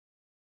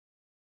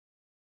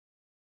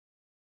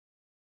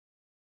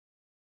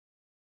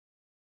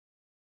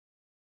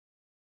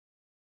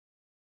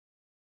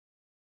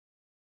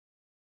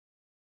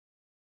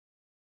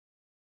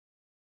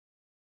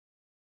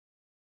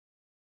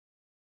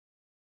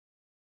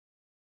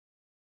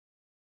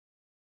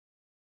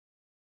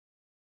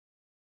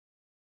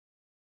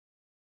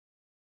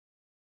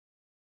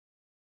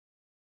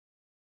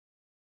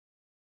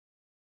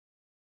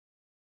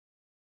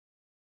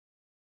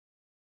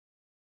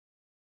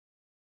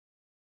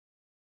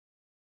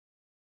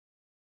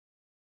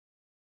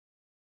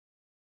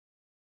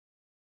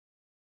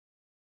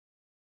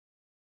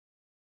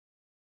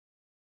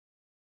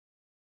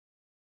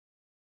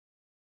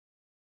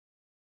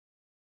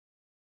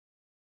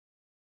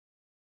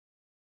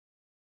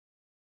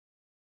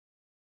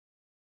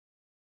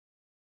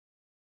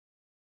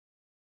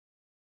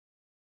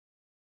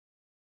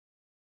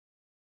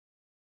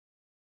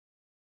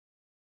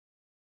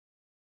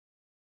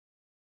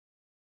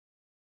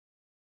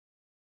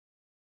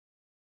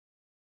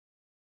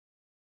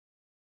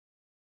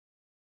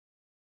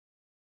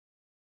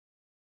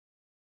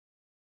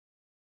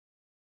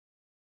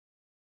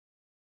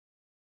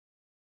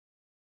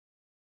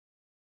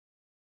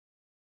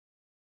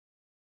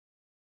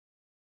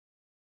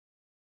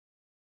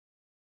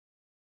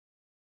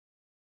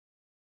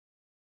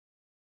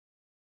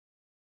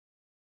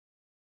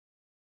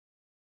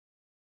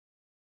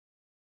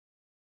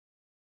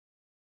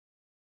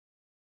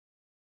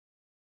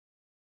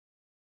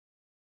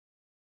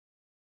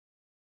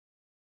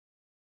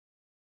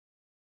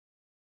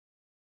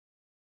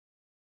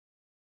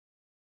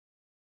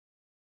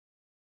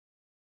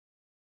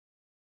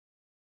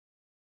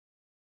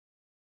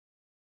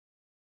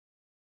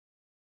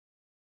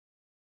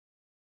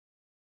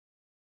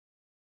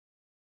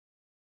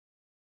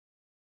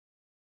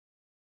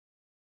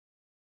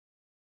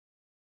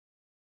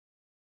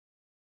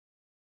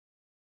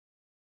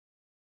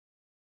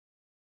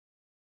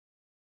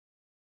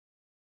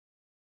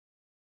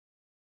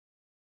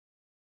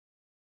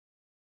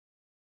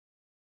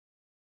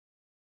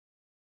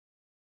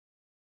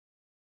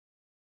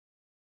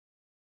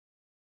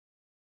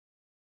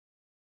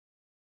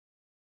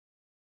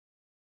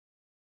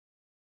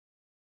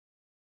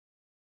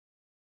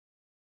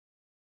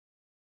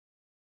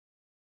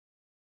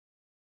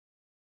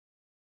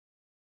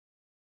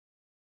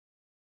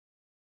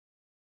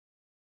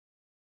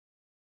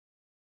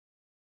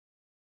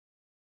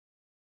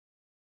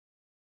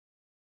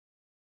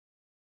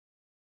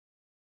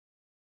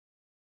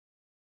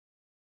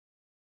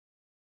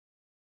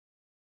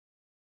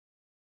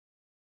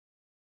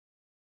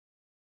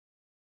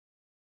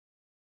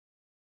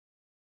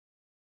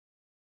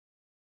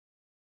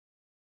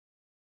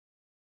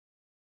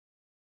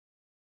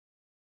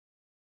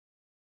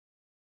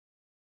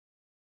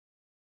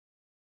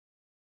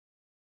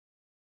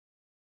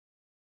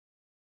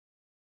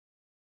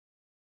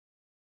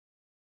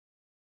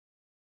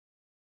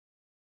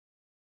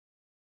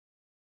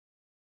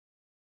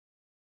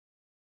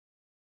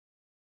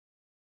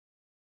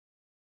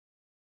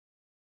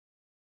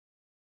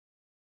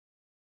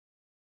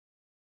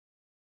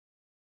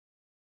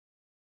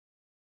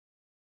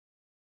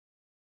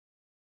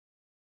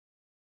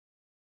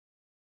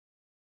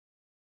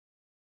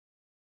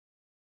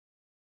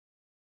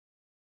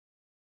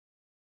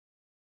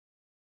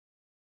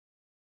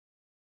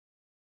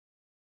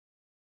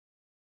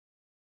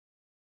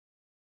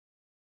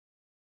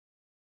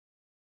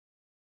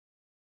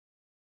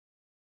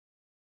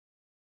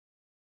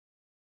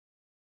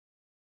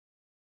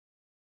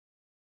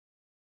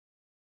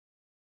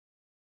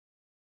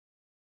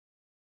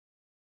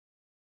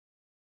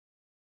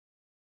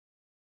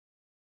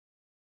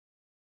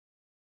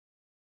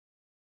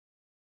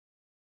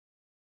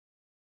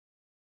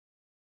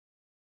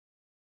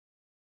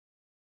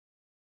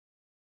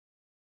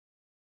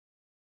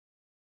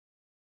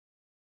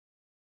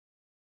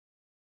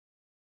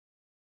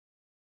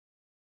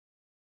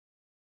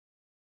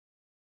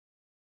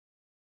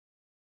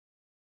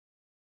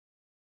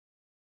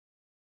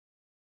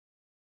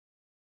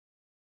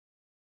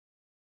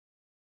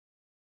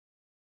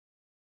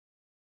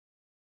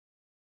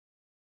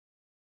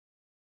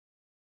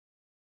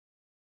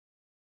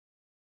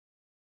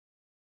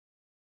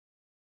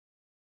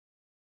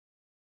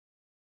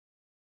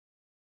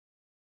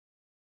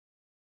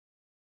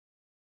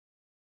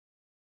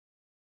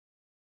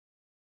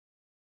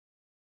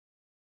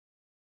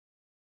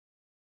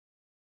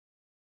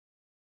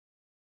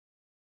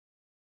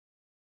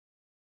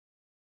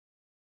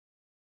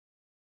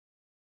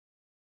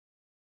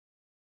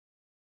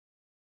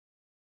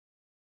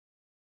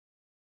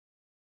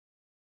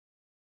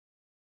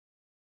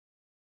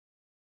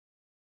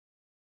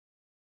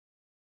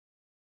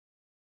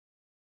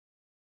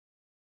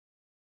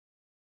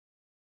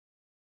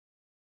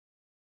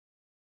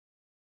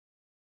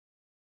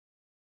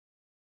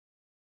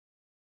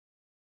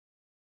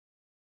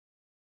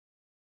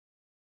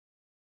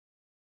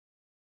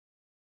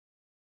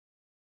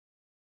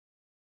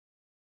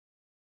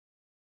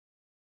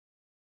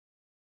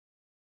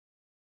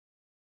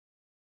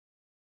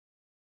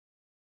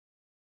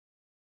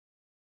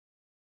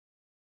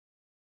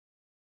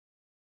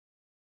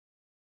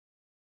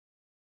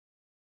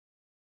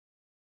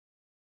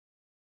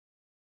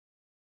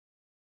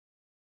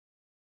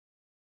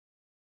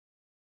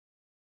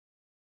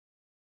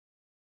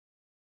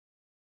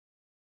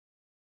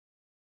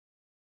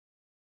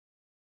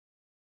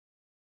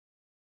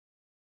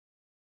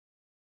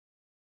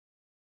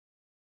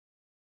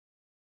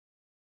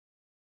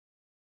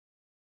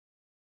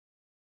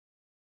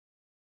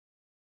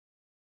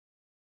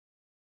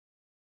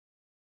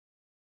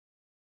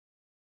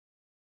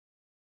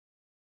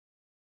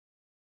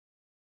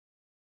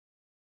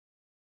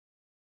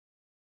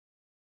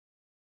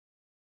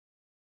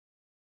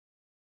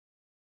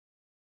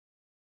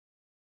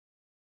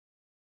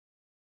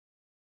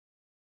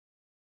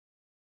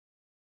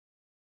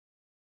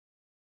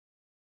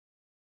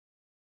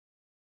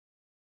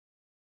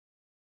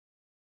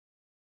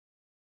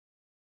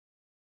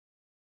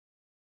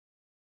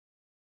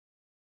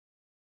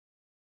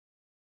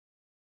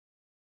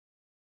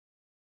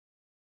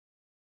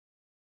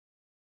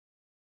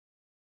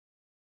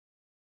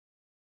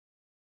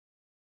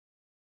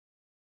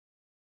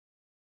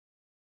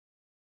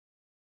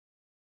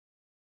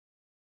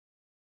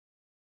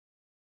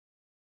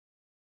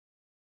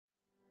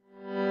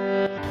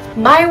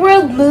My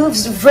world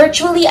moves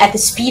virtually at the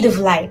speed of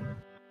light,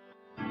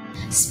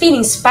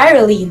 spinning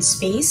spirally in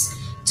space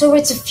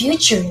towards a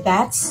future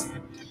that's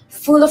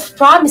full of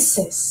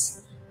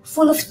promises,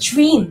 full of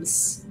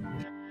dreams.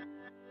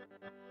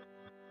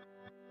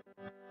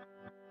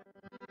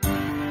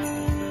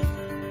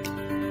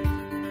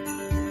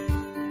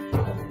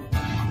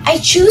 I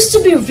choose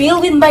to be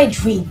real with my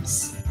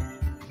dreams.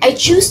 I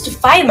choose to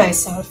find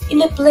myself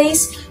in a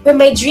place where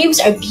my dreams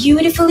are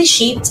beautifully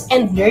shaped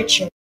and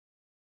nurtured.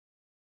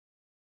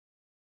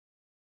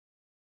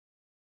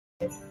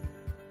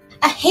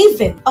 A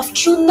haven of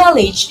true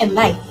knowledge and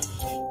light.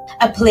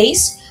 A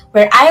place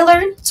where I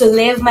learn to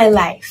live my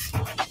life.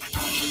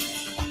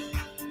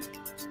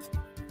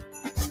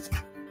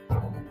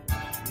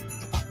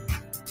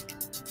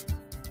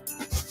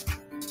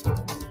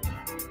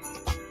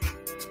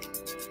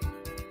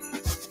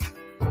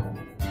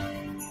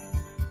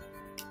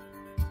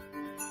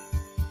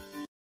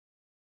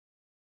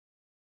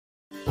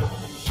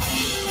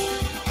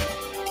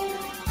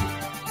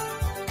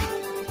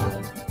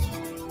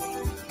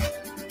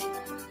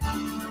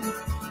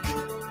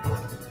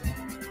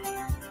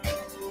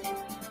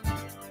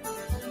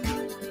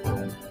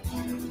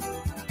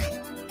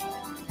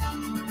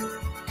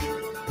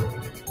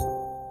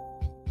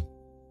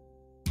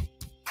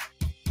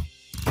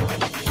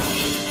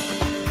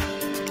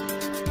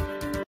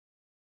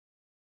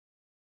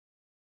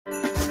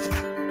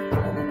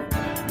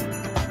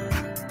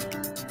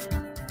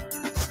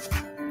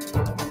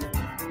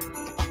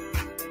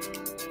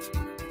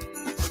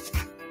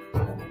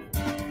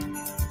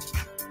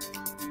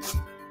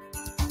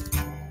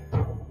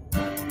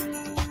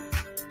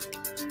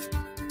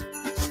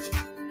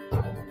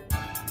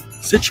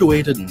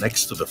 Situated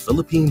next to the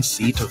Philippine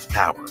seat of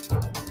power,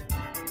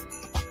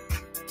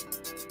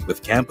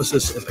 with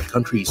campuses in the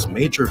country's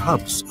major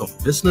hubs of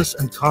business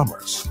and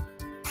commerce.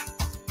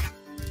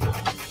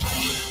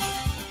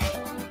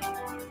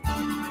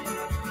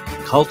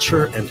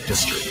 Culture and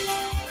history.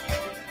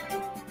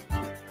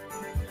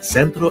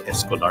 Centro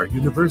Escolar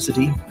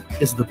University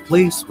is the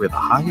place where the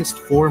highest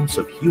forms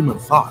of human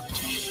thought,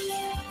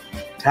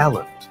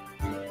 talent,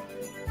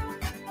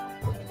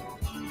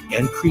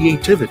 and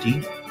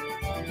creativity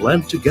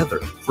blend together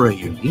for a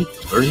unique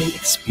learning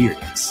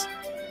experience.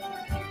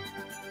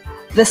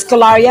 The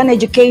Escolarian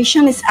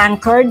education is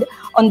anchored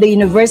on the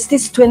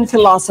university's twin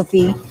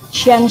philosophy,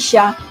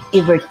 Ciencia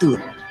y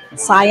Virtud,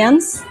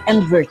 science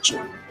and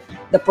virtue,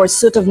 the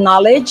pursuit of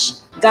knowledge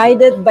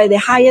guided by the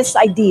highest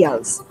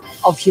ideals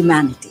of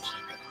humanity.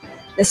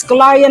 The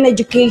Escolarian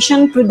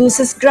education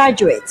produces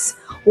graduates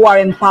who are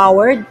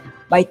empowered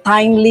by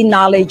timely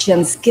knowledge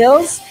and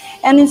skills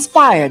and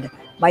inspired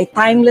by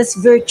timeless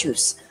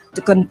virtues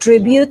to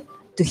contribute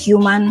to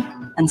human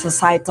and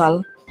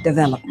societal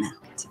development.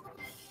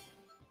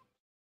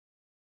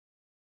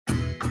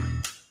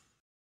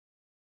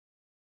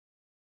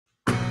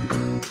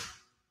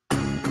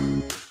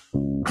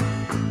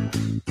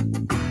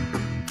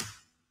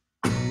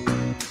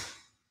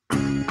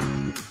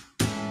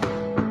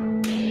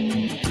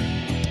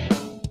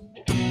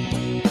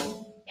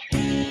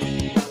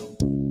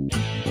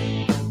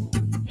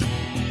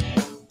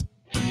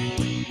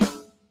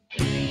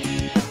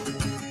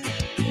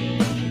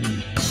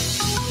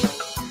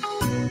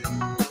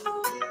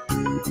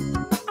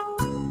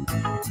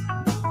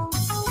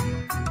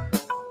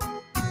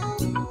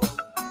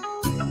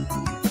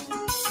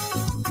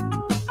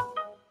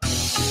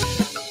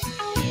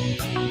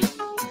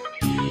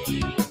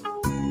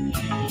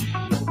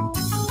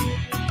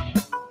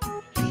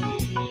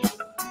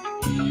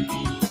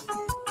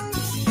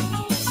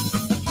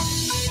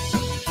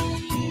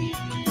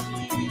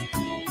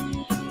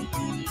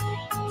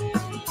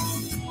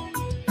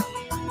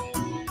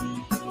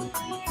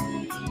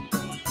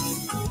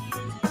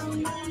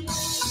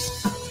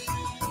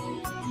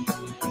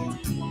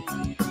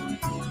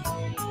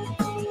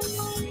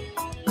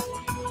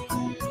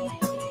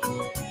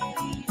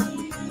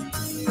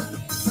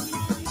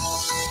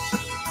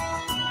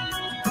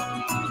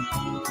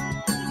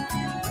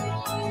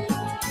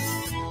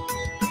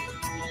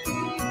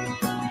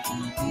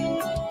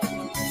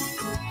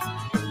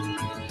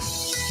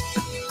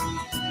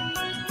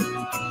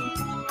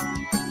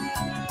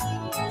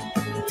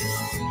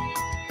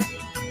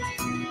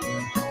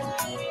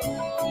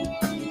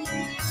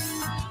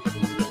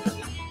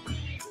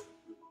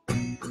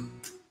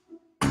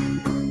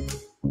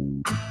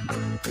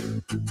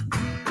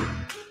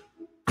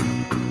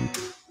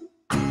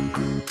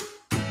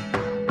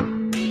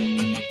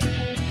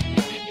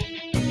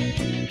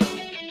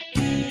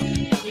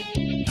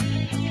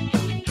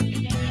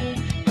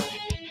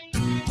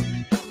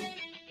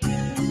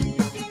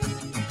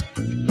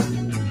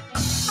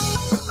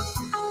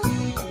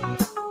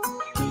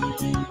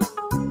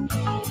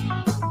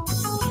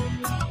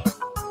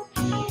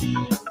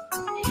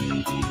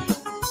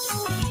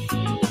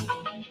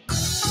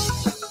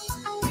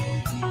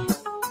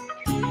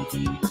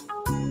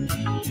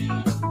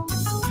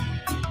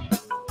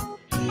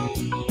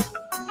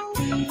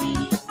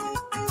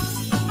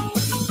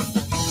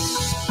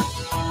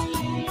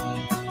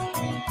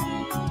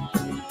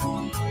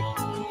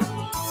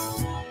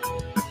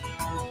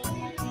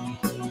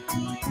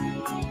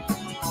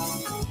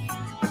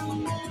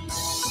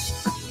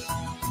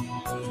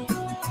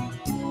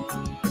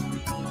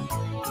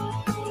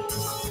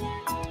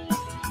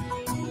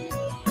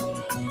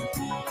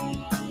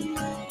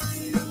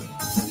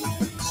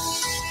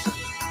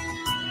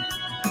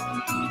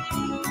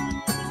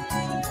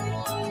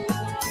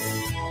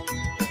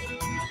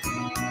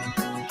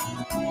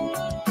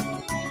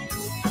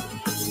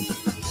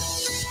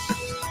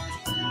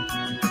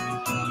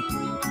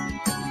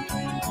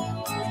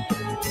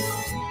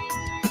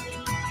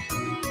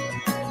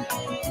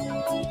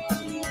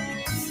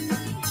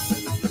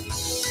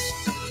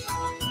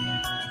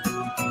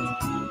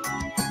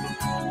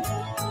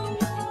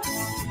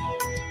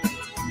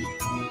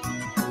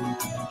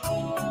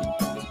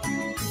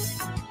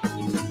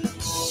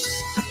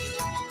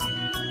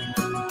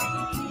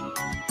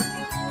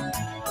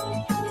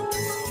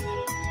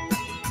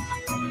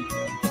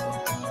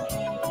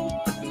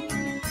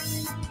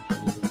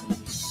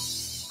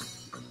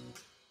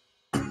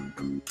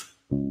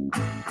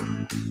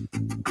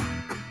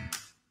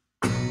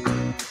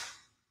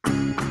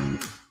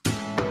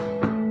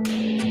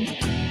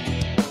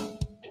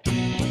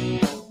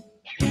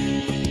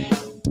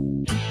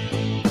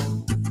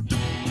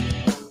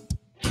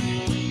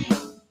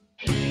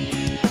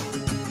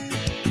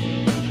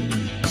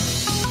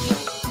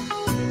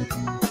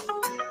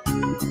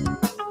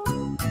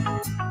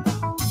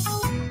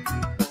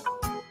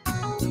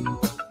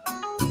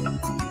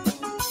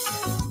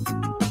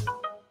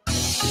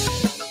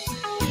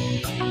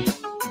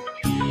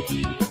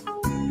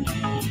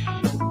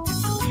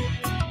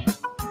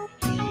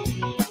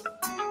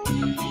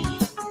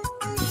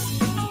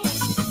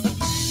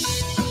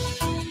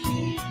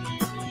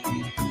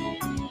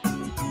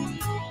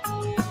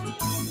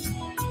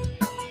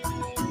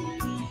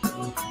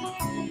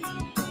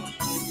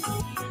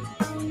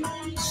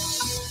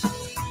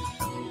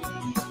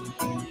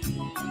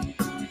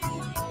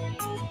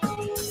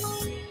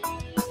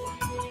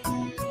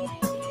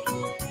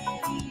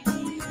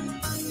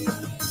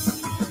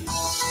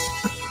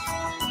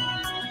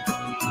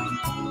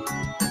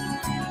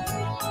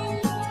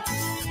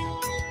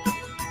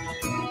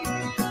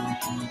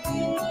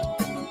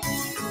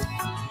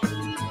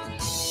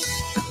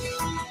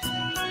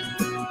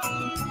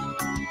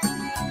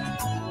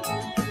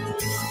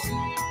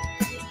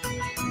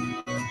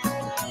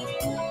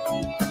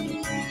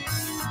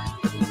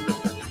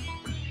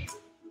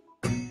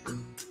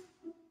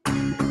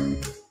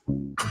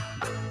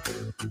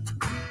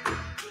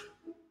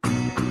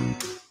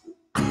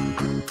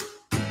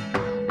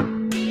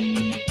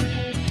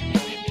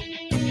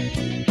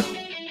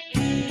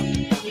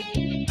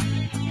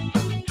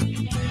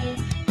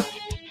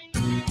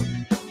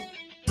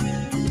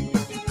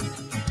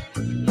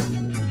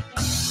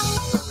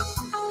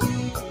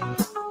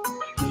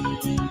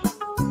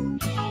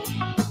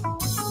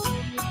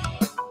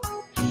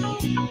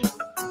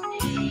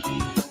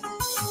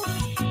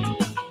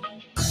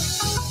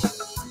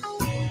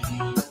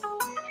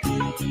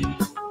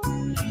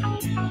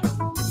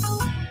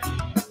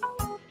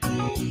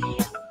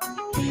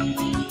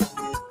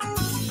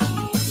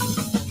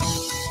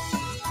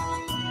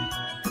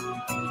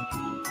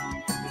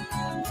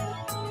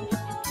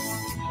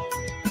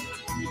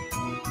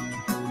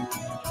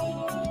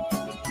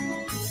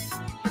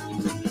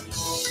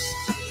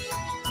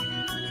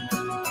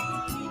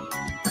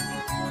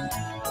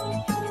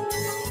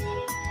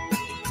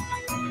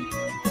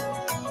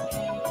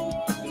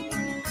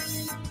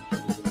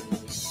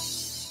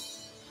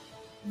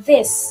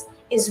 This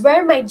is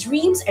where my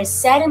dreams are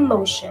set in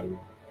motion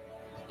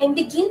and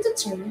begin to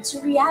turn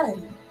into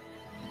reality.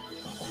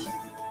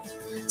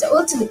 The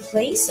ultimate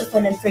place of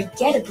an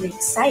unforgettably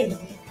exciting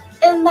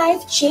and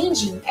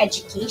life-changing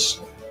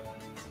education.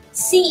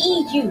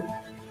 CEU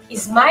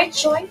is my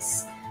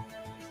choice,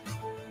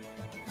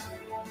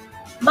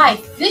 my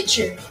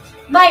future,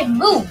 my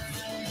move.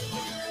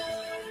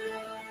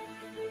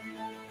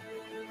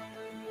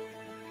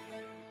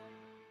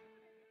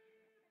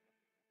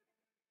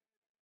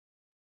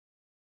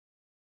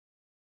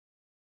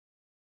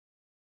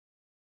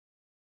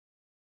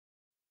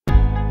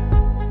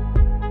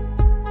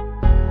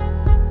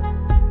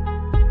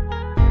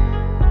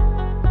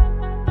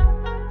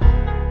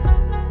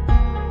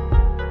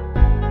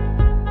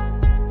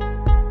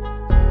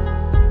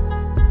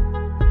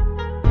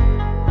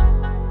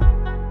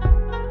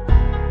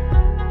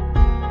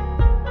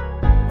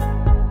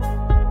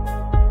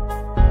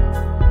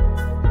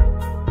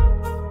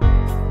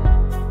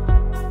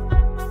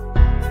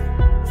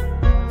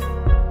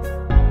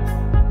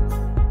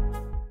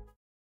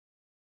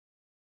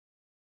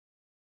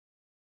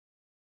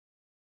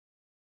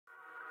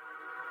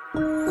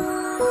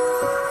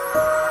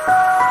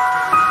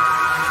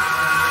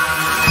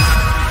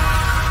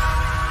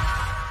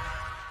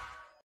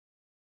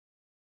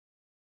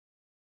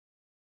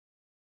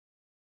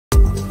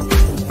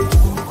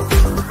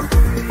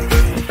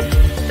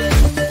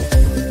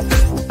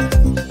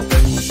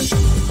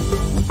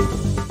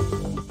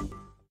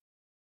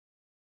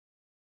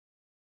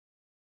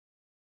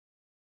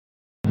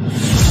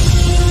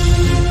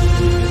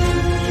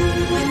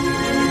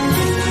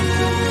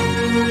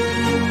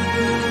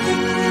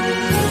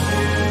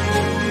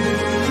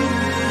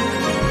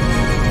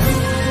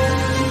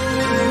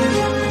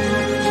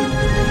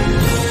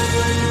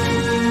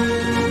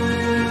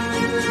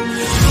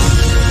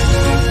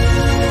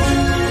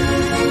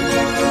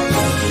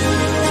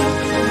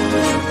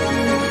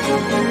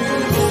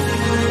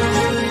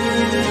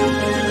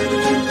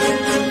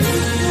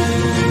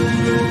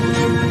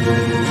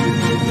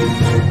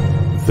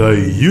 The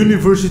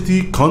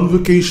University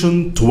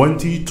Convocation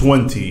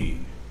 2020.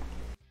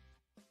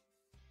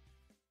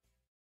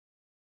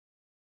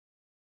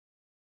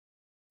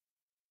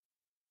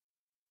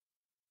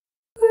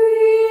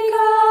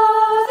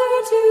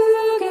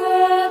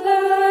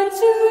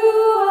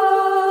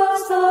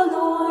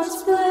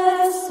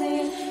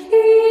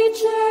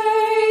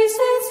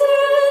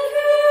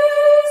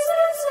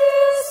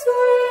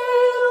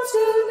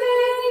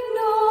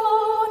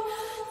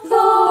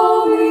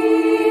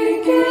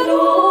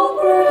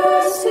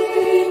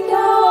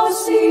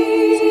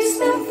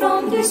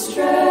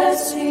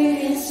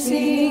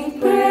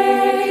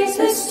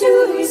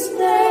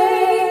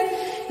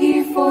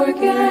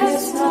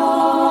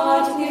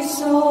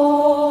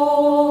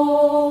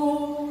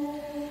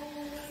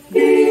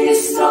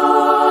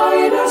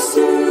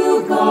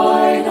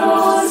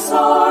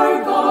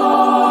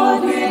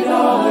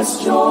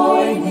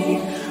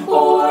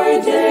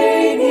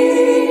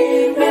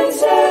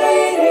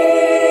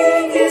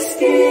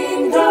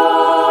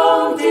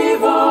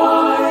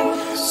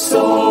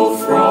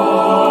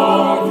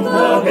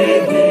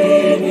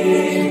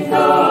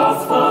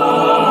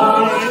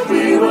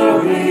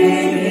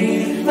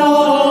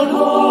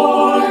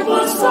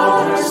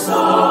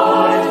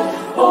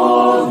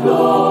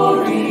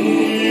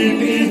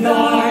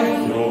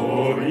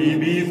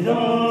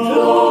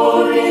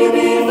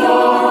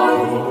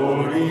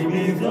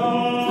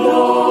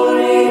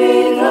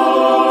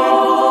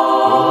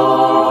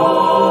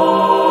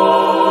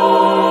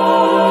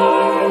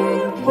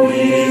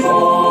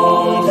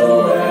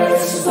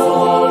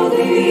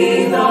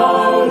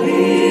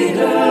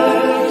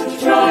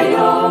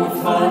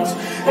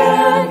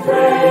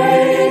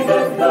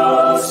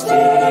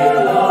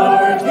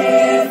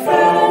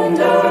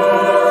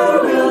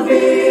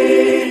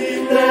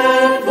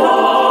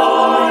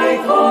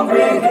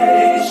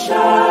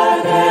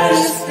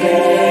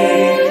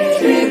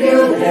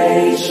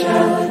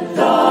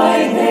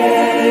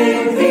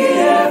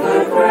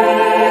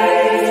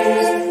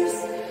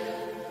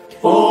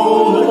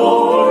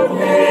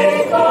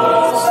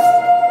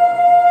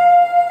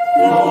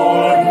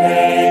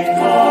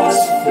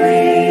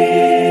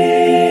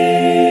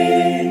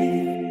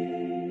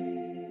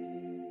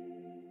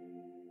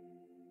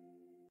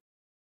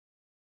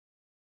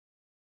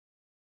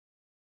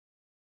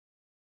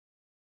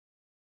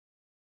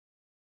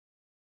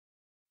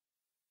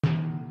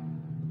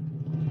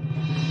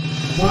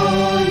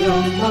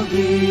 Bayang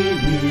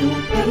magiliw,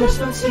 pelos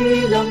ng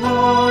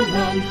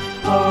silanganan,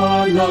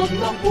 alam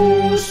ng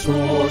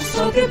puso,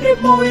 sa dibdib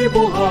mo'y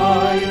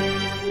buhay.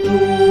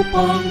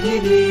 Lupang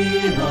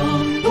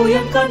hinirang,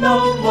 duyan ka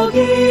ng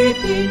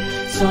magiting,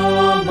 sa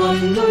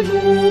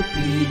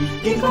manlulupig,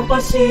 di ka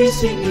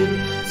pasisingin,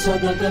 sa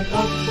dagat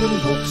at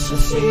bundok, sa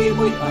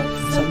simoy at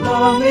sa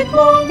langit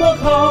mong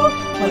maghaw.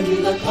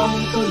 Malilat ang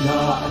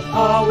tula at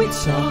awit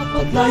sa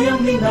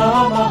paglayang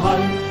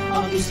minamahal.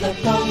 Ang islat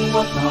ng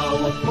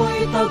watawat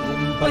mo'y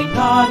tagumpay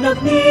na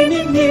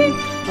nagniningning,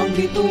 ang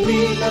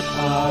bituin at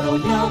araw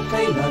niya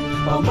kailan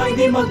pa may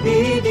di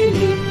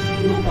magdidilim.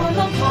 Lupa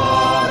ng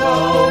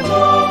araw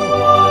ng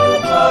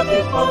walhati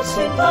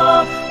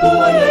pagsinta,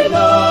 buhay ay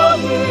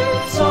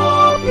langit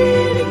sa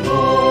piling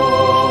mo.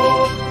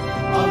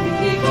 Ang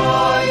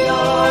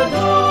higaya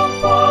ng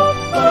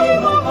pagkay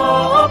mga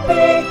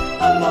api,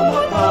 ang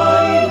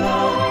mamatay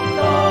ng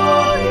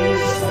dahil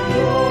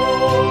sa'yo.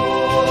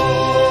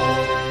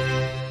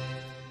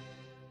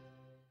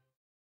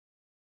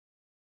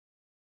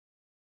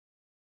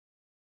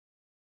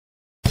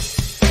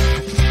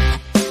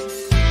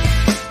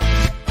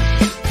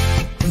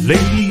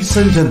 Ladies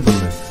and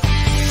gentlemen,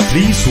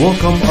 please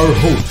welcome our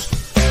host,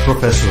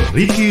 Professor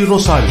Ricky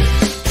Rosales.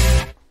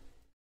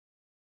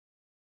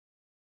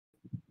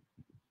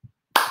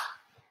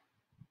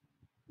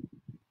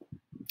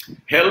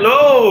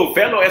 Hello,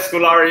 fellow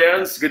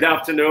Escolarians. Good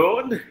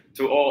afternoon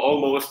to all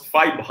almost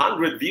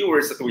 500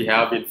 viewers that we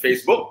have in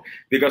Facebook,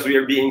 because we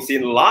are being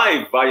seen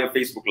live via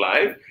Facebook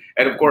Live.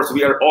 And of course,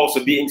 we are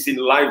also being seen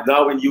live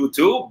now in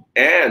YouTube,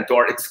 and to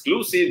our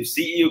exclusive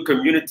CEU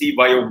community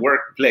via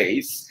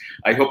Workplace.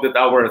 I hope that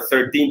our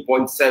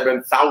 13.7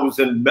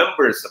 thousand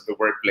members of the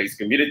Workplace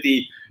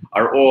community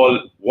are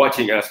all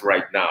watching us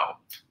right now.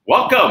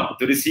 Welcome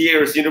to this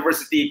year's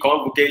University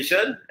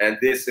Convocation, and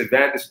this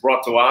event is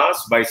brought to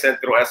us by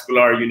Centro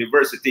Escolar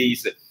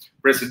University's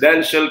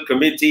Presidential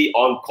Committee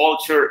on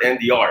Culture and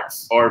the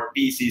Arts, or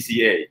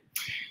PCCA.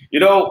 You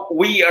know,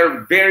 we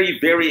are very,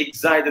 very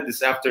excited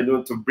this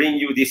afternoon to bring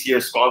you this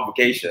year's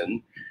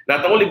convocation,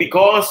 not only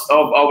because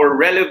of our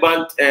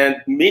relevant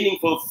and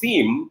meaningful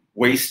theme,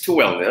 Waste to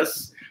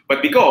Wellness,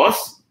 but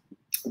because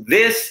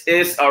this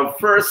is our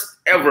first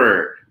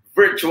ever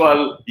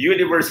virtual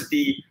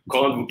university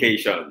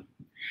convocation.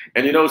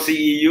 And you know,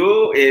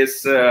 CEU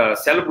is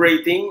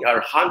celebrating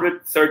our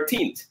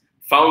 113th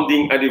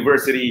founding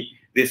anniversary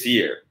this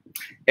year.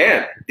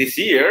 And this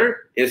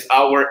year is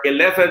our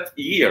 11th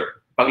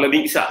year,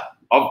 panglabing isa,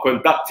 of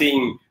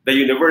conducting the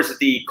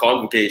university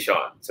convocation.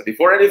 So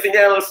before anything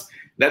else,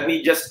 let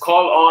me just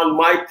call on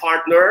my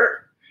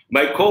partner,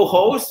 my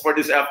co-host for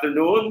this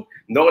afternoon,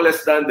 no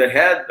less than the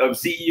head of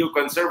CEU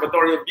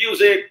Conservatory of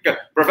Music,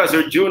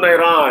 Professor June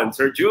Iran.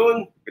 Sir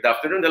June, good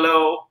afternoon.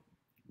 Hello.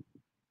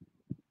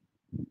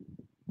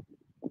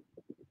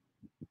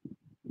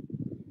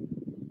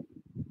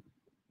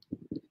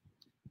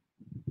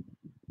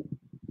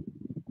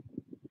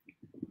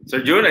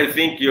 Sir June, I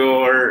think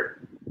your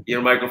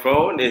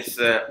microphone is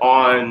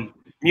on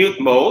mute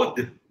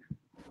mode.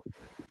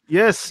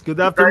 Yes, good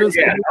afternoon.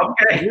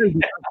 Okay. Good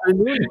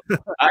afternoon.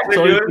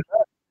 Sorry.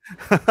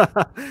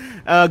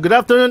 Good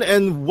afternoon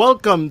and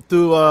welcome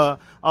to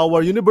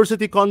our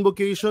University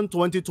Convocation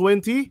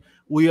 2020.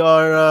 We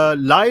are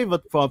live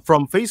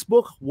from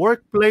Facebook,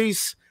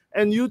 Workplace,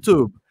 and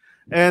YouTube.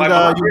 And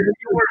 500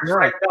 viewers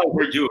right now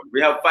for June.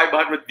 We have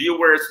 500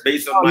 viewers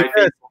based on my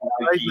Facebook.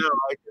 Right now,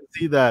 I can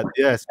see that.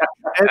 Yes.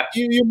 And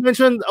you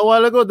mentioned a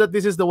while ago that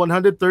this is the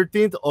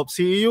 113th of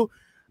CEU.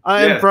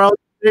 I am proud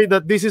say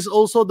that this is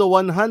also the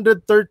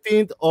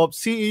 113th of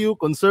CEU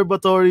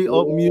Conservatory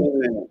of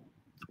Music,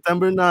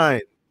 September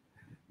 9.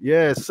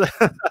 Yes.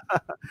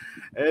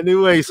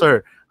 Anyway,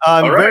 sir,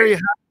 I'm very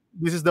happy.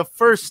 This is the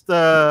first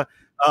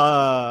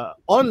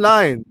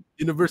online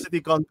university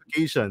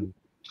convocation.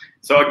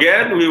 So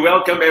again, we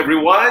welcome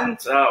everyone,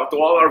 to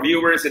all our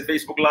viewers in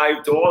Facebook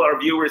Live, to all our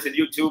viewers in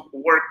YouTube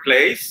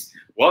Workplace.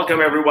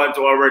 Welcome everyone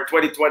to our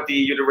 2020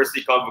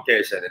 University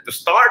Convocation. And to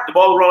start the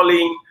ball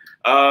rolling,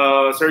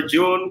 Sir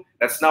June,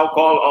 let's now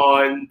call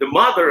on the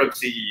mother of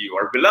CEU,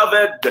 our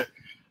beloved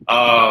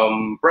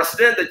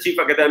President and Chief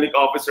Academic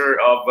Officer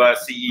of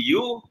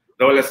CEU,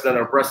 no less than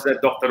our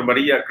President, Dr.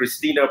 Maria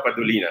Cristina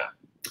Padulina.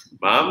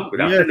 Ma'am,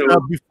 good afternoon.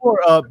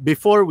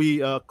 Before we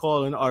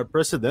call on our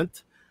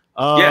President,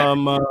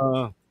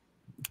 I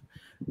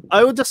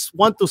would just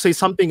want to say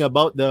something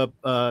about the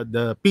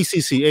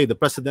PCCA, the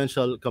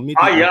Presidential Committee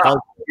on Culture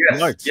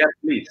and Arts. Yes,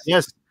 please.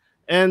 Yes.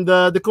 And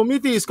the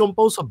committee is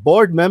composed of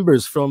board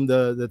members from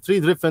the three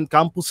different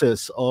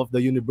campuses of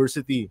the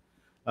university,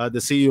 the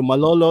CEU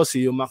Malolo,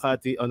 CEU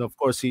Makati, and of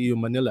course CEU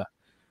Manila.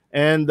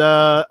 And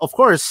of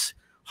course,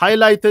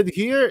 highlighted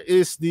here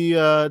is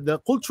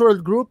the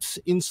cultural groups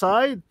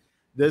inside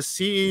the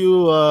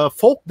CEU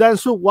folk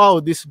dance group. Wow,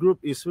 this group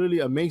is really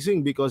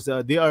amazing because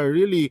they are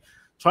really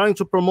trying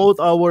to promote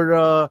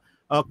our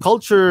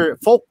culture,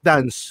 folk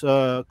dance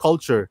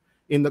culture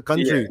in the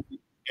country. Yeah.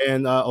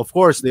 And of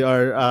course, they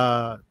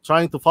are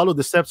trying to follow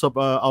the steps of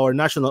our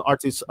national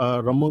artist,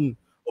 Ramon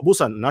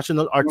Obusan,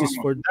 national artist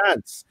for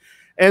dance.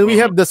 And we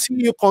have the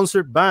CEU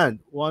Concert Band,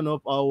 one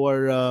of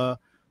our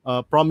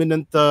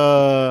prominent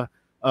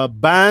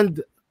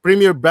band,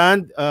 premier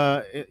band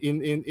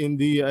in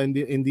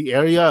the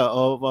area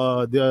of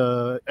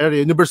the area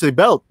University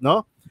Belt,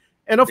 no?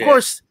 And of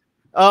course,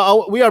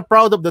 we are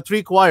proud of the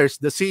three choirs: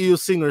 the CEU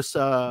Singers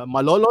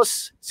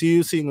Malolos,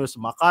 CEU Singers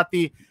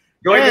Makati,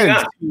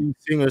 and CEU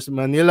Singers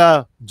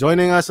Manila,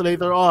 joining us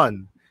later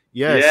on.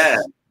 Yes. Yeah.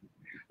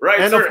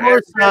 Right. And sir, of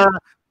course,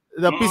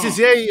 the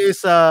PCCA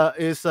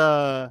is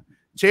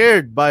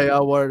chaired by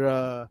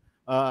our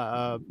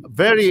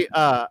very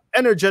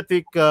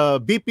energetic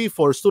BP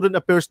for Student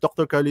Affairs,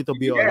 Dr. Carlito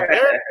Biola.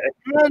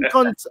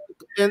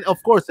 And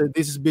of course,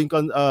 this is being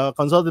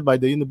consulted by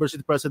the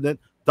University President,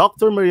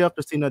 Dr. Maria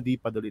Cristina D.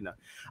 Padolina.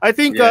 I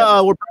think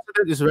our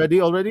President is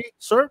ready already,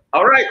 sir.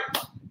 All right.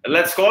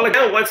 Let's call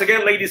again. Once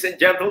again, ladies and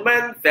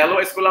gentlemen,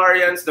 fellow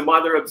Escolarians, the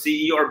mother of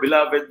CEO, our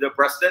beloved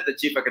President, the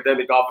Chief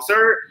Academic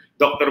Officer,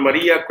 Dr.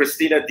 Maria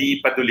Cristina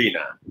D.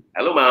 Padolina.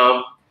 Hello,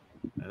 ma'am.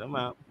 Hello,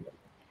 ma'am.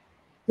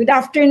 Good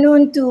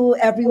afternoon to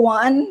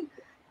everyone.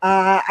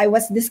 I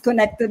was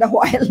disconnected a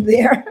while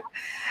there.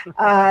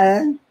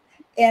 I'm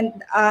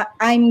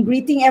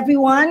greeting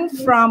everyone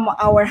from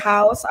our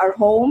house, our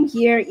home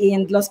here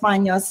in Los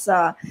Baños,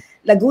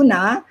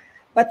 Laguna.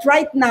 But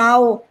right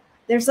now,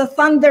 there's a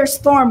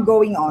thunderstorm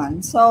going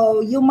on.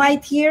 So you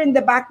might hear in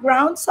the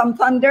background some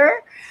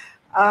thunder.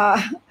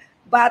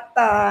 But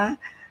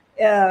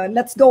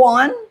let's go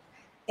on.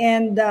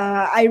 And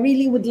I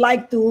really would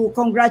like to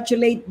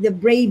congratulate the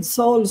brave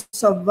souls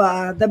of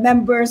the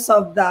members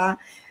of the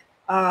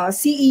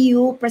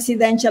CEU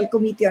Presidential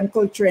Committee on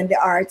Culture and the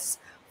Arts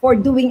for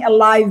doing a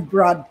live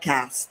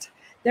broadcast.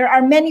 There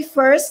are many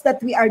firsts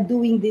that we are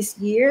doing this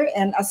year.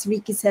 And as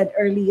Ricky said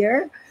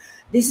earlier,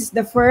 this is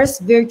the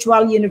first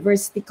virtual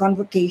university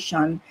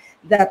convocation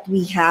that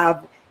we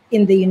have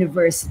in the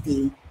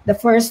university. The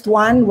first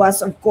one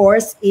was, of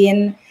course,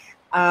 in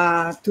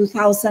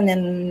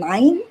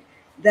 2009.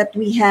 That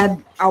we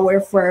had our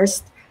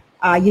first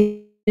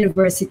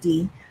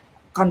university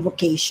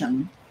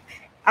convocation.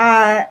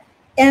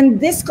 And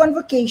this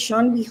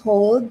convocation we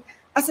hold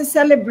as a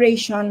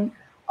celebration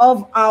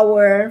of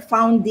our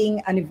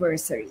founding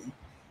anniversary.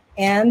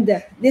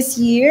 And this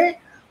year,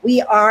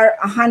 we are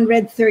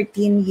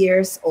 113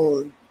 years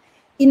old.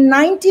 In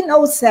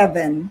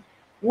 1907,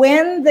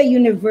 when the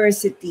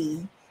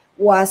university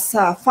was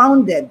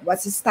founded,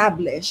 was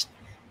established,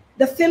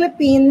 the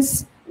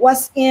Philippines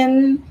was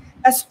in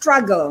a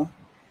struggle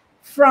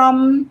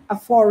from a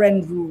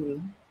foreign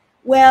rule.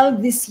 Well,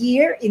 this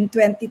year in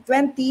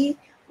 2020,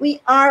 we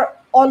are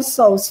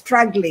also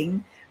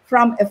struggling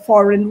from a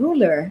foreign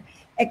ruler,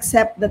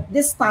 except that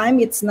this time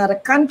it's not a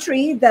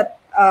country that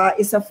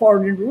is a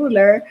foreign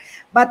ruler,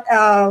 but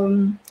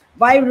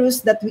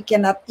virus that we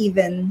cannot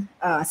even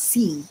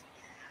see.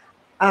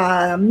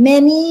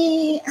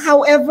 Many,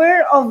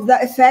 however, of the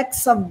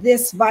effects of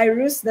this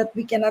virus that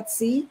we cannot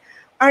see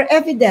are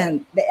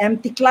evident. The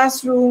empty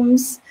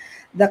classrooms,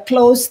 the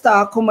closed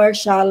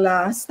commercial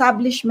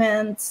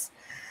establishments.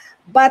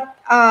 But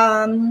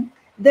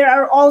there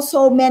are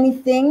also many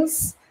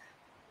things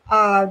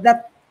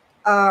the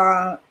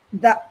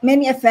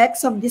many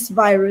effects of this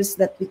virus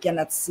that we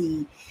cannot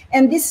see.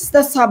 And this is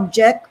the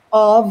subject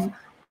of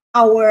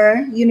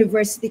our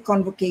university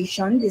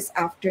convocation this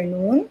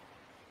afternoon,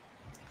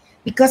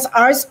 because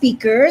our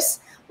speakers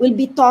will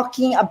be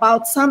talking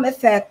about some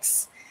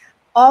effects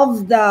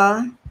of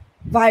the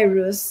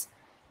virus,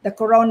 the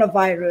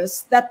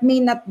coronavirus, that may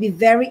not be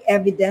very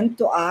evident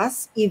to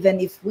us, even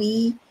if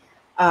we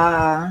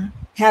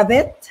have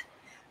it.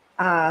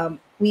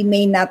 We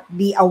may not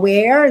be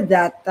aware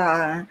that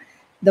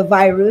the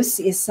virus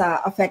is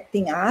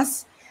affecting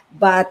us,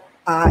 but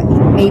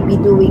it may be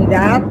doing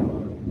that.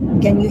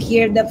 Can you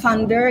hear the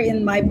thunder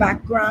in my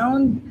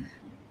background?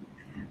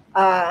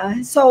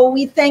 So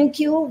we thank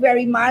you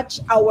very much,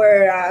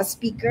 our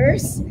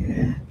speakers,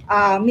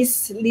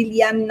 Ms.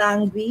 Lilian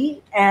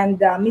Nangui and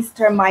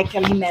Mr.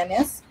 Michael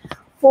Jimenez,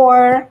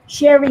 for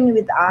sharing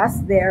with us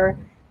their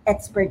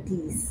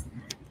expertise.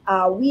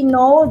 We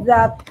know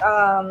that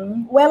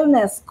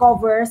wellness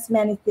covers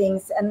many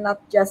things, and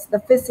not just the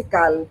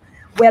physical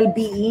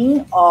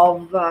well-being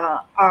of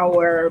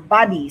our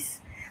bodies,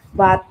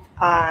 but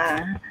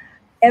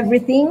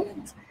everything,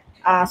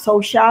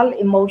 social,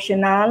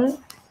 emotional,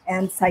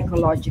 and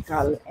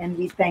psychological. And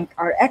we thank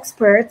our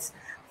experts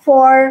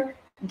for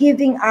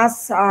giving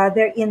us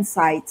their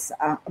insights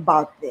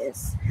about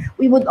this.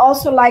 We would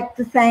also like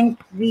to thank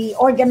the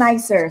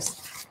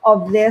organizers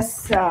of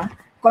this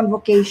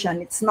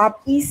convocation. It's not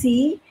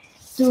easy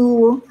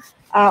to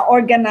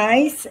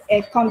organize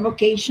a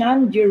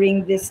convocation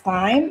during this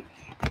time,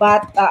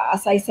 but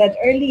as I said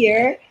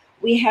earlier,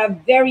 we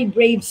have very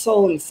brave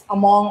souls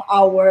among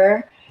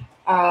our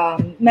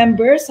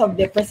members of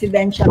the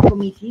Presidential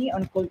Committee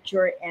on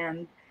Culture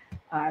and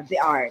the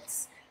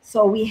Arts.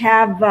 So we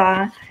have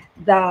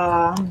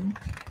the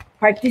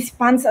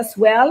participants as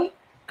well,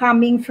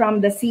 coming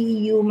from the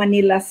CEU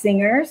Manila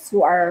Singers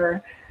who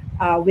are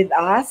with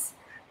us.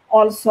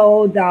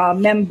 Also the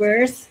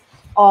members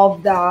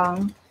of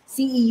the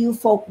CEU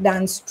Folk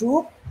Dance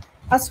Troupe,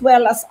 as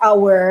well as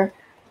our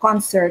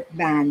concert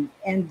band.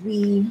 And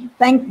we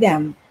thank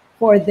them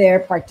for their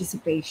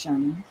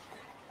participation.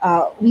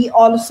 We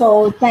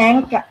also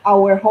thank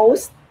our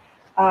host,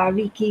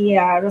 Ricky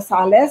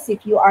Rosales.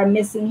 If you are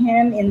missing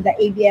him in the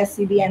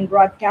ABS-CBN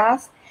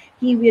broadcast,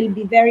 he will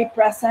be very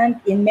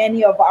present in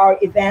many of our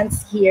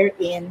events here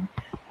in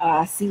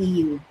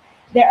CEU.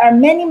 There are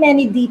many,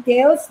 many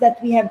details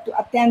that we have to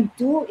attend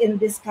to in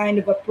this kind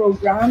of a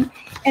program,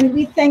 and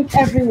we thank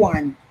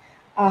everyone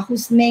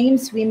whose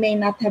names we may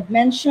not have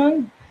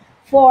mentioned,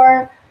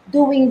 for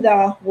doing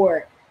the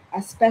work.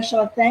 A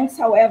special thanks,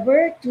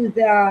 however, to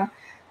the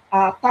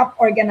top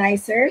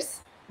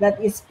organizers, that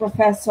is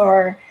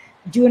Professor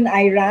June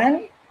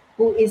Iran,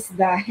 who is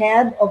the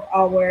head of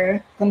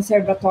our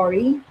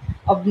Conservatory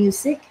of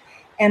Music,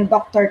 and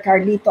Dr.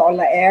 Carlito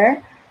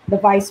Olaer, the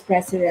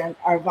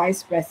our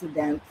vice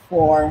president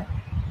for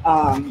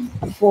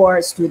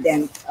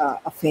student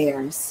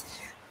affairs.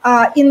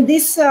 In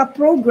this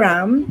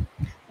program,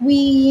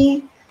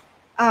 we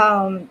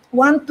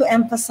want to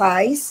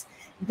emphasize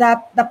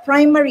that the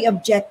primary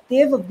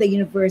objective of the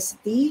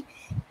university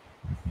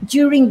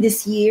during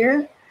this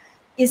year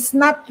is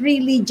not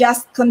really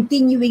just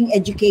continuing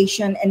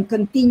education and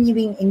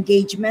continuing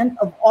engagement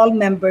of all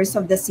members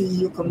of the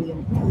CEU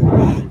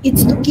community.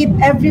 It's to keep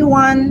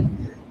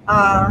everyone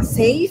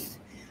safe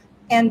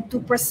and to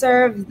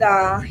preserve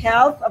the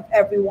health of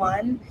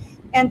everyone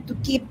and to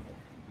keep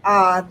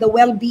the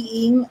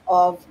well-being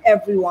of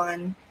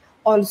everyone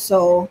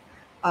also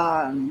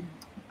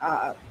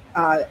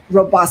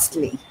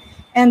robustly.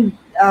 And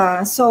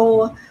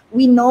so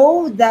we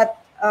know that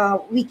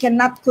we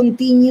cannot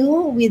continue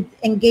with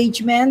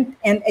engagement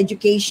and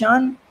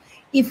education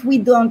if we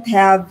don't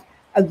have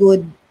a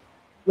good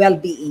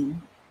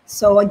well-being.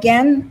 So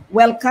again,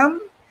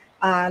 welcome.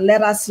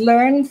 Let us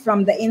learn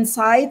from the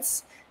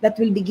insights that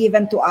will be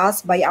given to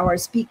us by our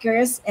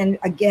speakers. And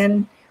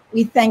again,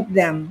 we thank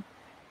them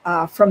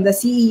from the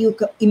CEU,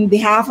 in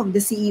behalf of the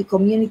CEU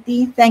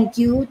community. Thank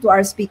you to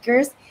our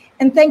speakers,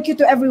 and thank you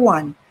to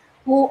everyone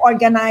who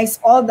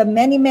organized all the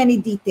many, many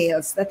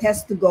details that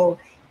has to go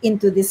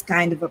into this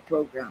kind of a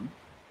program.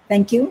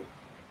 Thank you.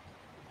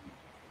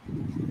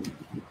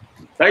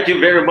 Thank you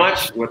very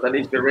much. What an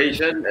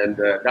inspiration. And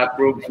that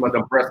proves,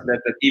 Madam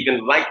President, that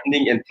even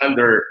lightning and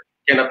thunder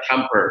cannot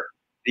hamper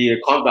the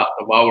conduct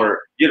of our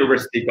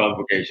university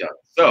convocation.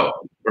 So,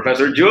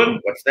 Professor June,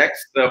 what's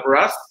next for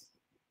us?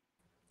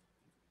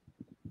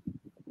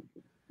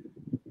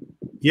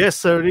 Yes,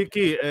 Sir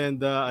Ricky,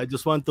 and I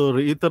just want to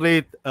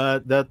reiterate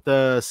that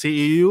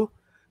CEU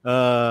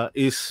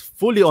is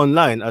fully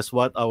online, as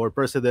what our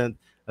president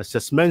has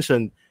just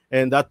mentioned,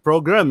 and that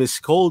program is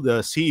called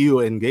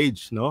CEU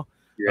Engage, no?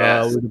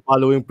 Yes. With the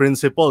following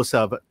principles: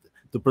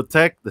 to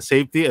protect the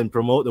safety and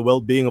promote the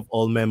well-being of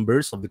all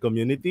members of the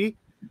community,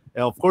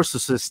 and of course, to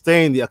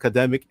sustain the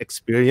academic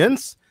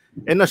experience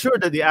and assure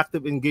that the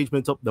active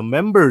engagement of the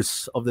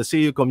members of the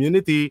CEU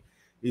community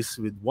is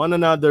with one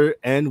another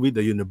and with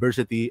the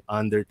university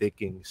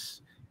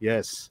undertakings.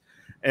 Yes.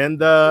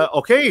 And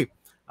okay,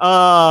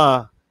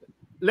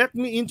 let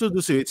me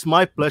introduce you. It's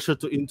my pleasure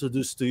to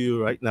introduce to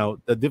you right now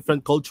the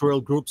different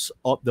cultural groups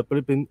of the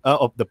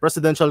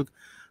Presidential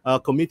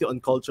Committee on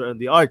Culture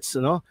and the Arts.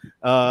 You know,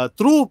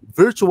 through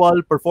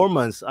virtual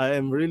performance, I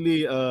am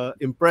really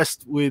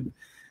impressed with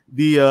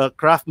the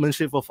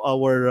craftsmanship of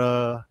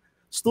our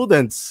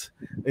students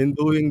in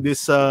doing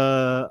this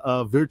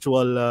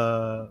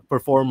virtual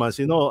performance.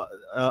 You know,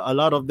 a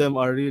lot of them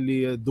are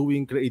really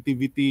doing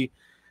creativity,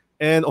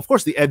 and of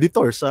course the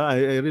editors.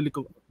 I really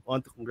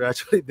want to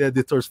congratulate the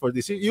editors for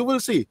this. You will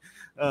see.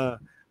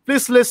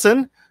 Please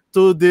listen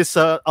to this.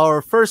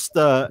 Our first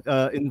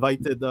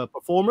invited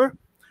performer.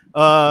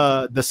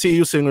 The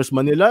CEU Singers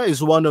Manila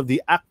is one of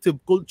the active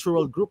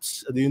cultural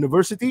groups at the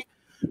university.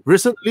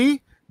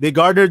 Recently, they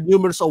garnered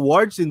numerous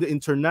awards in the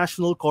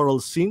international choral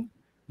scene.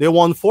 They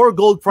won 4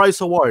 Gold Prize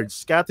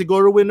awards,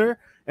 category winner,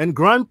 and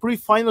Grand Prix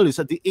finalist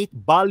at the 8th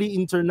Bali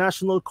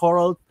International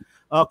Choral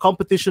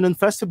Competition and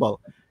Festival,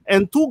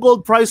 and 2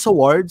 Gold Prize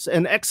awards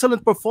and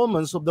excellent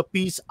performance of the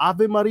piece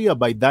Ave Maria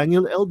by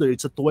Daniel Elder.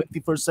 It's a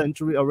 21st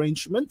century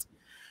arrangement.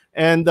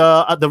 And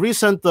at the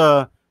recent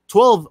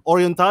 12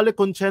 Orientale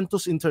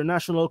Concentos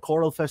International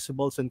Choral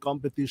Festivals and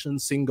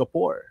Competitions,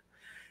 Singapore.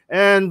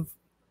 And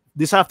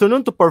this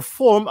afternoon to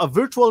perform a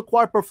virtual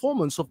choir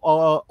performance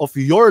of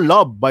Your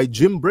Love by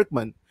Jim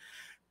Brickman.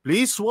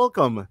 Please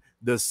welcome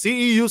the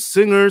CEU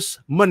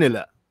Singers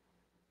Manila.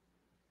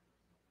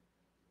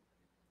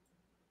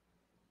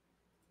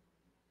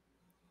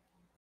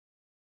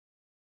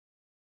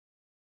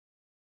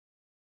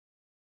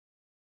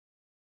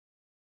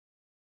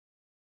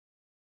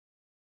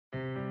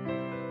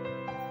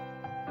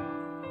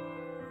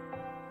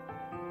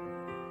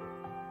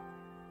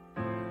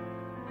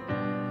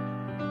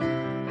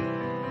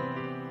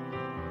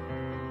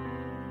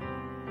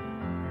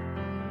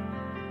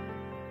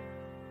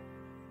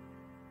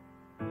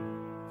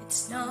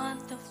 It's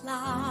not the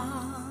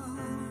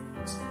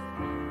flowers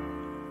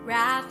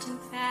wrapped in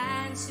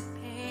fancy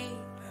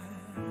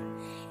paper.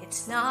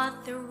 It's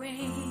not the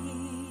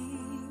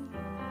ring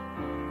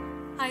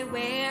I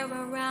wear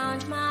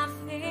around my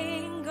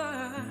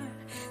finger.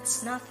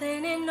 It's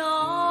nothing in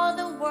all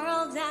the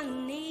world I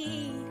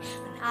need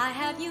when I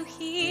have you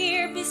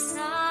here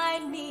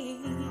beside me.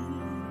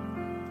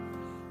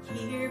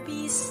 Here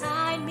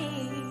beside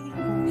me,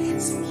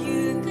 so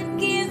you could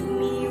give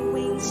me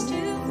wings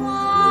to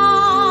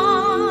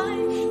fly.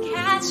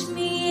 Catch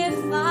me if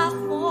I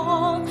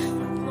fall, or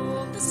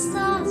pull the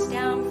stars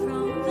down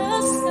from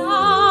the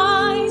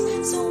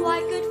skies, so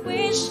I could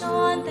win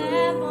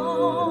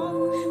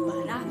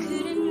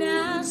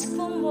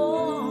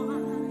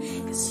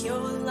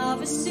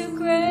love is the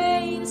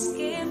greatest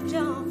gift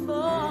of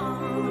all.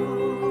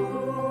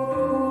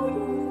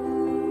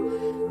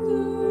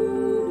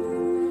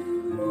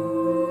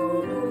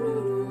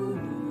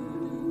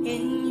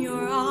 In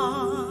your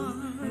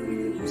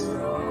arms,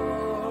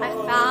 I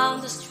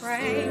found the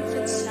strength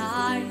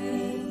inside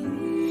me,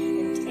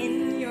 and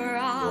in your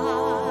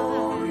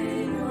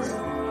eyes,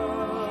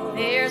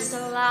 there's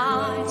a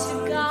light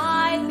to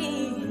guide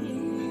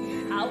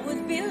me. I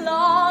would be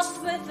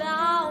lost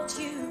without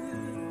you,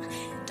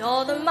 and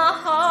all that my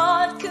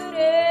heart could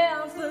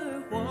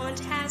ever want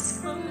has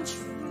come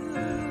true.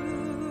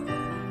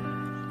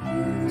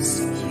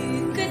 So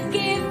you could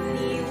give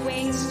me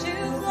wings to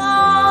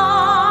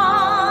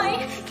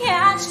fly,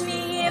 catch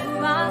me if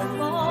I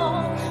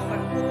fall, or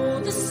pull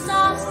the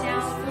stars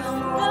down from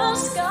the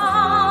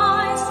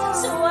skies,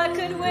 so I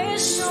could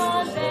wish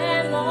on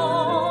them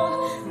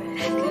all. But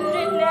I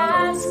couldn't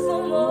ask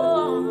for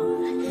more,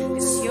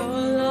 'cause your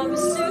love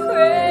is the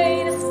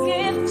greatest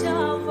gift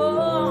of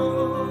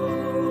all.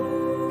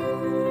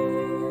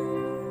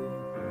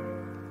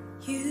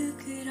 You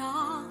could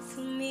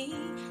offer me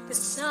the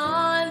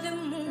sun, the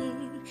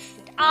moon,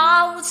 and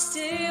I would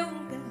still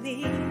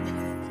believe.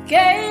 You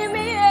gave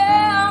me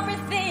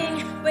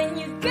everything when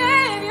you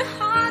gave your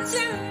heart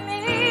to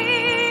me.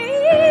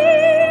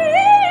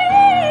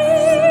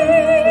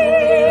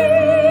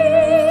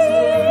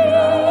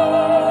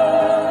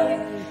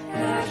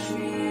 Catch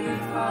me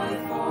if I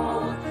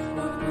fall,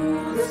 or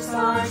pull the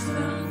stars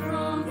down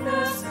from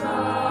the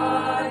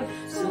sky,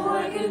 so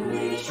I can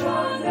reach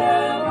on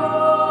them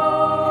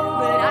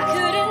all. But I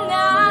couldn't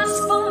ask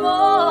for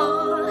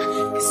more,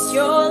 'cause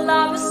your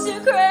love is the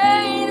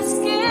greatest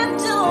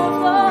gift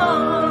of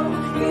all.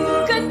 You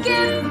could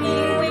give me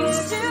wings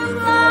to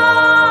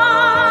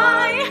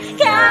fly,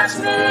 catch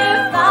me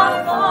if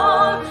I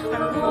fall,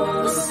 or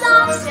pull the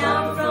stars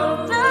down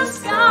from the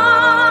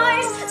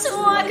skies, so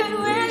I could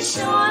wish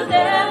on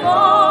them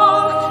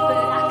all.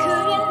 But I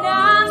couldn't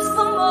ask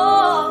for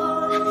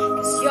more,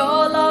 'cause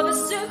your love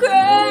is the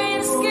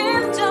greatest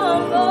gift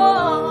of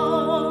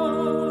all.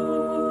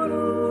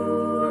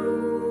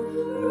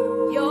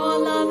 Your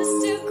love is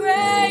the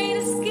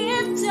greatest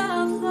gift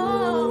of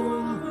all.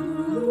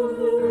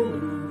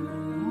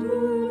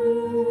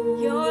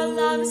 Your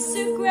love is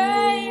the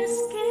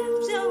greatest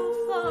gift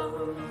of all.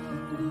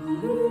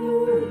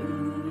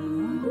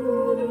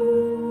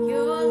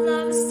 Your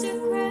love is the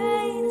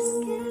greatest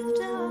gift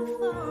of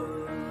all.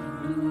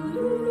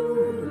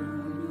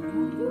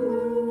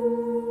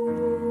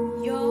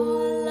 Your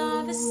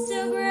love is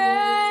the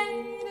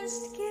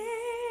greatest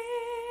gift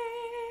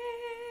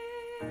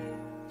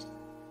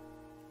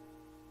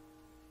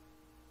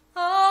of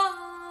all.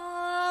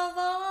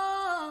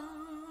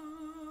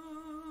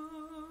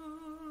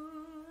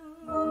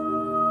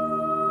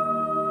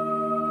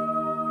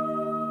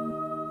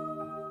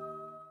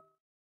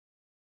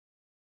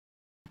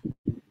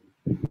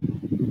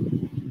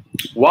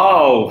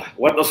 Wow,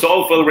 what a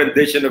soulful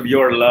rendition of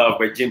Your Love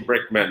by Jim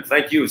Brickman.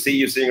 Thank you, See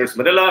You Singers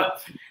Manila.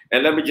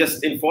 And let me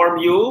just inform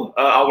you,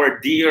 our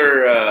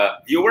dear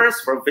viewers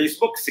from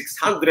Facebook,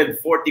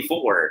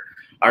 644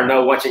 are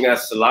now watching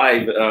us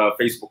live,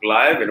 Facebook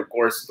Live, and of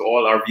course to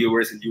all our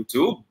viewers in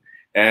YouTube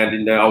and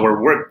in our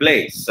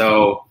workplace.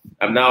 So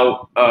I'm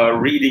now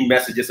reading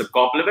messages of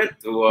compliment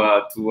to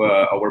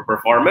our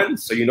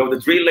performance. So you know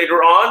the drill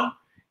later on.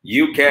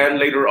 You can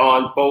later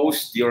on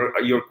post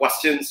your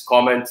questions,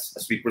 comments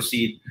as we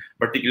proceed,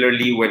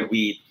 particularly when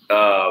we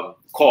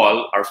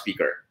call our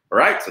speaker. All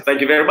right, so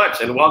thank you very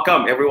much and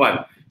welcome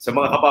everyone. Sa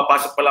mga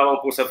kapapasok pa lamang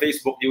po sa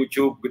Facebook,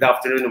 YouTube, good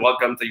afternoon and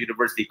welcome to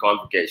University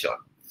Convocation.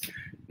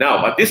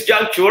 Now, at this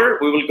juncture,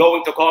 we will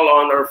go to call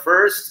on our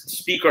first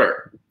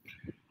speaker.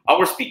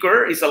 Our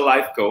speaker is a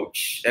life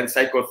coach and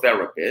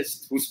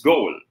psychotherapist whose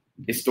goal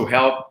is to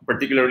help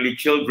particularly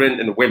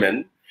children and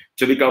women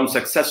to become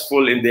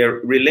successful in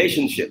their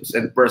relationships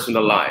and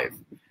personal life.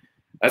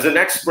 As an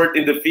expert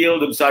in the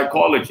field of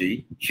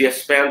psychology, she has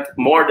spent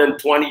more than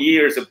 20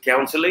 years of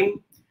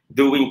counseling,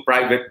 doing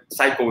private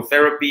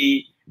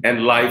psychotherapy,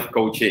 and life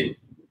coaching.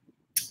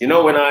 You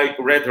know, when I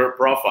read her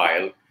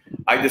profile,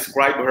 I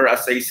describe her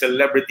as a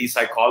celebrity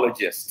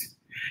psychologist,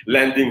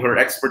 lending her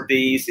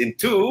expertise in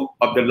two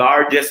of the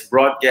largest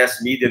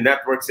broadcast media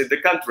networks in the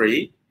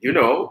country, you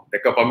know, the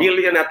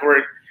Kapamilya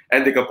Network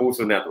and the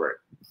Kapuso Network.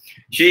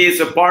 She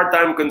is a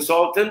part-time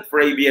consultant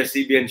for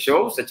ABS-CBN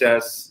shows such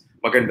as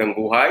Magandang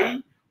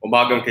Buhay,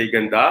 Umagang Kay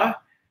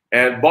Ganda,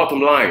 and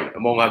Bottom Line,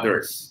 among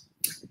others.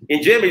 In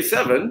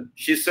GMA7,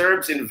 she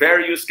serves in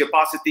various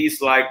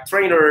capacities like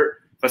trainer,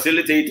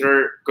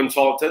 facilitator,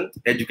 consultant,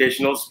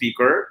 educational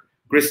speaker,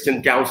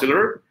 Christian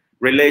counselor,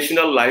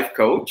 relational life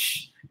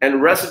coach,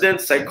 and resident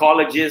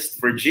psychologist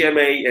for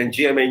GMA and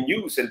GMA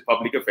News and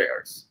Public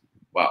Affairs.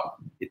 Wow,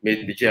 it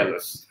made me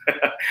jealous.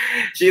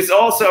 She is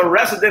also a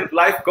resident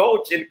life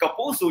coach in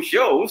Kapuso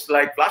shows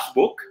like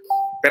Flashbook,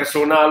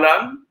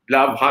 Personalan,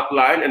 Love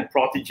Hotline, and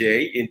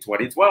Protégé in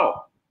 2012.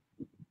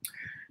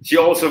 She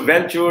also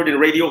ventured in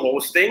radio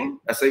hosting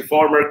as a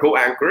former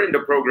co-anchor in the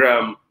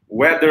program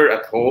Weather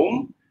at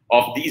Home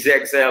of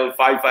DZXL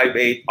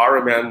 558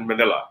 RMN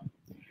Manila.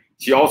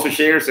 She also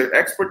shares her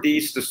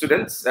expertise to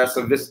students as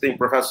a visiting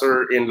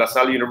professor in La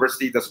Salle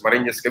University,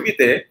 Dasmariñas,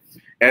 Cavite,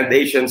 and the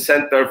Asian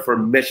Center for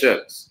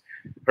Missions.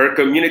 Her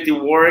community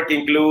work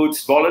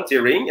includes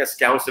volunteering as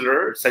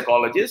counselor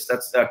psychologist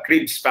at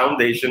Cribs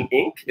Foundation,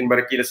 Inc. in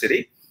Marikina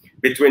City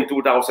between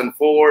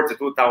 2004 to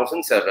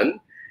 2007,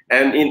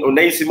 and in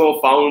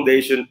Onesimo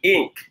Foundation,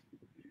 Inc.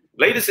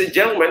 Ladies and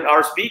gentlemen,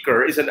 our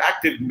speaker is an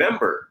active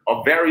member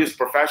of various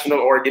professional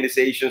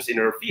organizations in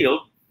her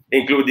field,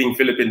 including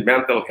Philippine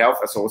Mental Health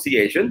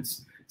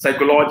Associations,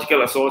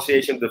 Psychological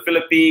Association of the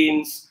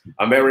Philippines,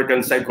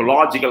 American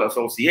Psychological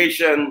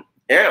Association,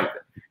 and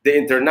the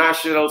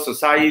International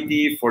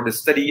Society for the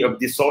Study of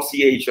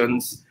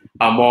Dissociations,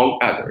 among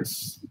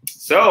others.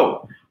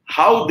 So,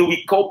 how do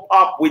we cope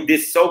up with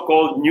this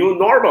so-called new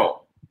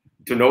normal?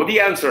 To know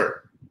the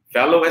answer,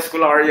 fellow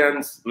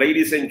Escolarians,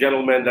 ladies and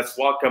gentlemen, let's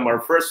welcome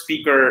our first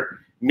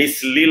speaker,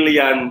 Miss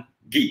Lillian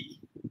Gee.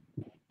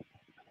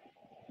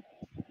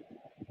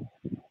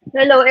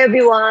 Hello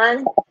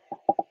everyone.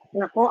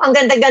 Nako, ang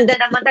ganda-ganda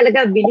naman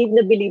talaga, believe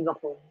na believe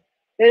ako.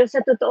 Pero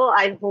sa totoo,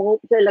 I hope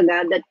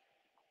talaga that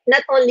not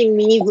only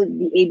me would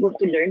be able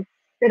to learn,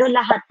 pero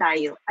lahat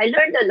tayo. I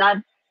learned a lot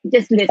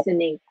just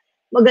listening.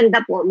 Maganda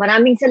po.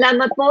 Maraming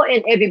salamat po,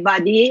 and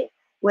everybody,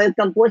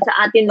 welcome po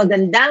sa atin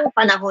magandang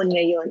panahon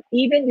ngayon.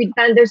 Even with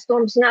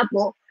thunderstorms nga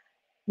po,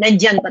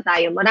 nandyan pa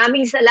tayo.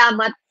 Maraming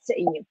salamat sa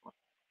inyo po.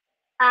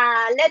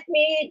 Let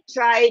me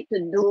try to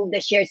do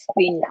the share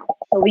screen now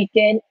so we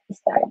can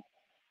start.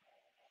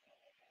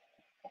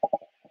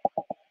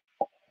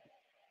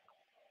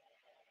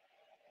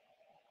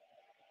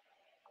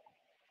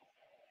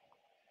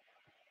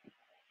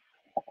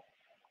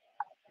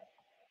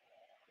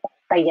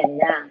 Ayan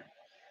na.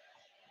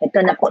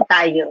 Ito na po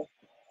tayo.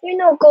 You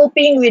know,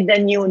 coping with the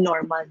new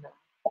normal.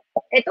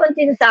 Ito ang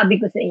sinasabi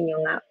ko sa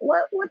inyo nga.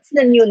 What's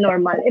the new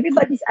normal?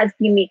 Everybody's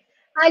asking me,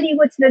 Ali,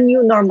 what's the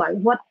new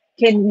normal? What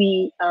can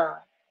we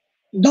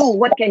do?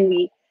 What can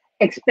we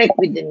expect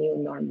with the new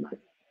normal?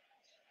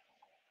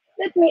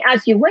 Let me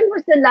ask you, when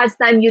was the last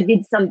time you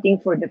did something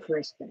for the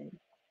first time?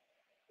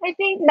 I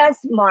think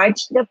last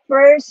March, the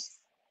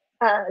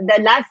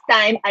last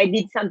time I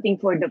did something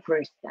for the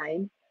first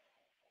time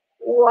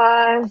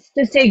was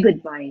to say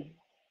goodbye.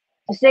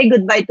 To say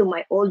goodbye to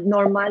my old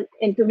normal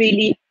and to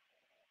really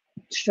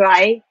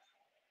try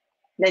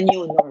the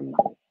new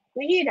normal.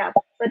 Mahirap,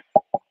 but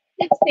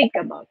let's think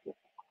about it.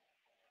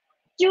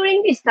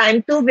 During this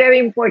time, two very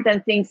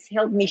important things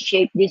helped me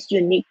shape this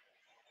unique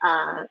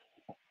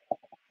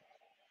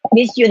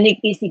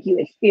PCQ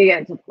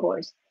experience, of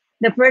course.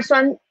 The first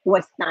one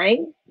was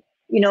time.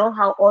 You know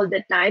how all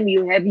the time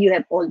you have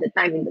all the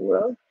time in the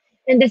world.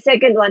 And the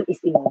second one is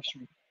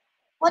emotion.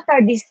 What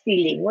are these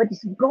feelings? What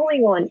is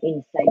going on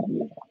inside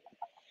you?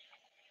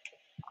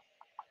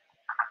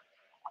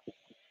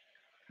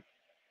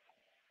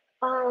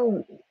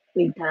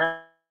 Wait,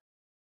 behind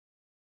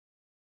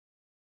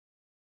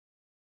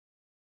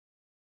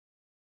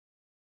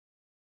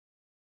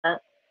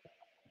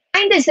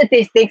the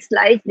statistics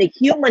lies the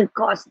human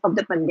cost of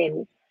the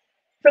pandemic.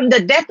 From the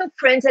death of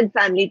friends and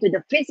family to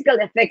the physical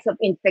effects of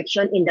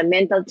infection in the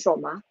mental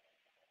trauma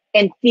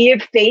and fear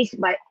faced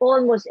by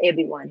almost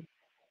everyone.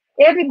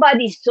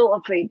 Everybody is so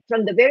afraid.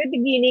 From the very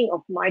beginning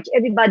of March,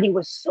 everybody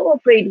was so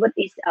afraid what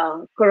is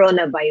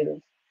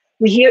coronavirus.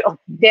 We hear of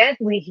death,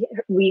 we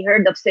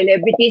heard of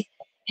celebrities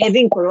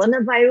having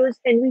coronavirus,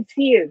 and we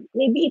fear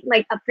maybe it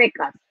might affect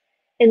us.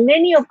 And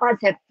many of us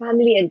have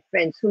family and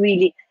friends who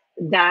really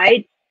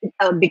died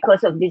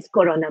because of this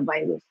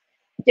coronavirus.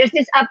 Just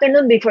this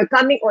afternoon, before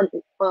coming on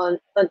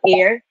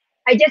air,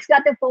 I just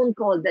got a phone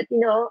call that, you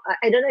know,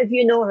 I don't know if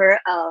you know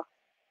her,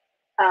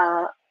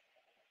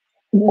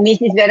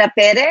 Mrs. Vera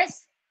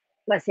Perez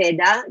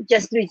Maceda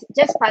just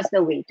passed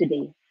away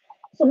today.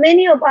 So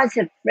many of us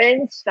have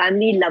friends,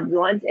 family, loved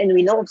ones, and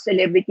we know of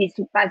celebrities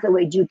who passed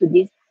away due to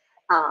this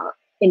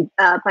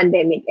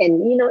pandemic.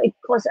 And, you know, it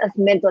caused us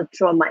mental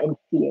trauma and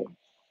fear.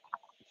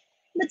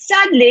 But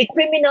sadly,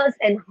 criminals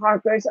and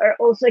hackers are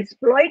also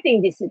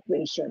exploiting this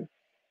situation.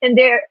 And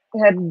there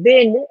has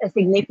been a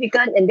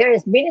significant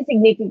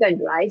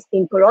rise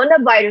in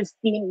coronavirus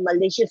themed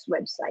malicious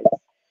websites.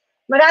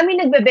 Marami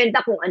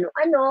nagbebenta kung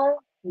ano-ano,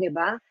 di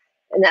ba?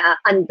 Na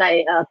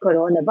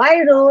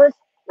anti-coronavirus.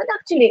 But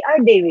actually,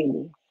 are they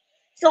really?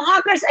 So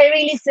hackers are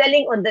really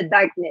selling on the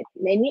darknet,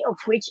 many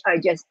of which are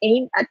just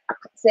aimed at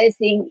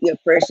accessing your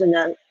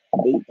personal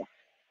data.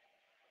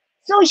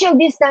 Social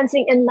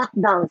distancing and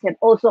lockdowns have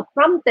also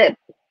prompted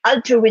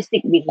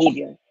altruistic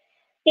behavior.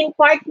 In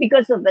part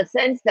because of the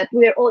sense that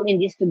we're all in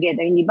this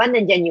together. Hindi ba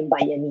nandyan yung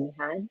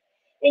bayanihan?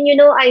 And you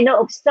know, I know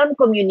of some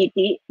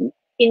community,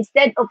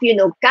 instead of, you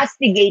know,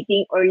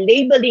 castigating or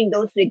labeling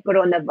those with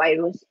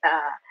coronavirus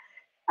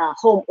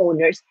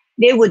homeowners,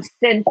 they would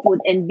send food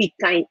and be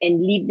kind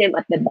and leave them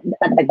at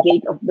the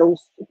gate of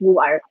those who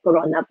are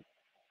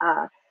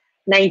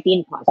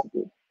corona-19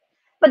 positive.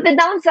 But the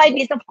downside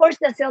is, of course,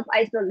 the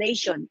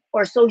self-isolation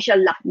or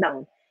social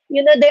lockdown.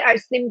 You know, there are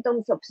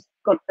symptoms of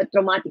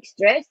traumatic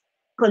stress,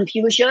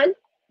 confusion,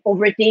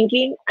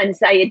 overthinking,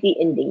 anxiety,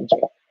 and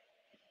danger.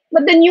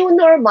 But the new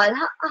normal,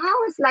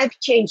 how has life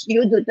changed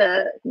due to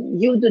the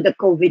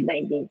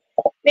COVID-19?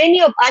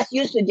 Many of us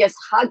used to just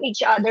hug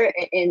each other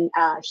and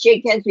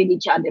shake hands with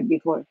each other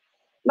before.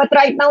 But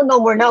right now, no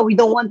more. Now we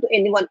don't want to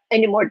anyone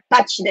anymore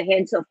touch the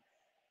hands of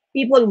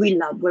people we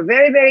love. We're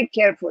very, very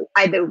careful.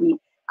 Either we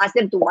ask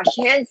them to wash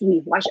hands,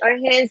 we wash our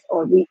hands,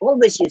 or we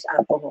always use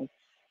alcohol.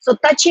 So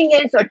touching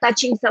hands or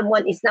touching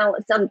someone is now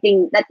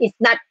something that is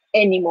not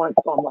anymore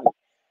common.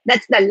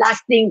 That's the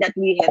last thing that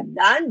we have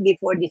done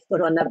before this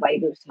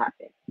coronavirus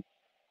happened.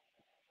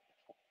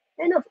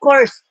 And of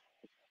course,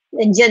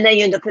 nandiyan na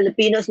yun, the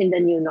Filipinos in the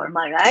new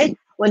normal, right?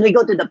 When we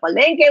go to the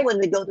palengke, when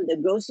we go to the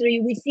grocery,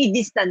 we see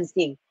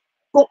distancing.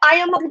 Kung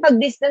ayaw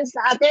makipag-distance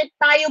sa atin,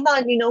 tayo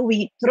man,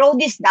 we throw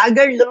this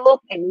dagger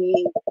look and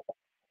we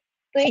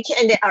twitch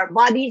and our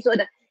body so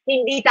that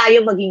hindi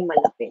tayo maging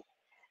malapit.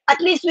 At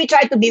least we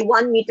try to be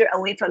 1 meter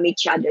away from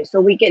each other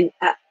so we can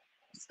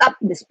stop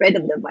the spread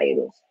of the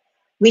virus.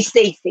 We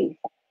stay safe.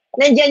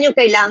 Nandiyan yung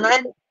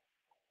kailangan,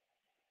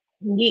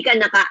 hindi ka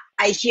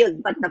naka-eye shield,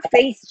 but the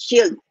face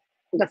shield,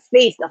 the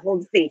face, the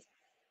whole face.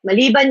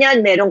 Maliban yan,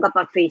 meron ka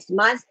pa face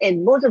mask,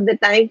 and most of the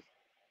time,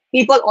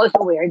 people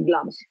also wear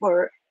gloves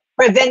for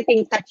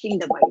preventing touching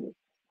the virus.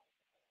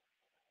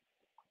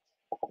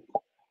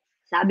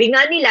 Sabi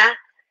nga nila,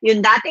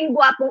 yung dating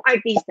gwapong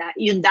artista,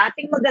 yung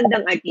dating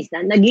magandang artista,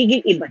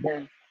 nagiging iba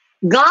na.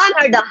 Gone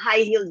are the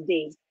high heels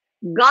days.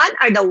 Gone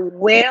are the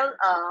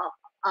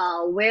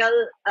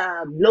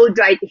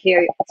blow-dried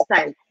hair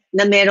style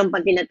na meron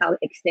pang tinatawag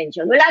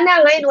extension. Wala na,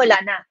 ngayon wala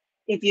na.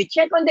 If you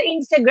check on the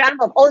Instagram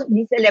of all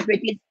these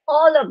celebrities,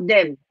 all of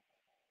them,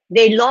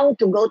 they long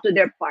to go to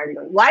their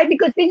parlor. Why?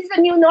 Because this is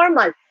a new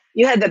normal.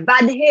 You have a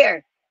bad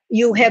hair.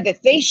 You have a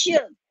face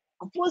shield,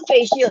 a full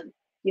face shield.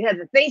 You have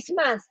a face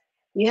mask.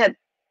 You have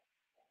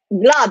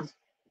gloves.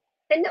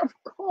 And of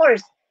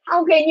course,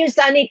 how can you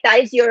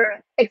sanitize your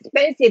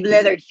expensive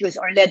leather shoes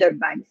or leather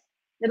bags?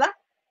 Diba?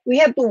 We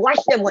have to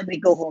wash them when we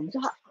go home. So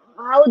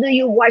how do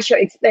you wash your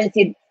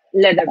expensive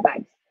leather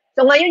bags?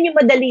 So ngayon yung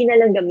madali na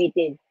lang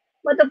gamitin.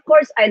 But of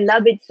course, I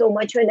love it so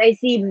much when I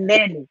see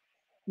men.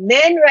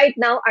 Men right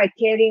now are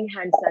carrying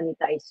hand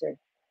sanitizer,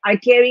 are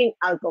carrying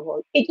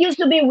alcohol. It used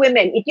to be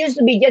women. It used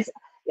to be just,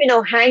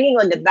 hanging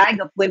on the bag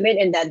of women,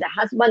 and the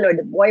husband or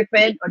the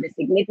boyfriend or the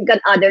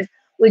significant others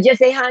will just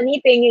say,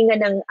 honey, pingin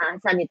nga ng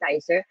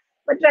sanitizer.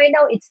 But right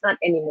now, it's not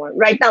anymore.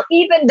 Right now,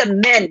 even the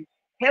men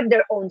have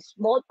their own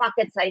small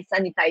pocket-sized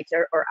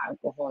sanitizer or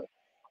alcohol.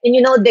 And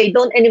they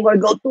don't anymore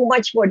go too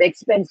much for the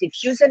expensive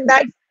shoes and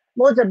bags.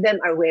 Most of them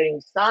are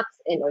wearing socks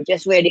or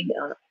just wearing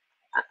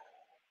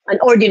an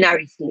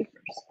ordinary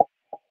slippers.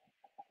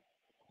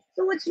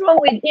 So what's wrong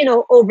with,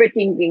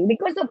 overthinking?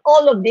 Because of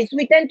all of this,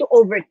 we tend to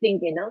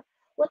overthink,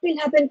 What will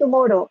happen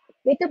tomorrow?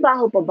 May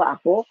trabaho pa ba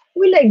ako?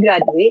 Will I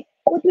graduate?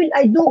 What will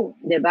I do?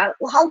 Diba?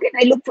 How can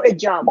I look for a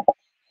job?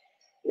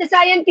 The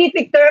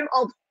scientific term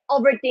of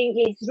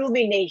overthinking is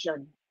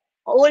rumination.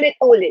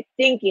 Paulit-ulit,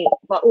 thinking,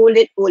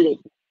 paulit-ulit.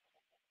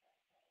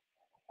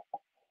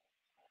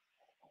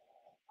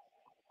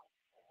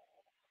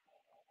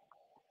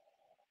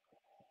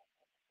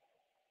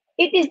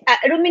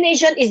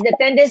 Rumination is the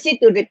tendency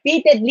to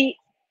repeatedly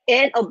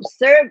and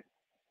obsessively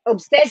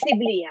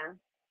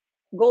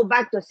go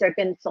back to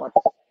certain thoughts.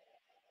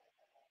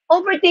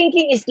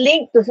 Overthinking is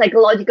linked to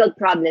psychological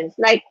problems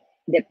like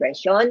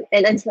depression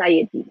and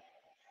anxiety.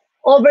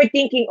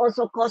 Overthinking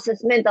also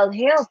causes mental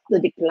health to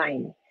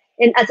decline.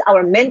 And as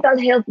our mental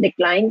health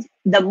declines,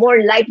 the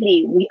more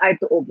likely we are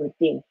to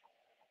overthink.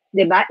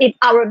 Diba? If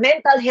our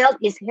mental health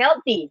is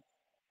healthy,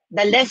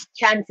 the less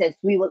chances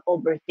we will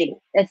overthink.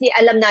 Kasi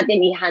alam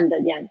natin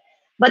i-handle yan.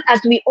 But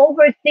as we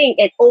overthink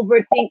and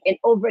overthink and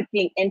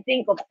overthink and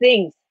think of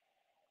things,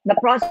 the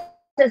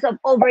process of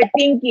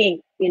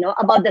overthinking,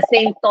 about the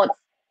same thoughts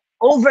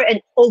over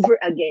and over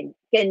again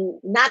can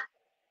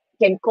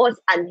cause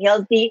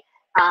unhealthy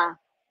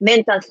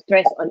mental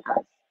stress on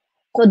us.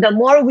 So the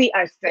more we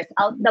are stressed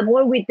out, the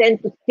more we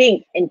tend to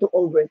think and to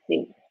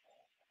overthink.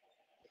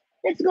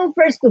 Let's go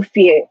first to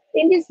fear.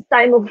 In this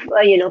time of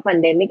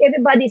pandemic,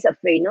 everybody's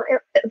afraid, no?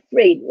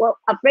 Afraid or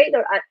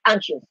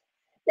anxious.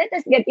 Let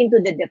us get into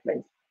the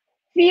difference.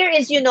 Fear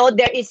is,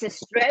 there is a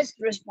stress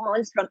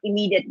response from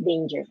immediate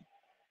danger.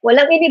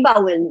 Walang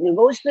inibawal. You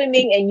go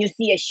swimming and you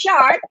see a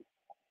shark,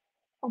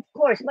 of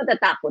course,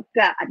 matatakot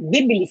ka at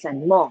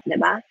bibilisan mo,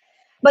 diba?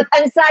 But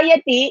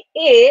anxiety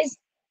is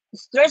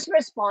stress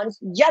response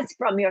just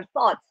from your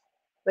thoughts.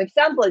 For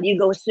example, you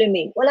go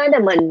swimming. Wala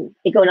naman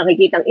ikaw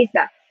nakikitang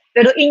isda.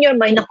 Pero in your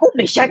mind, naku,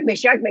 may shark,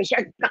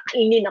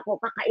 kakainin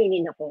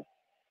ako.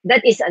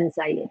 That is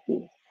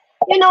anxiety.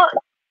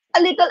 A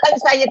little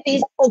anxiety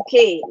is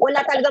okay.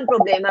 Wala talagang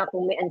problema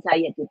kung may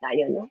anxiety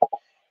tayo, no?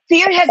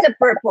 Fear has a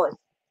purpose,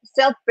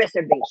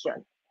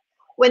 self-preservation.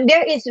 When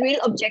there is real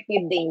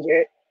objective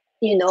danger,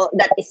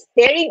 that is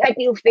staring at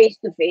you face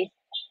to face,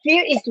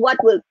 fear is what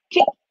will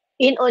kick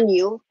in on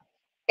you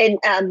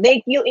and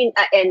make you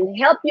and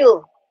help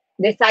you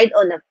decide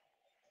on a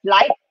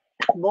flight,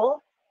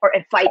 takbo, or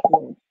a fight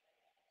mode.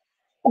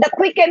 The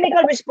quick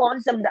chemical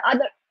response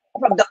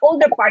from the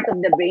older part of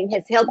the brain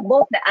has helped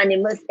both the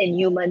animals and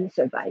humans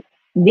survive.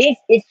 This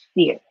is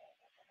fear.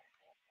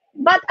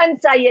 But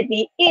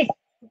anxiety is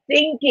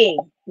thinking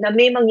na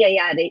may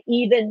mangyayari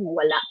even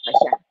wala pa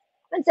siya.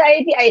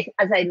 Anxiety,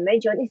 as I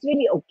mentioned, is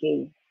really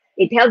okay.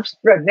 It helps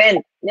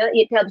prevent,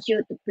 it helps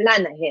you to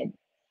plan ahead.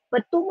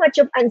 But too much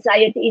of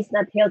anxiety is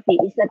not healthy,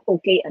 it's not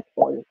okay at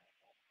all.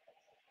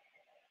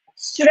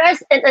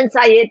 Stress and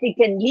anxiety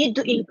can lead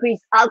to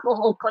increased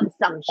alcohol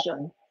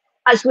consumption,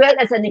 as well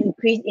as an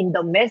increase in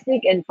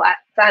domestic and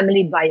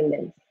family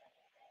violence.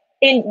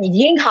 In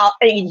Jingshao,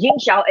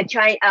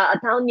 a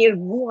town near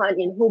Wuhan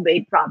in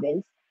Hubei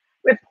province,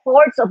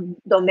 reports of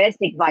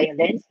domestic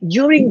violence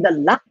during the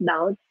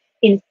lockdown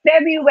in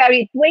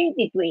February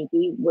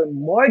 2020 were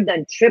more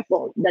than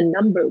triple the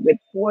number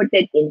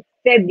reported in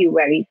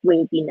February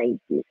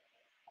 2019.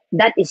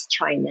 That is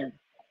China.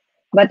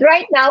 But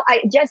right now,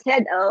 I just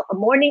had a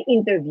morning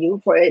interview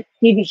for a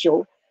TV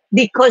show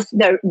because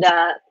the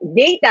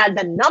data,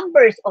 the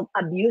numbers of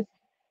abuse,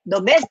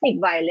 domestic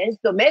violence,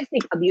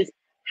 domestic abuse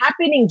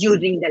happening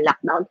during the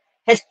lockdown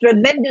has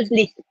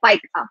tremendously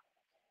spiked up.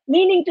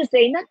 Meaning to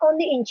say, not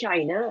only in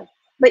China,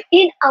 but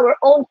in our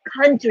own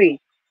country,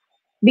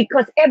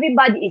 because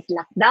everybody is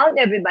locked down,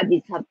 everybody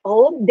is at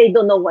home, they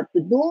don't know what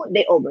to do,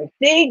 they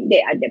overthink,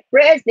 they are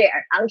depressed, they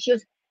are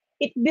anxious.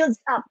 It builds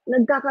up.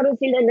 Nagkakaroon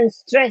sila ng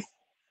stress.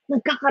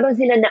 Nagkakaroon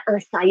sila ng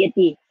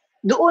anxiety.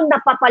 Doon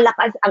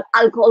napapalakas ang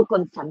alcohol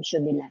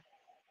consumption nila.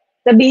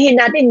 Sabihin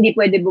natin, hindi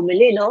pwede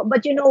bumili, no?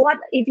 But you know what?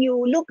 If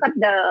you look at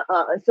the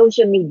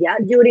social media,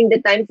 during the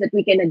times that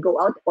we cannot go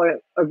out or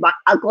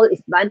alcohol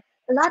is banned,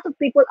 a lot of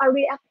people are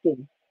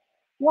reacting.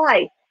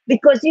 Why?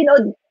 Because,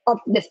 of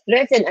the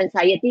stress and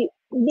anxiety,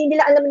 hindi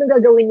nila alam anong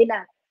gagawin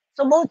nila.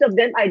 So most of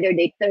them, either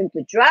they turn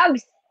to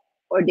drugs,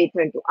 or they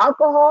turn to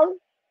alcohol,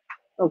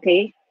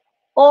 okay?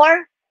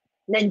 Or,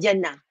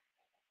 nandyan na,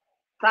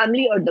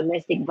 family or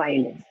domestic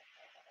violence.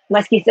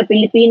 Maski sa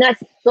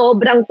Pilipinas,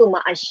 sobrang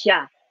tumaas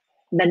siya.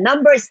 The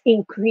numbers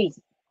increased.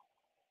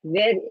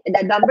 The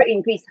number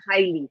increased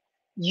highly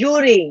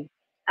during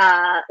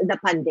the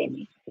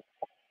pandemic.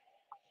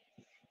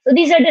 So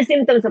these are the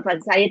symptoms of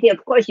anxiety.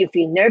 Of course, you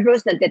feel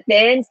nervous,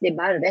 tense,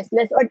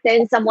 restless or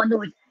tense. Someone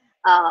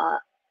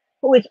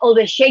who is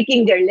always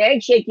shaking their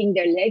legs.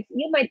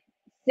 You might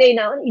say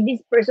now,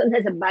 this person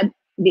has a bad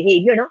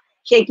behavior, no?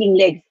 Shaking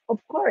legs,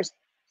 of course.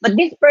 But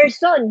this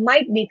person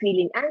might be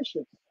feeling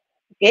anxious,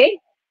 okay?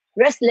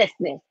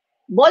 Restlessness,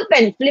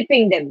 ballpen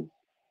flipping them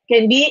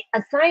can be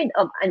a sign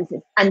of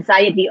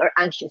anxiety or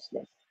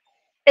anxiousness.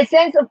 A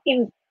sense of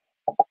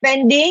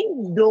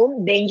impending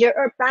doom, danger,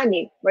 or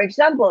panic. For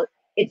example,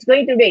 it's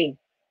going to rain.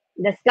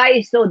 The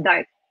sky is so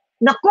dark.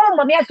 Nako,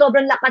 mamaya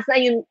sobrang lakas na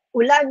yung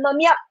ulan.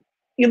 Mamaya,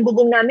 yung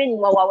bubong namin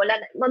mawawala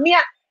na.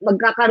 Mamaya,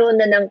 magkakaroon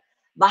na ng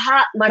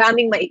baha.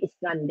 Maraming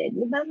mai-stranded.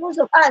 Diba? Most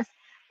of us,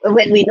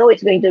 when we know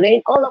it's going to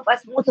rain, all of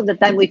us, most of the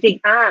time, we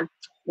think,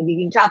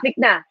 magiging traffic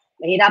na.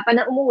 Mahirapan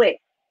na umuwi.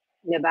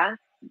 Diba?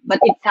 But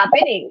it's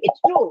happening. It's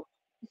true.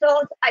 So,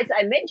 as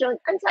I mentioned,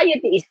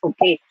 anxiety is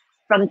okay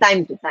from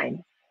time to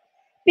time.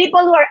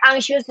 People who are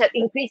anxious have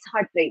increased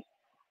heart rate.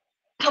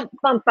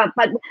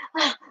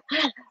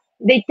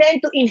 They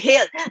tend to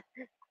inhale.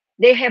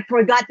 They have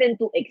forgotten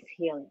to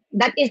exhale.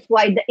 That is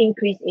why the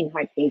increase in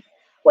heart rate.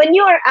 When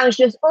you are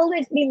anxious,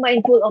 always be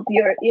mindful of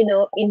your,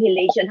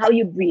 inhalation, how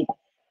you breathe.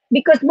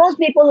 Because most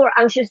people who are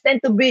anxious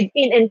tend to breathe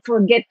in and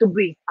forget to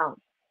breathe out.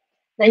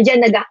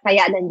 Nandyan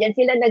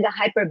sila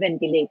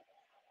nag-hyperventilate.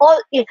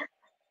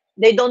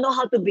 They don't know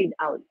how to breathe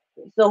out.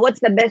 So what's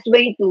the best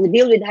way to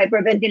deal with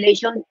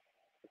hyperventilation?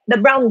 The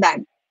brown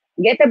bag.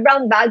 Get a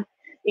brown bag,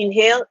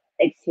 inhale,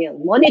 exhale.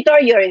 Monitor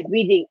your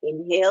breathing,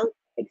 inhale,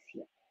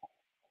 exhale.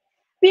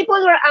 People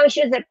who are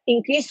anxious have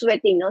increased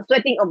sweating, no?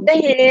 Sweating of the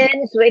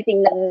hands,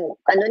 sweating ng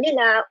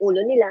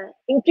ulo nila,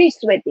 increased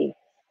sweating.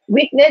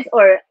 Weakness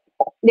or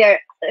they're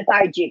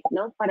lethargic,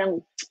 no?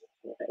 Parang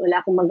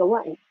wala akong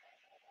magawa eh.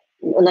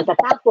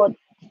 Natatakot,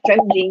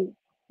 trembling.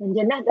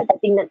 Nandiyan na,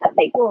 dadating na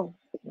tatay ko.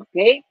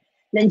 Okay?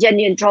 Nandiyan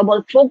yung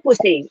trouble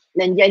focusing.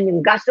 Nandiyan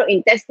yung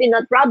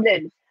gastrointestinal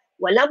problems.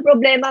 Walang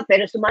problema,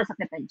 pero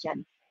sumasakit ang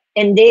tiyan.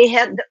 And they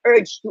have the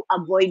urge to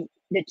avoid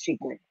the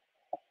trigger.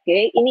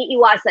 Okay?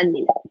 Iniiwasan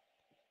nila.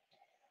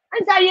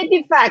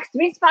 Anxiety facts.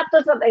 Risk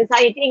factors of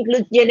anxiety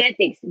include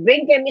genetics,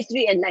 brain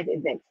chemistry, and life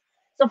events.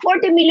 So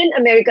 40 million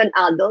American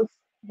adults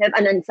have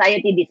an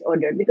anxiety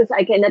disorder because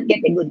I cannot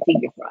get a good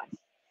figure for us.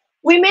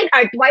 Women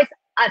are twice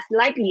as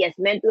likely as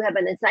men to have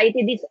an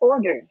anxiety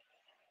disorder.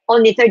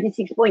 Only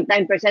 36.9%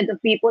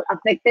 of people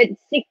affected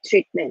seek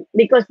treatment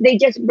because they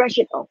just brush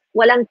it off.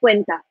 Walang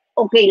kwenta.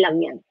 Okay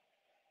lang yan.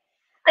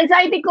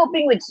 Anxiety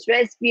coping with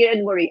stress, fear,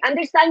 and worry.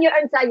 Understand your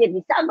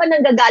anxiety. Saan ba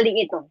nanggagaling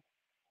ito?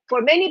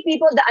 For many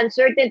people, the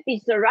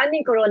uncertainty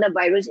surrounding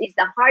coronavirus is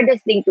the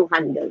hardest thing to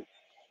handle.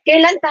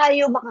 Kailan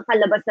tayo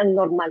makakalabas ng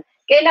normal?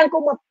 Kailan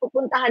ko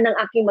mapupuntahan ng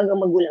aking mga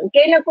magulang?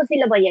 Kailan ko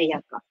sila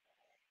mayayakap?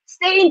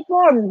 Stay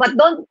informed, but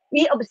don't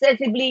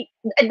obsessively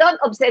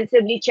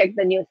check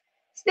the news.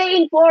 Stay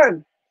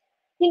informed.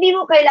 Hindi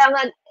mo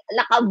kailangan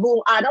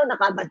buong araw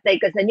nakabantay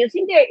ka sa news.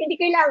 Hindi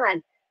kailangan.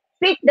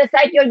 Pick the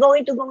site you're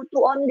going to go to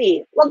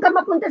only. Huwag ka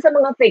mapunta sa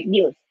mga fake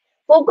news.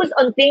 Focus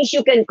on things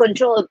you can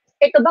control.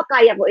 Ito ba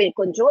kaya ko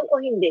i-control o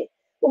hindi?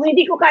 Kung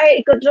hindi ko kaya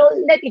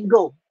i-control, let it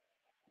go.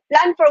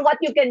 Plan for what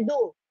you can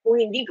do. Kung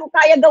hindi ko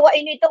kaya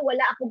gawain ito,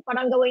 wala akong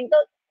parang gawin ito,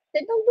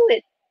 then don't do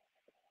it.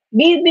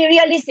 Be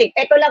realistic.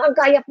 Ito lang ang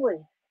kaya ko.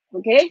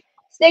 Okay?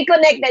 Stay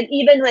connected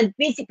even when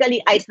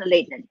physically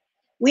isolated.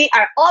 We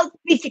are all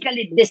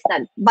physically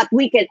distant, but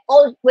we can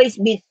always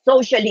be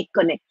socially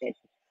connected.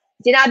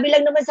 Sinabi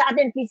lang naman sa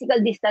atin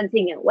physical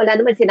distancing. Wala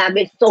naman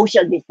sinabi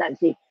social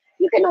distancing.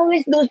 You can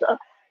always do so.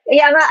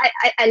 Kaya nga,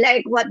 I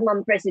like what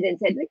Ma'am President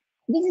said.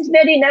 This is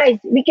very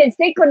nice. We can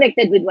stay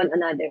connected with one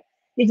another.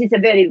 This is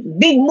a very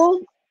big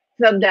move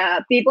from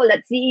the people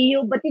at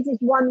CEU, but this is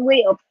one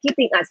way of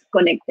keeping us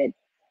connected.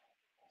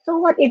 So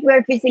what if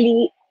we're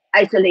physically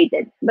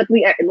isolated, but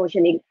we are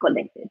emotionally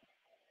connected?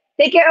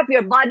 Take care of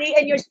your body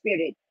and your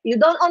spirit. You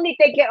don't only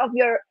take care of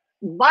your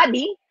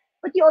body,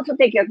 but you also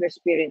take care of your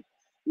spirit.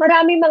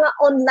 Marami mga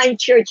online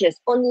churches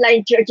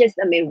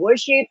na may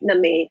worship, na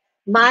may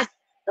mass.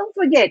 Don't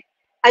forget,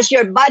 as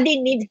your body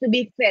needs to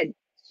be fed,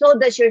 so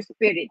does your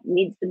spirit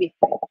needs to be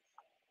fed.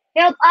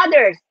 Help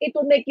others. It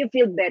will make you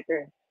feel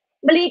better.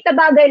 Maliit na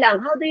bagay lang.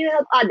 How do you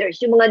help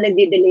others? Yung mga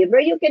nagde-deliver,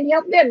 you can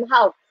help them.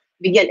 How?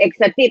 Bigyan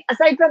extra tip.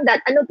 Aside from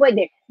that, ano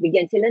pwede?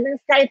 Bigyan sila ng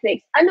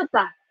Skyfix. Ano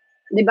pa?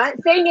 Diba?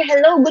 Saying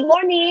hello, good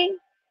morning.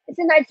 It's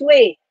a nice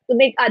way to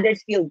make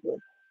others feel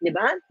good.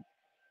 Diba?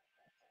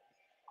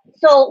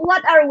 So,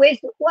 what are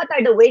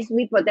the ways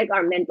we protect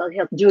our mental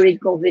health during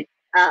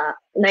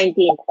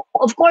COVID-19?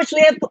 Of course,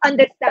 we have to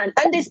understand.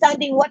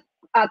 Understanding what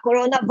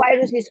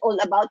coronavirus is all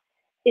about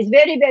is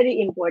very,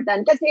 very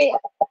important. Kasi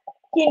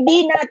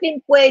hindi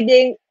natin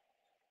pwedeng,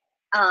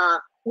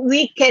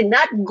 we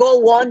cannot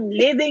go on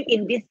living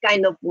in this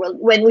kind of world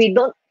when we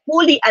don't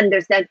fully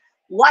understand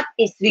what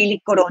is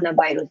really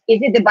coronavirus.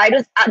 Is it the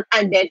virus?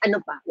 And then, ano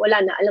pa?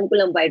 Wala na, alam ko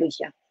lang virus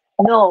siya.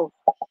 No.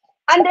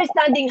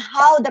 Understanding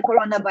how the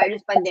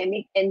coronavirus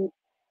pandemic and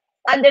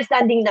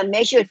understanding the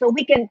measures so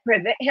we can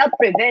help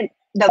prevent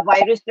the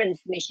virus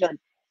transmission.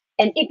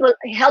 And it will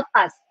help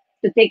us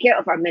to take care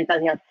of our mental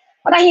health.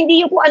 Para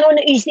hindi yung kung ano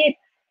naisip,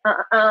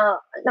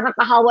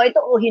 nakakahawa ito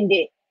o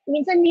hindi.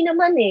 Minsan hindi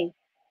naman eh.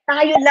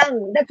 Tayo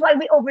lang. That's why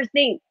we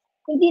overthink.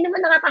 Hindi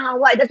naman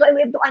nakakahawa. That's why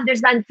we have to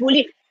understand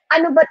fully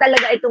ano ba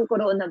talaga itong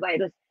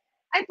coronavirus.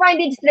 I find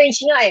it strange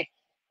nga eh.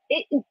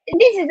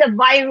 This is a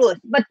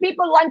virus, but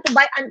people want to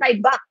buy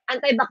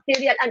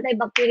antibacterial.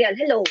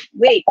 Hello,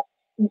 wait.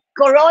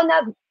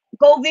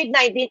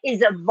 COVID-19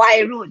 is a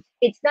virus.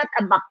 It's not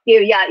a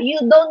bacteria.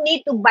 You don't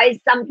need to buy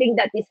something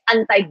that is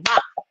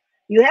anti-bac.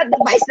 You have to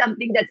buy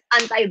something that's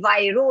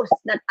antivirus,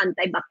 not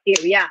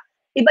antibacteria.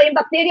 Iba yung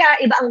bacteria,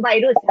 iba ang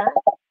virus, ha?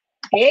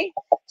 Okay?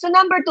 So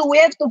number 2, we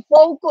have to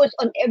focus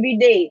on every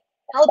day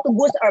how to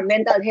boost our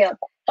mental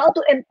health, how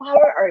to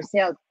empower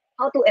ourselves,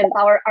 how to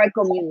empower our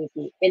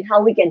community, and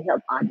how we can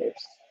help others.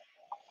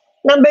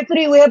 Number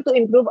 3, we have to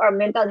improve our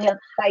mental health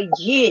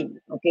hygiene,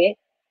 okay?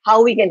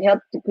 How we can help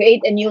to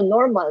create a new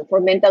normal for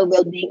mental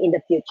well-being in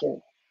the future.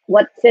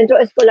 What Centro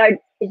Escolar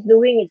is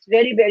doing is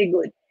very, very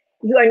good.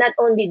 You are not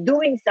only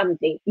doing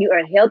something, you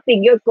are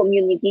helping your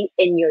community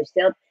and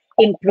yourself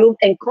improve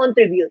and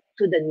contribute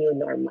to the new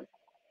normal.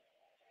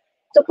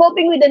 So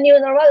coping with the new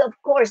normal, of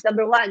course,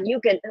 number 1, you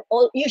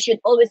should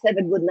always have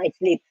a good night's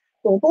sleep.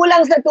 Kung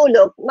kulang sa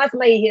tulog, mas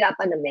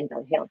mahihirapan ng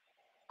mental health.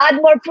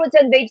 Add more fruits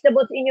and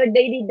vegetables in your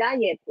daily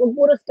diet. Huwag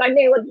puros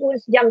karne, huwag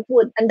puros junk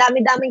food. Ang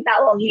dami-daming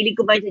tao, ang hilig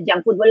kumain sa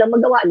junk food, walang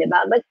magawa, di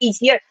ba? But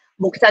easier,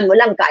 buksan mo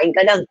lang, kain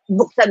ka lang.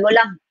 Buksan mo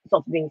lang,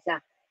 soft drinks ha.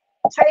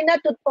 Try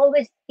not to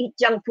always eat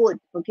junk food,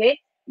 okay?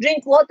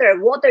 Drink water.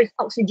 Water is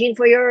oxygen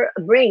for your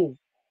brain,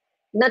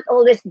 not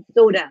always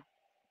soda.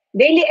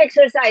 Daily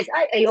exercise.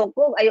 Ay,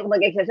 ayoko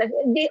mag-exercise.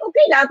 Hindi,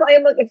 okay lang ako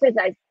ayaw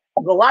mag-exercise.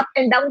 Go up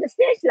and down the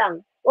stairs lang.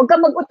 Huwag ka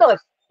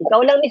mag-utos.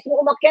 Ikaw lang mismo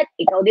umakyat,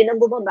 ikaw din ang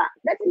bumaba.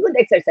 That's a good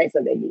exercise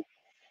already.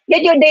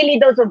 Get your daily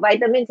dose of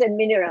vitamins and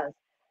minerals.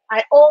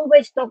 I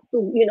always talk to,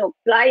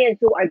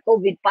 clients who are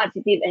COVID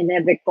positive and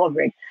have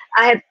recovered.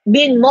 I have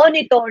been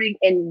monitoring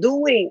and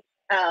doing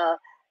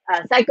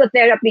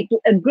psychotherapy to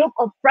a group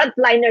of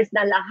frontliners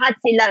na lahat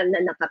sila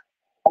na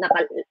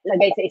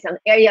nakalagay sa isang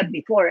area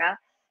before,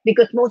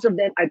 because most of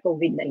them are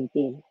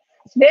COVID-19.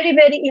 It's very,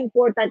 very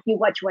important you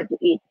watch what you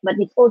eat, but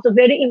it's also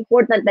very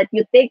important that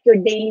you take your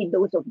daily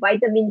dose of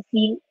vitamin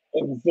C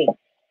and zinc.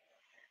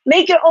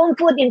 Make your own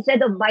food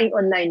instead of buying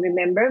online.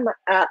 Remember,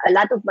 a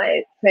lot of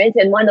my friends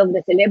and one of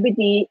the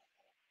celebrity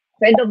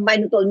friend of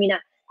mine who told me na,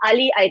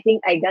 Ali, I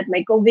think I got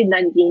my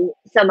COVID-19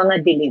 sa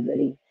mga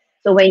delivery.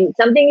 So when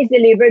something is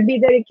delivered, be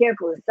very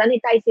careful.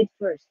 Sanitize it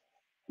first.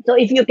 So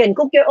if you can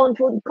cook your own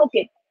food, cook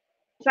it.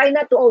 Try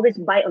not to always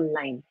buy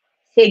online.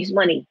 Saves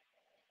money.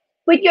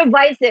 Quit your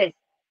vices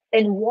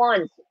and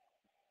wants.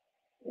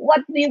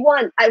 What do you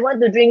want? I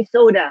want to drink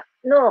soda.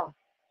 No,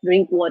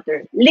 drink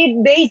water.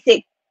 Live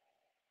basic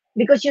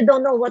because you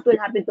don't know what will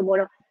happen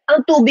tomorrow.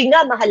 Ang tubig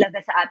nga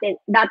mahalaga sa atin.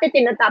 Dati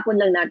tinatapon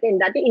lang natin.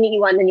 Dati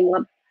iniiwanan yung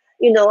mga,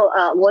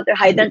 water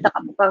hydrant na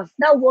kabukas.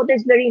 Now water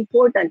is very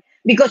important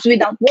because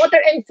without water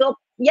and soap,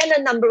 yan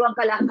ang number one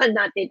kalaban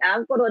natin,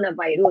 ang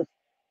coronavirus.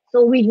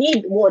 So we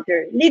need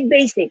water. Live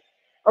basic.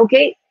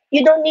 Okay?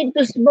 You don't need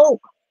to smoke.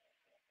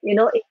 You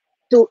know,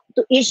 to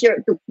ease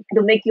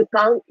to make you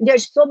calm.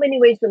 There's so many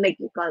ways to make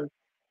you calm.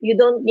 You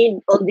don't need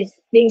all these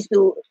things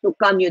to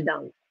calm you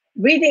down.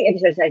 Breathing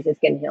exercises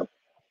can help.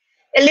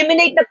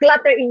 Eliminate the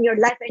clutter in your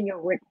life and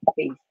your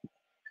workplace.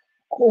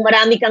 Kung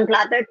marami kang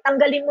clutter,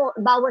 tanggalin mo,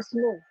 bawas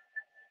mo.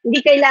 Hindi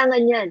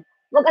kailangan yan.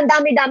 Huwag ang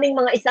dami-daming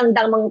mga isang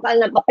damang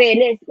na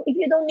papeles. If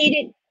you don't need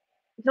it,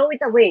 throw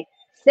it away.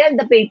 Sell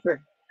the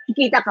paper.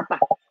 Kikita ka pa.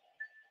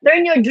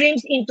 Turn your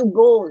dreams into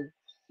gold.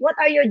 What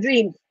are your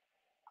dreams?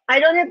 I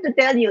don't have to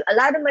tell you. A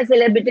lot of my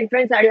celebrity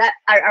friends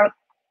are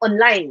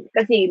online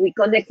kasi we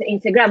connect sa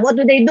Instagram. What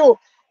do they do?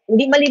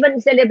 Hindi maliban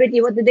ng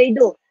celebrity, what do they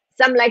do?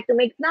 Some like to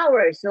make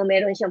flowers. So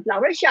meron siyang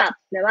flower shop,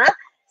 di ba?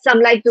 Some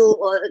like to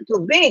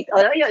bake.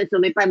 So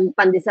may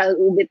pandesal,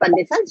 ube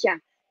pandesal siya.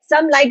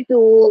 Some like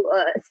to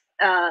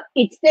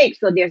eat steak.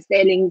 So they're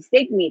selling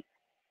steak meat.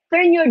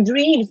 Turn your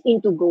dreams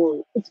into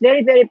gold. It's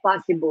very, very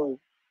possible.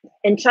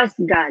 And trust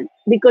God,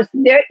 because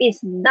there is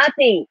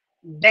nothing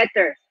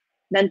better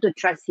than to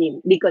trust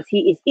Him, because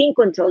He is in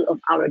control of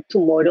our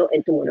tomorrow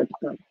and tomorrow to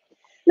come.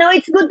 Now,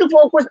 it's good to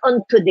focus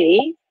on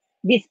today,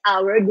 this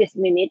hour, this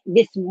minute,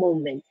 this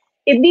moment.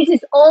 If this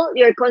is all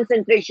your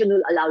concentration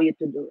will allow you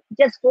to do,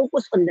 just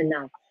focus on the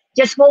now.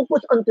 Just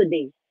focus on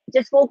today.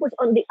 Just focus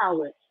on the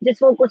hour. Just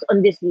focus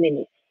on this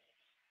minute.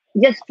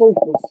 Just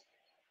focus.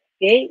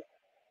 Okay?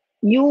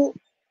 You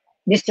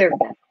deserve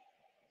that.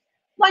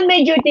 One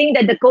major thing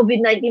that the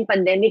COVID-19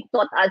 pandemic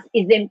taught us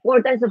is the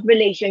importance of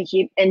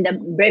relationship and the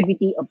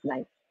brevity of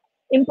life.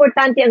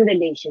 Importante ang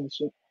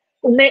relationship.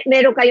 Kung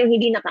meron kayong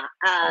hindi na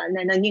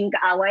naging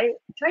kaaway,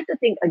 try to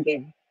think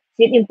again.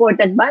 Is it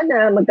important ba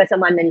na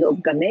magkasama ng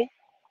loob kami?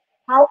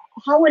 How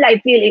will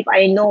I feel if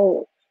I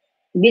know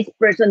this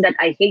person that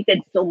I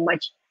hated so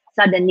much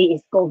suddenly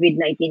is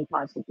COVID-19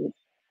 positive?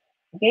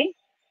 Okay?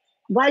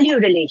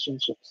 Value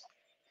relationships.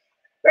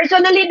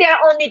 Personally, there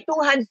are only two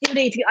hands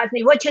today. If you ask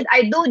me, what should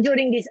I do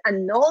during this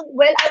unknown?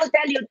 Well, I will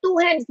tell you, two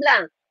hands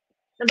lang.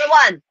 Number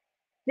one,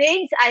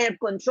 things I have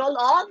control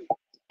of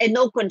and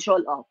no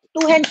control of.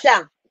 Two hands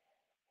lang.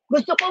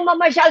 Gusto kong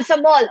mamasyal sa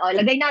mall. O,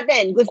 lagay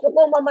natin. Gusto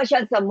kong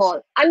mamasyal sa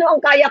mall. Ano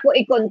ang kaya ko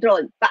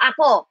i-control?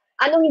 Ako.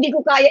 Anong hindi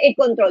ko kaya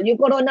i-control? Yung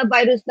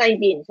coronavirus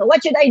 19. So, what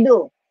should I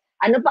do?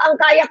 Ano pa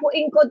ang kaya ko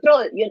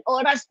i-control? Yung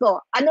oras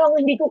ko. Ano ang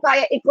hindi ko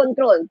kaya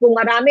i-control? Kung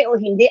marami o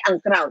hindi ang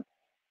crowd.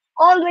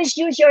 Always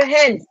use your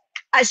hands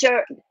as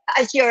your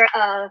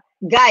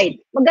guide.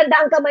 Maganda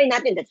ang kamay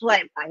natin. That's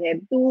why I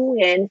have two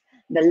hands,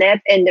 the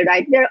left and the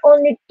right. There are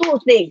only two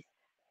things.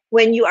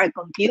 When you are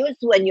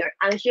confused, when you're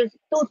anxious,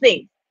 two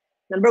things.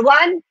 Number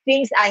one,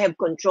 things I have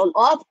control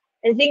of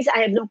and things I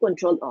have no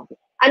control of.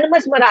 Ano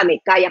mas marami?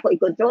 Kaya ko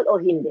i-control o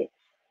hindi?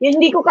 Yung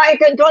hindi ko kaya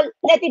i-control,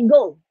 let it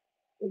go.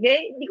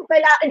 Okay? Hindi ko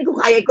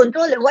kaya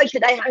i-control. Why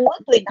should I hang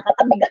on to it?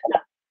 Nakakabigat na.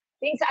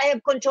 Things I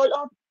have control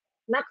of,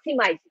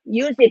 maximize,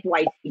 use it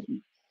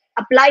wisely,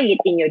 apply it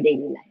in your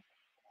daily life.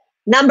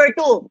 Number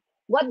two,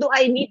 what do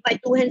I need my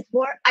two hands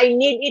for? I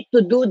need it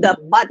to do the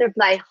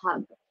butterfly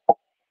hug.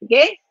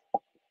 Okay?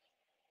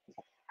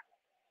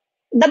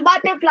 The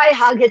butterfly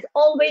hug has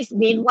always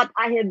been what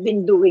I have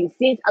been doing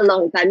since a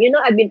long time. You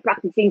know, I've been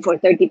practicing for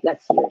 30 plus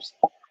years.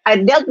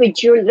 I've dealt with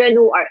children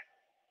who are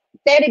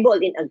terrible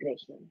in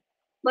aggression.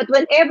 But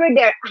whenever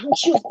they're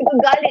anxious,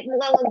 galit,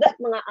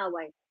 nangangagat, mga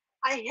away,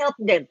 I help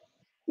them.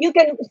 You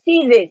can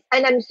see this,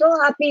 and I'm so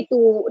happy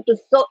to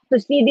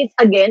see this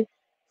again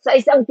sa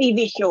isang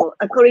TV show,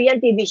 a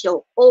Korean TV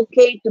show,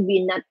 Okay to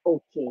Be Not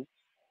Okay.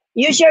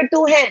 Use your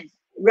two hands,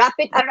 wrap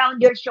it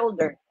around your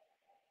shoulder.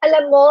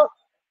 Alam mo,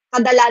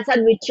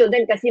 kadalasan with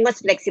children kasi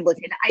mas flexible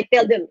sila. I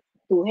tell them,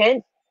 two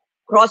hands,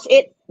 cross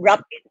it,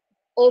 wrap it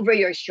over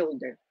your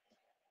shoulder.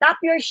 Tap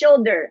your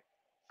shoulder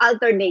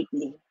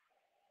alternately.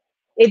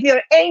 If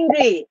you're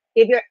angry,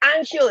 if you're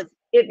anxious,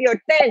 if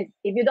you're tense,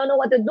 if you don't know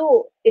what to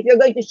do, if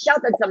you're going to shout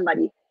at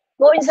somebody,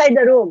 go inside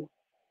the room.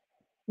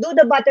 Do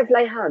the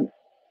butterfly hug.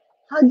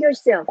 Hug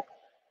yourself.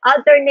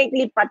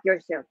 Alternately pat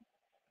yourself.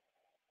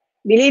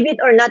 Believe it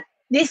or not,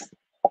 this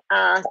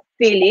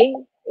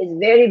feeling is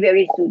very,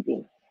 very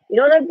soothing. You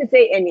don't have to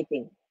say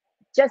anything.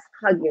 Just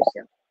hug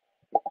yourself.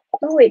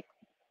 Do it.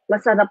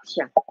 Masarap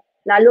siya.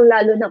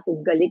 Lalong-lalo na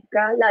kung galit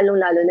ka,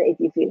 lalong-lalo na if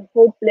you feel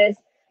hopeless,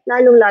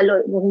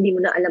 lalong-lalo kung hindi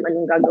mo na alam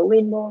anong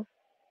gagawin mo,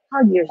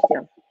 hug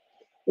yourself.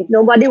 If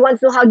nobody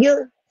wants to hug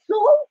you, so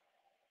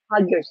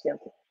hug yourself.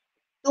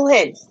 Two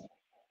hands.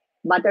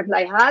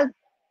 Butterfly hug,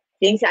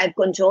 things I have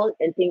control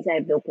and things I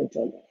have no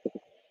control.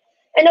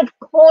 And of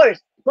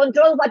course,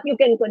 control what you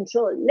can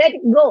control. Let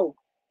it go.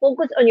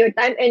 Focus on your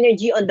time,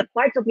 energy, on the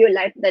parts of your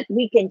life that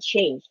we can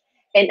change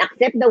and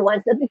accept the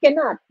ones that we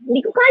cannot.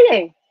 Hindi ko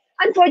kaya eh.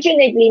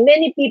 Unfortunately,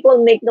 many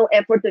people make no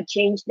effort to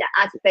change the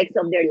aspects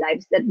of their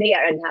lives that they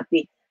are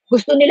unhappy.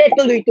 Gusto nila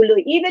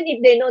tuloy-tuloy, even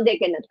if they know they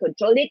cannot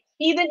control it,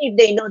 even if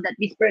they know that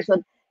this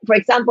person, for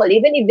example,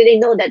 even if they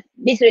know that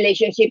this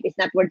relationship is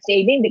not worth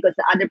saving because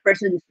the other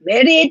person is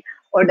married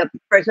or the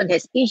person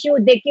has issue,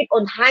 they keep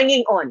on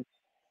hanging on.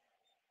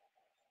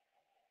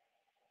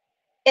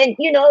 And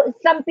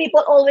some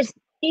people always,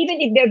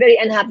 even if they're very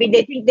unhappy,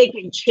 they think they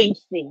can change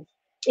things.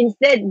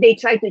 Instead, they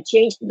try to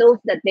change those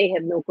that they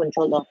have no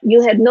control of.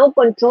 You have no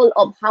control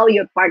of how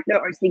your partner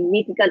or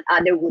significant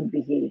other would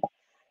behave,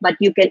 but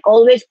you can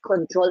always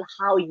control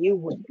how you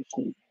would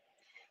behave.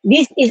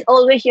 This is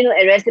always,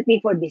 a recipe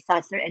for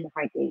disaster and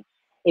heartache.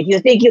 If you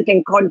think you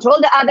can control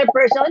the other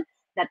person,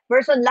 that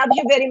person loves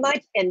you very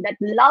much, and that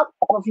love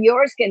of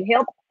yours can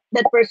help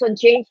that person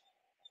change,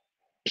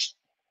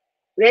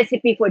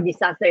 recipe for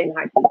disaster and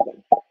heartache.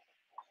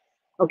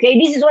 Okay,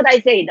 this is what I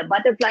say, the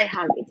butterfly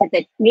hug. It's a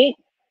technique,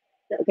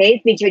 okay,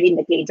 featured in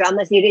the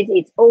K-drama series.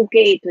 It's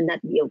okay to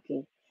not be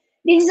okay.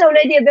 This is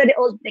already a very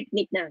old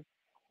technique na.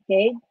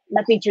 Okay?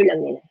 Na-feature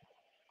lang nila.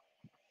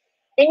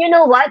 And you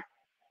know what?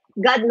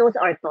 God knows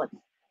our thoughts.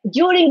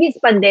 During this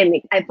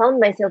pandemic, I found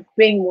myself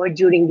praying more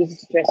during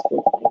this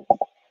stressful time.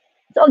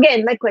 So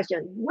again, my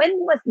question, when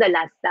was the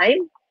last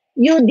time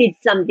you did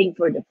something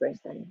for the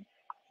first time?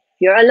 If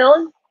you're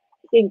alone,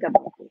 think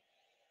about it.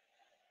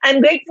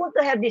 I'm grateful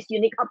to have this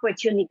unique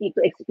opportunity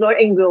to explore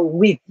and grow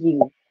with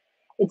you.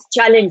 It's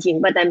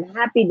challenging, but I'm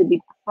happy to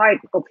be part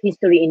of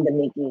history in the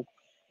making.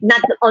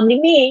 Not only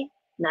me,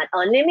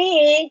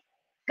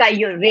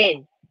 kayo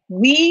rin.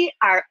 We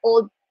are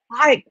all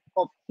part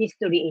of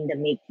history in the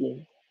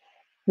making.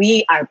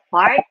 We are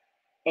part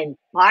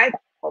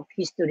of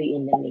history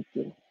in the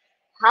making.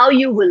 How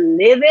you will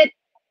live it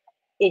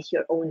is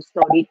your own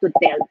story to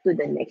tell to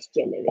the next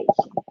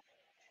generation.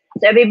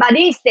 So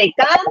everybody, stay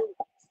calm,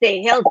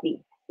 stay healthy.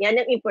 Yan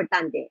ang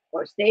importante.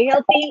 Or stay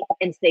healthy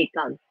and stay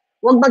calm.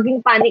 Huwag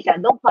maging panic ka.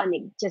 Don't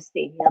panic. Just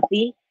stay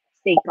healthy,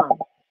 stay calm.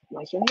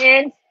 Wash your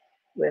hands,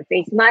 wear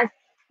face mask,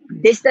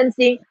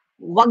 distancing,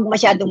 huwag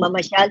masyadong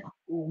mamasyal,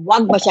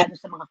 huwag masyado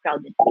sa mga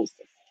crowded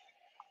places.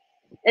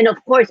 And of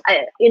course,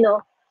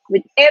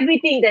 with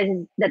everything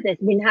that has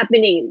been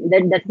happening,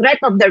 the threat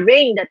of the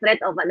rain, the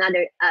threat of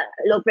another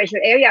low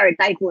pressure area or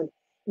typhoon,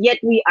 yet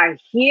we are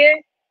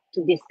here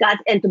to discuss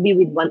and to be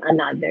with one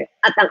another.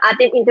 At ang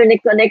ating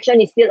internet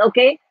connection is still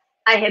okay.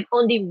 I have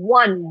only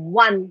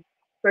one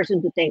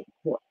person to thank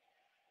for.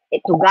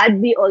 To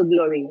God be all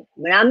glory.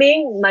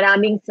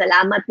 Maraming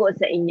salamat po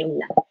sa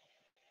inyong lahat.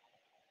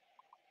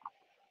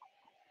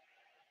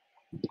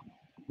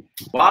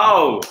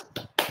 Wow!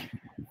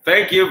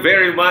 Thank you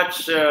very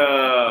much,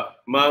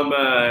 Ma'am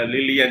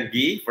Lillian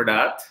Gee, for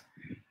that.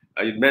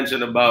 You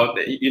mentioned about,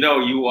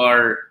 you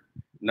are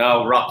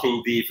now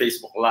rocking the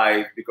Facebook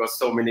Live because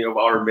so many of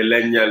our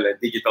millennial and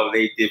digital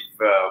native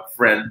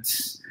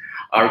friends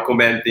are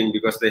commenting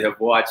because they have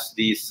watched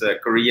this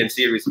Korean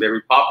series,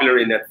 very popular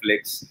in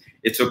Netflix.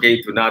 It's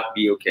okay to not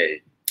be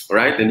okay,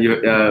 right? And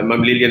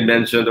Ma'am Lillian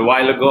mentioned a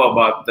while ago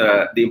about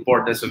the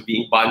importance of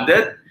being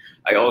bonded.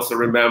 I also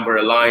remember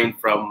a line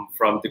from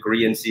the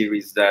Korean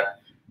series that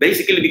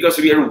basically because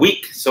we are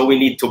weak, so we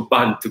need to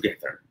bond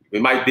together. We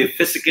might be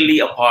physically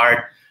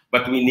apart,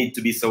 but we need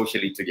to be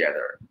socially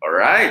together. All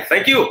right,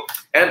 thank you.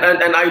 And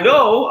I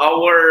know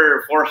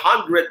our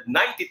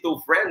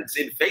 492 friends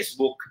in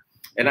Facebook,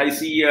 and I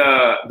see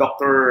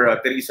Dr.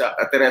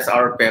 Teresa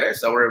R.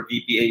 Perez, our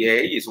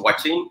VPAA, is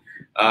watching.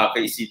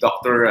 I see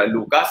Dr.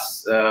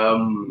 Lucas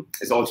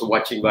is also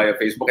watching via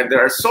Facebook, and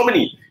there are so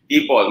many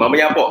people.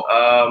 Mamaya po,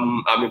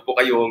 amin po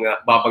kayong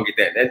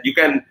babanggitin. And you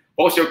can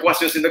post your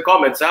questions in the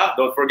comments, huh?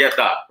 Don't forget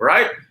that,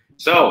 right?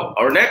 So,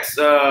 our next,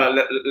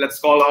 let's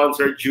call on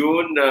Sir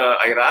June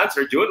Iran.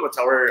 Sir June, what's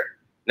our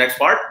next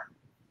part?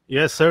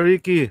 Yes, Sir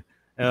Ricky.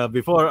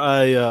 Before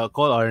I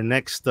call our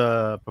next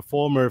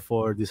performer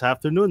for this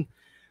afternoon,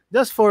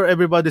 just for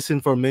everybody's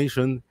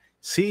information,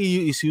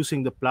 CEU is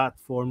using the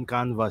platform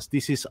Canvas.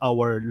 This is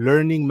our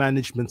learning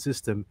management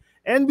system,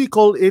 and we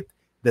call it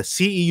the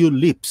CEU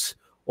LEAPS,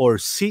 or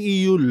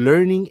CEU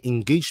Learning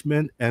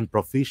Engagement and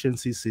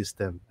Proficiency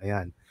System.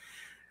 Ayan.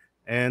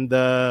 And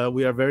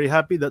we are very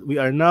happy that we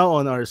are now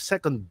on our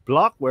second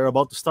block. We're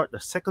about to start the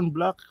second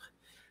block.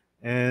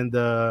 And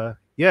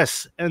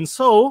yes, and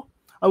so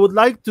I would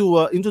like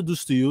to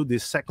introduce to you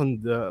this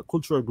second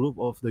cultural group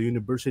of the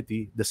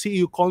university, the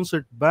CEU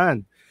Concert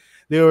Band.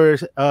 They were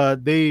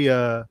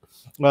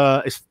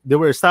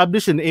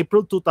established in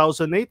April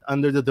 2008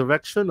 under the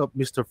direction of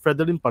Mr.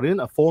 Fredelin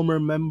Parin, a former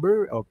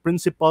member or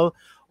principal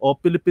of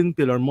Philippine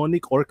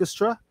Philharmonic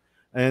Orchestra.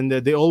 And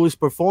they always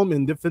perform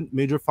in different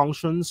major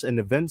functions and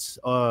events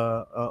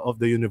of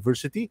the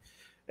university.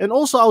 And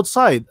also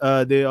outside,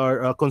 they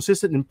are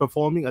consistent in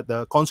performing at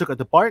the Concert at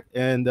the Park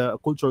and the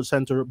Cultural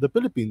Center of the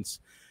Philippines.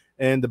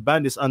 And the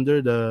band is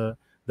under the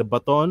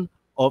baton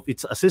of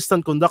its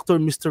assistant conductor,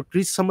 Mr.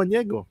 Chris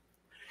Samaniego.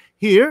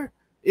 Here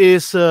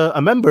is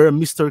a member,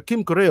 Mr.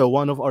 Kim Correa,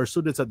 one of our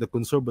students at the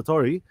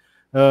conservatory,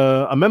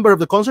 a member of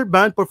the concert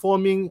band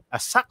performing a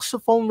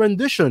saxophone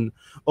rendition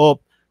of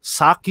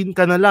Sakin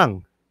Ka Na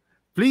Lang.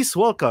 Please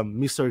welcome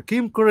Mr.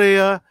 Kim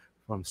Correa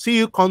from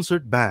CEU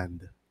Concert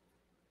Band.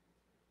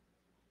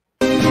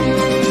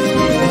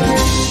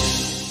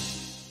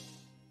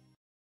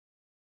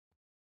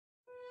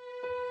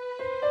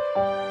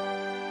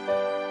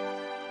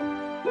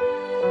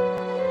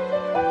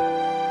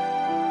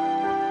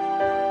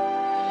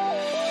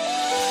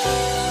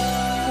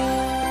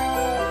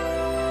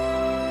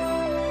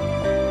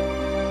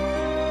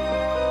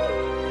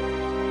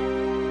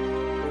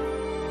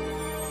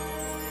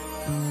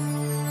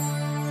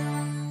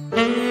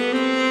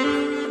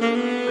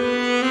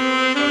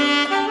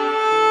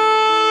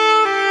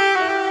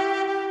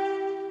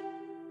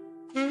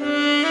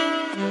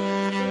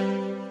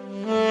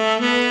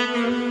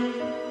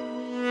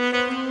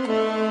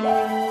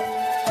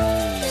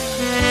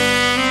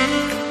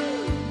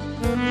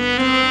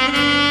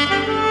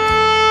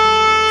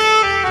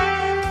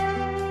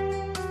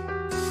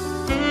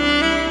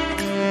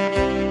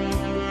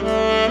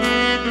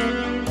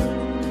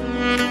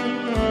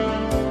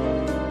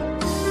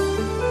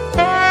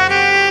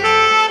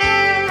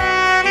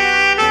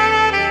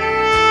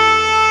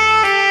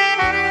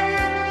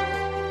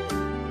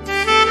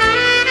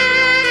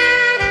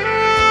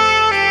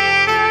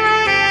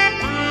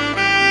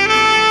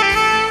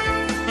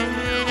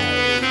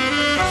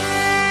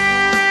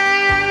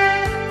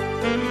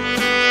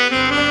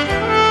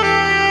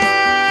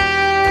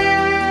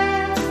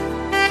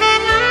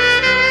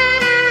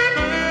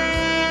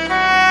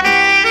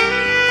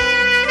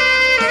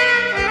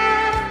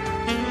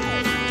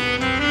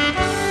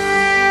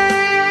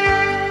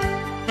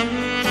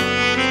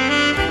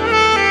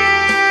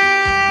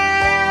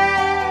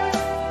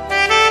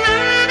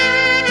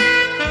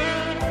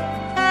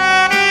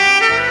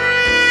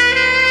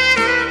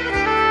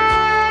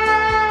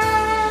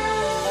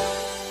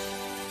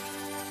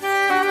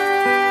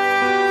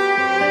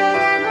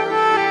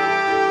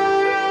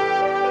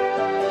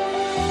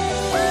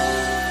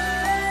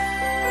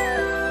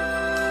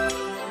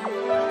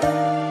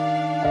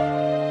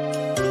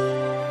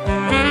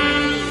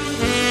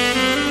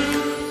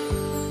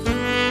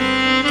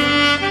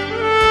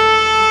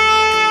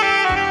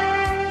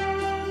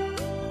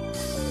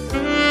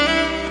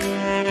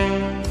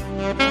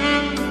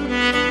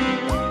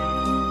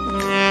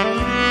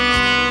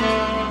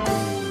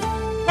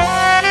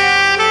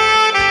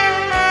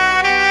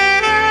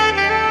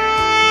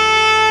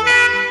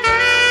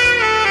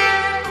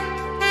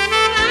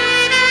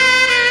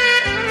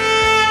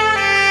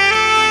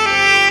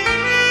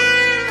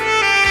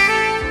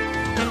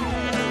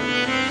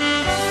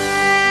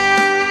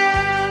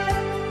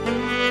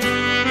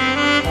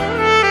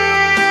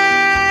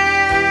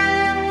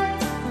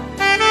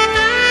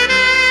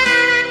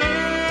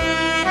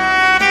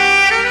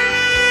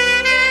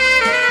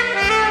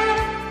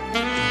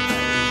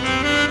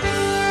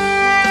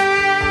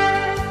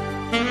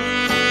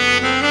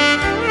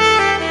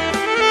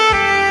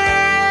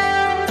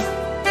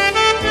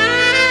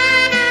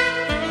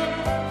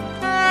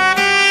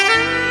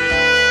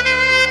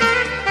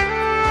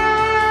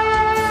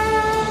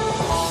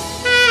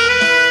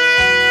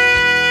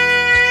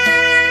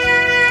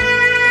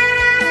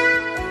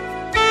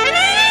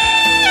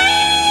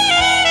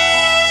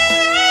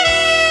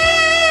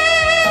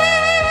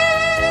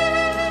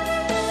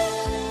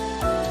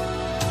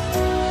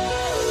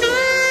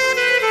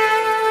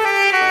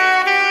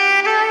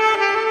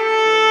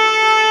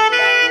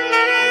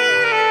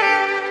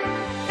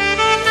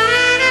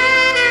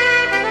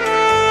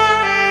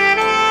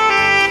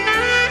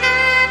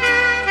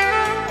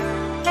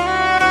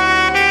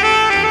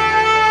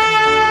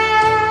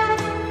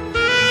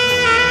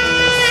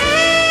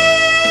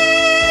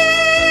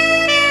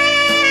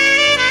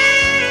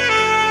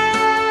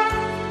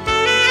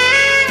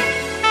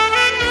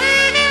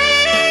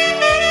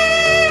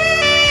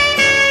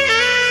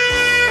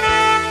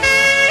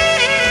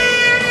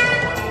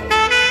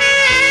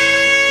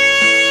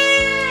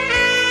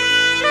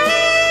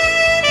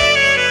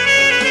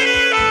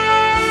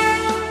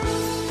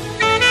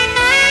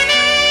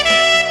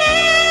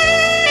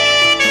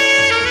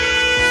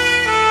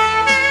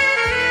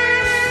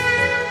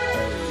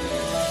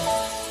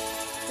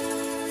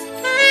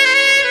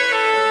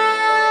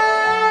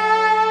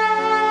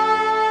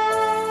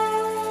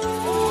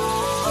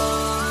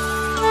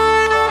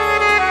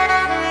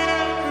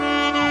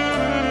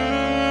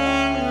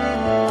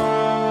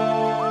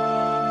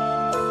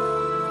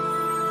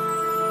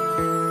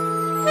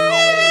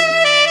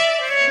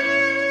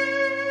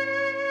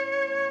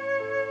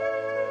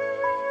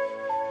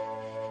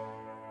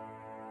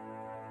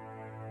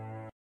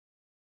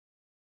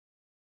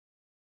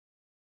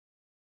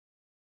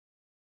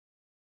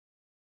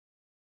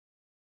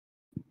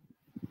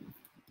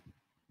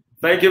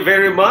 Thank you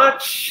very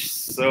much.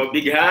 So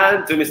big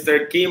hand to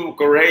Mr. Kim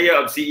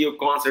Correa of CU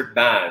Concert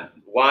Band.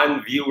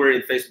 One viewer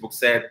in Facebook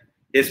said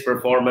his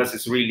performance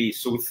is really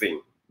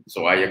soothing.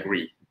 So I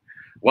agree.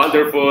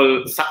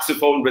 Wonderful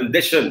saxophone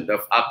rendition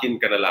of Akin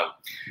Ka Na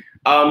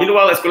Lang.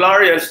 Meanwhile,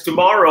 Escolarians,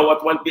 tomorrow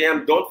at 1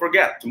 p.m., don't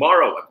forget,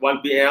 tomorrow at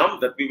 1 p.m.,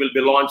 that we will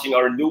be launching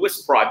our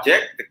newest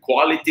project, the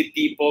Quality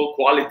People,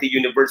 Quality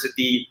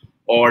University,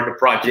 or the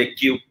Project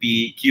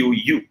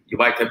QPQU. You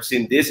might have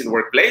seen this in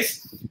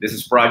workplace.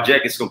 This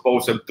project is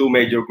composed of two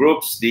major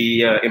groups,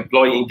 the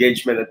Employee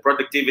Engagement and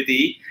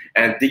Productivity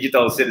and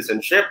Digital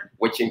Citizenship,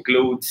 which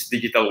includes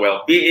digital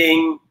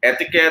well-being,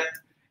 etiquette,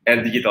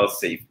 and digital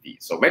safety.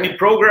 So many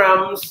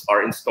programs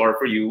are in store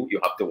for you.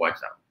 You have to watch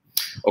out.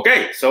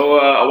 Okay, so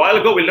a while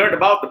ago, we learned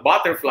about the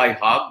butterfly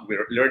hug. We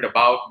learned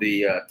about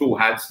the two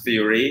hands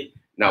theory.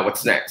 Now,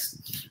 what's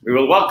next? We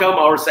will welcome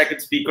our second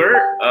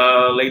speaker.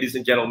 Ladies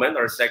and gentlemen,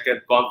 our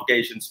second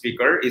convocation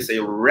speaker is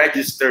a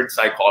registered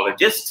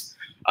psychologist,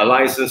 a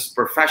licensed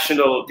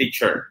professional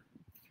teacher,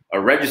 a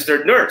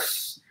registered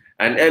nurse,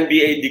 an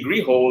MBA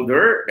degree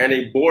holder, and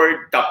a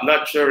board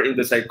top-notcher in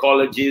the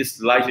psychologist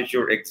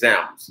licensure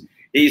exams.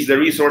 He is the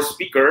resource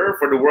speaker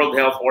for the World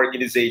Health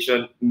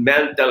Organization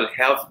Mental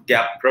Health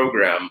Gap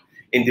Program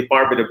in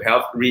Department of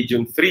Health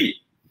Region 3.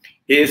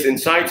 His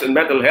insights on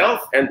mental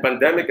health and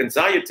pandemic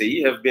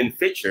anxiety have been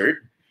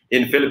featured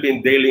in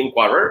Philippine Daily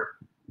Inquirer,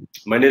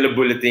 Manila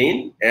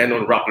Bulletin, and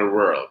on Rappler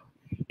World.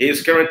 He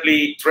is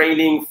currently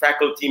training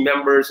faculty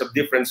members of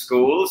different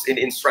schools in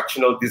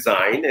instructional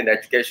design and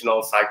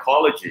educational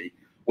psychology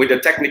with the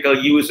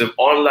technical use of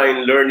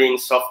online learning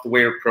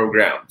software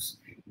programs.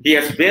 He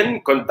has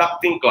been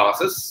conducting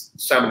classes,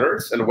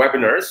 seminars, and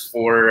webinars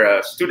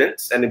for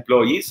students and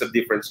employees of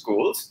different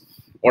schools,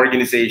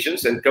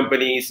 organizations, and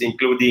companies,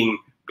 including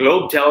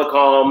Globe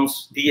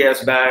Telecoms,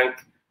 TS Bank,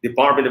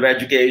 Department of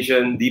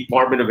Education,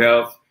 Department of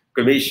Health,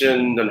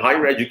 Commission on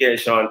Higher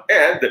Education,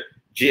 and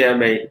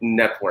GMA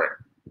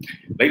Network.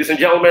 Ladies and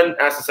gentlemen,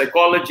 as a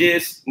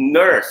psychologist,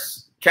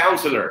 nurse,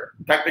 counselor,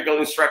 technical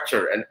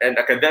instructor, and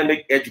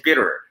academic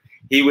educator,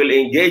 he will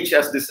engage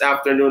us this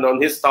afternoon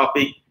on his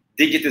topic,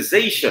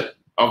 digitization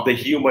of the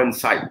human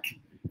psyche.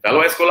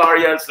 Fellow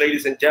Escolarians,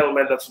 ladies and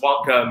gentlemen, let's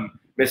welcome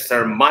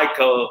Mr.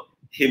 Michael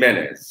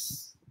Jimenez.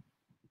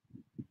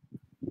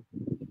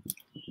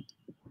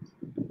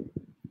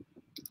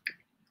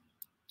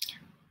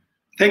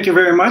 Thank you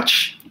very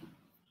much.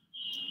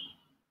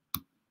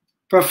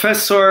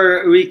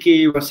 Professor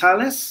Ricky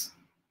Rosales.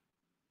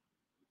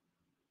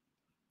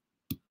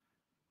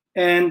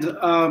 And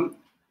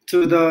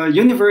to the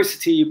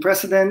University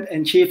President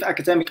and Chief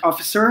Academic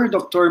Officer,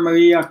 Dr.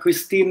 Maria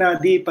Cristina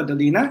D.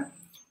 Padolina.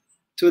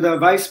 To the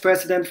Vice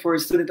President for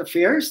Student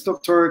Affairs,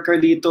 Dr.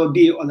 Carlito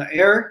B.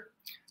 Olaer.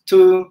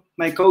 To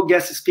my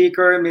co-guest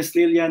speaker, Ms.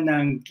 Lilian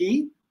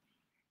Nangki.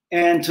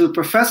 And to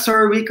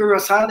Professor Ricky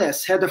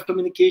Rosales, Head of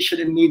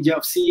Communication and Media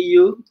of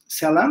CEU,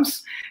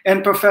 CELAMS,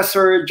 and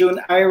Professor June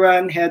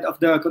Iran, Head of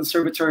the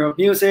Conservatory of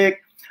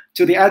Music,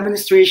 to the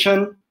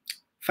administration,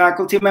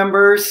 faculty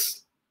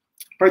members,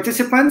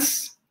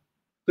 participants,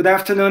 good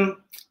afternoon,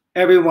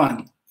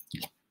 everyone.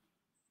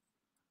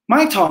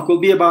 My talk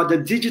will be about the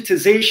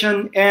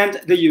digitization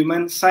and the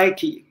human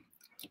psyche.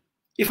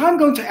 If I'm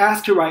going to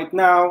ask you right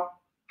now,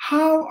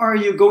 how are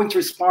you going to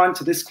respond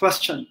to this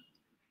question?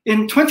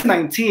 In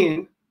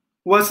 2019,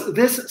 was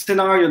this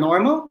scenario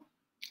normal?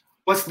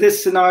 Was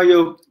this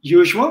scenario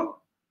usual?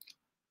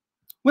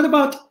 What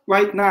about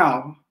right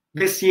now,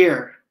 this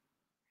year?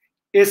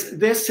 Is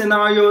this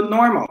scenario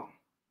normal?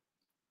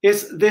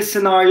 Is this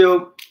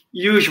scenario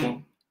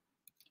usual?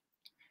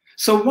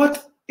 So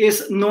what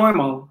is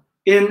normal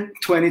in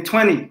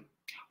 2020?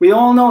 We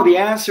all know the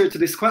answer to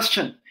this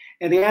question,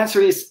 and the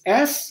answer is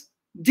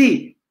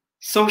SD,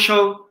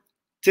 social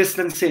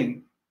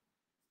distancing.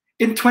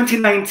 In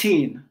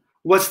 2019,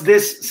 was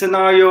this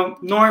scenario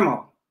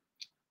normal?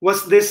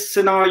 Was this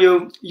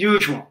scenario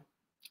usual?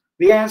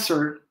 The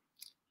answer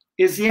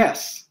is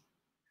yes.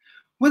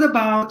 What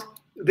about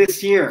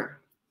this year?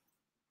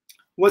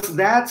 Was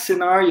that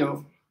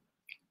scenario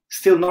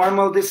still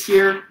normal this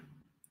year?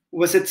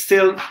 Was it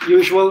still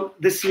usual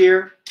this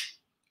year?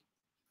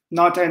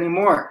 Not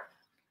anymore,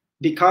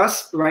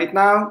 because right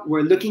now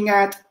we're looking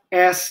at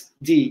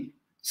SD,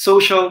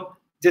 social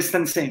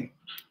distancing.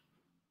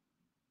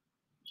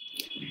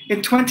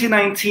 In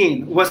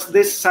 2019, was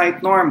this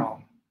site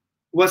normal?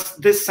 Was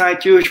this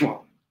site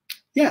usual?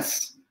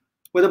 Yes.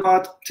 What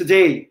about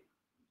today?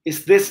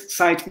 Is this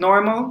site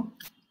normal?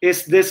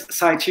 Is this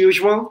site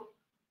usual?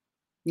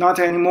 Not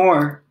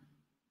anymore,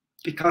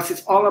 because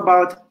it's all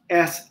about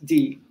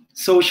SD,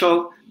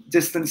 social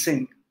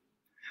distancing.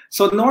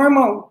 So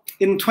normal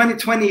in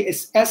 2020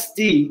 is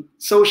SD,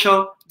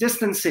 social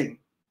distancing.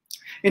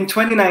 In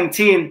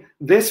 2019,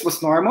 this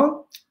was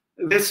normal,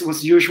 this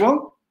was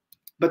usual,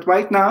 but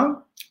right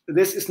now,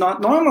 this is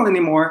not normal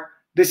anymore,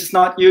 this is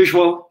not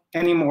usual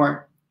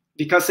anymore,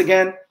 because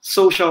again,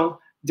 social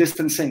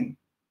distancing.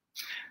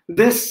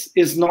 This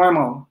is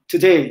normal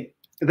today,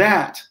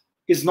 that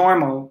is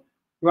normal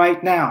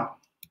right now.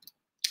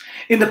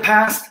 In the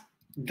past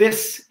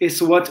this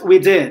is what we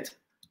did.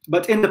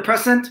 But in the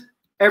present,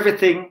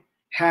 everything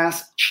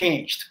has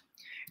changed.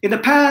 In the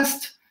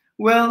past,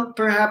 well,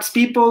 perhaps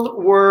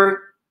people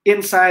were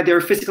inside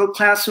their physical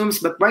classrooms,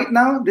 but right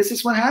now, this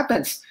is what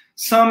happens.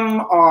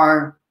 Some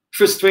are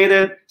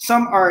frustrated,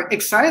 some are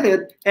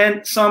excited,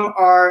 and some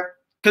are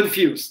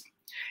confused.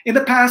 In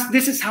the past,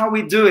 this is how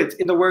we do it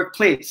in the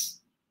workplace.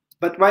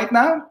 But right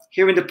now,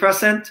 here in the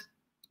present,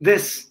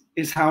 this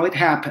is how it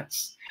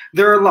happens.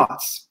 There are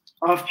lots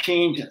of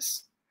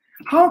changes.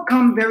 How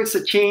come there is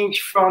a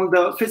change from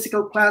the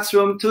physical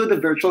classroom to the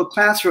virtual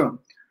classroom?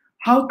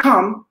 How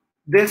come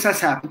this has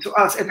happened to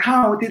us, and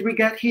how did we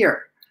get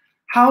here?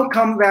 How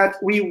come that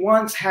we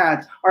once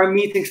had our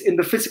meetings in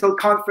the physical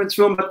conference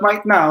room, but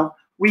right now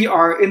we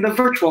are in the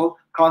virtual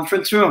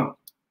conference room?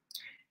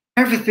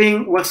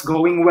 Everything was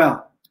going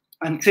well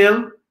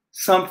until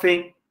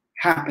something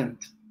happened.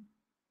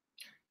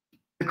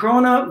 The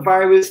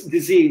coronavirus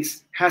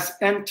disease has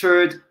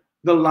entered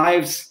the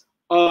lives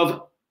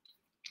of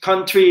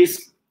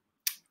countries,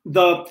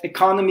 the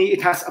economy.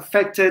 It has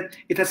affected,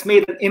 it has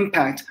made an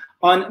impact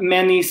on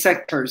many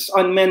sectors,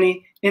 on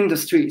many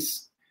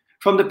industries.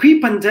 From the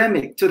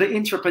pre-pandemic to the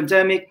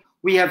intra-pandemic,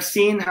 we have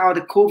seen how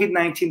the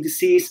COVID-19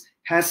 disease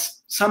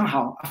has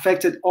somehow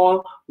affected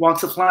all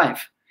walks of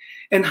life.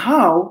 And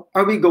how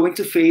are we going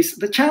to face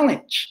the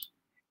challenge?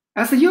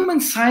 As the human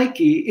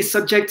psyche is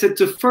subjected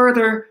to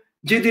further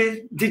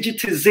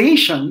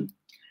digitization,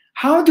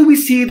 how do we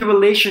see the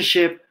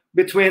relationship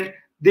between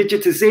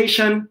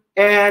digitization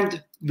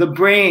and the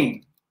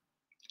brain?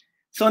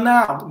 So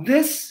now,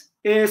 this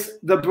is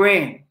the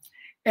brain.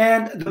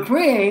 And the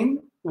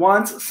brain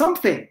wants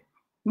something.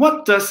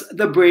 What does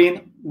the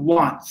brain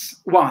want?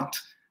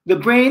 The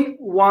brain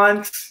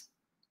wants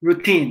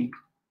routine.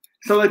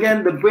 So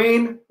again, the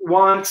brain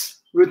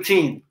wants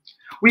routine.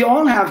 We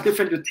all have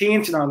different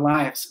routines in our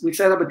lives. We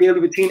set up a daily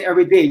routine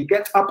every day.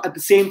 Get up at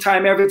the same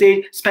time every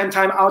day. Spend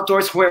time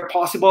outdoors where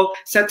possible.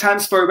 Set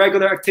times for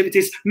regular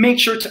activities. Make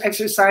sure to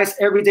exercise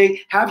every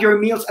day. Have your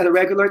meals at a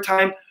regular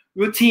time.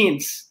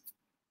 Routines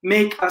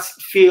make us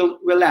feel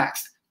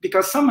relaxed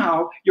because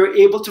somehow you're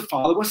able to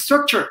follow a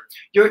structure.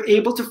 You're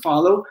able to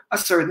follow a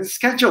certain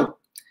schedule.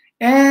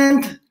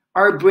 And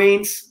our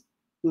brains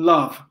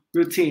love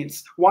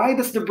routines. Why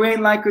does the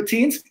brain like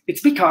routines?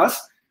 It's because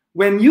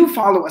when you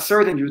follow a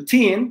certain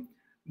routine,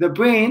 the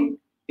brain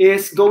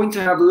is going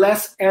to have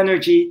less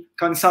energy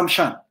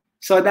consumption.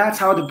 So that's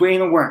how the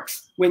brain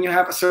works when you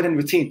have a certain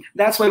routine.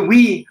 That's why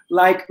we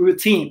like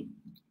routine.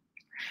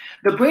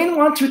 The brain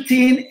wants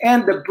routine,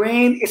 and the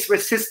brain is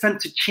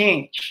resistant to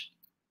change.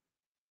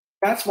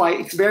 That's why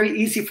it's very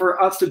easy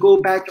for us to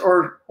go back to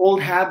our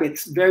old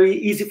habits, very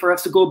easy for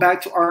us to go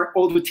back to our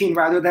old routine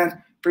rather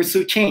than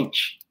pursue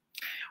change.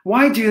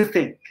 Why do you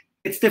think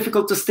it's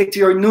difficult to stick to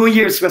your New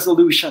Year's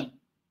resolution?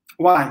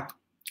 Why?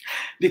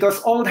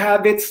 Because old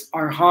habits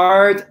are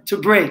hard to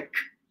break.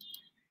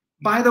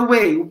 By the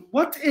way,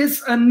 what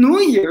is a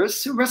New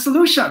Year's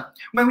resolution?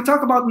 When we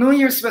talk about New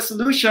Year's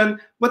resolution,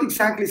 what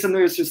exactly is a New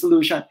Year's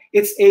resolution?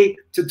 It's a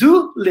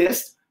to-do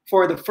list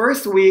for the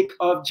first week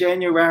of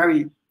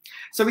January.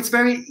 So it's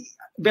very,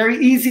 very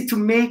easy to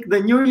make the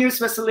New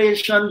Year's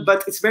resolution,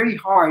 but it's very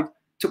hard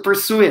to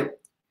pursue it.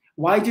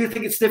 Why do you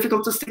think it's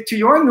difficult to stick to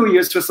your New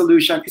Year's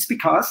resolution? It's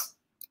because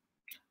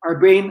our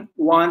brain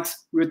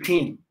wants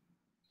routine.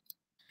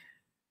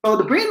 So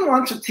the brain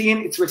wants routine,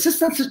 it's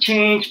resistant to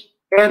change,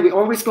 and we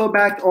always go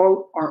back to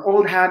all our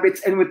old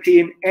habits and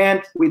routine,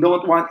 and we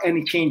don't want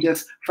any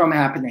changes from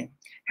happening.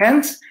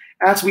 Hence,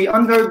 as we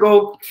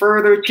undergo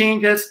further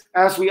changes,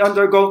 as we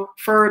undergo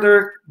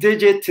further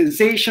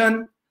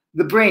digitization,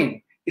 the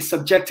brain is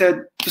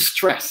subjected to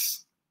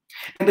stress.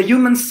 And the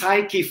human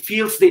psyche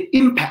feels the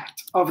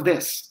impact of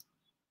this.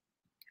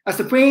 As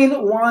the brain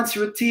wants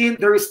routine,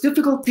 there is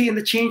difficulty in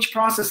the change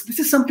process. This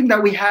is something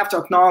that we have to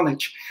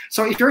acknowledge.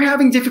 So if you're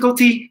having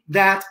difficulty,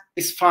 that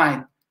is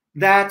fine.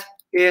 That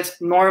is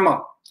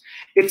normal.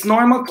 It's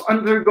normal to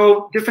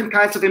undergo different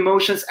kinds of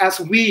emotions as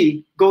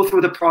we go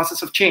through the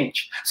process of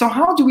change. So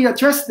how do we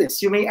address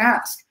this, you may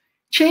ask?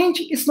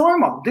 Change is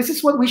normal. This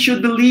is what we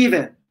should believe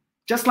in.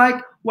 Just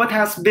like what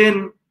has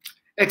been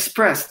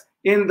expressed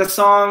in the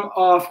song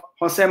of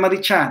Jose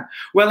Marichan.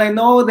 Well, I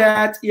know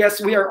that,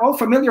 yes, we are all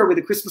familiar with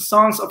the Christmas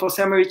songs of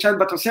Jose Marichan,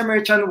 but Jose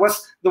Marichan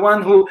was the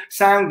one who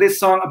sang this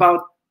song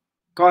about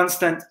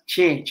constant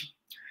change.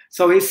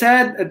 So he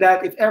said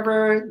that if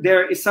ever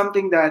there is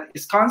something that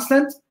is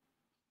constant,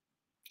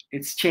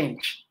 it's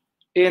change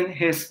in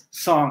his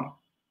song.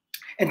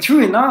 And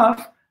true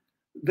enough,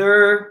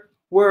 there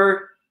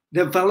were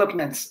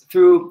developments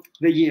through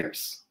the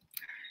years.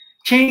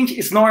 Change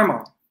is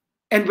normal,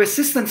 and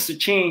resistance to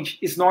change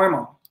is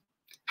normal.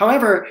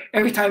 However,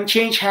 every time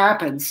change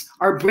happens,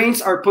 our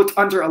brains are put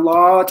under a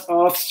lot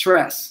of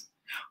stress.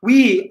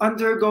 We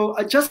undergo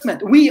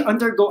adjustment. We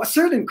undergo a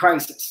certain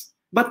crisis.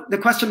 But the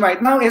question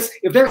right now is,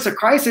 if there is a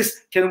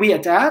crisis, can we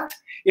adapt?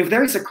 If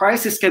there is a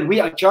crisis, can we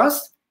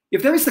adjust?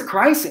 If there is a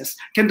crisis,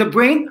 can the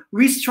brain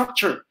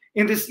restructure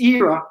in this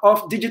era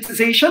of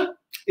digitization?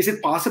 Is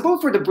it possible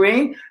for the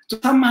brain to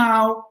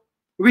somehow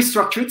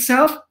restructure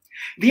itself?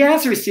 The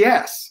answer is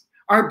yes.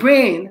 Our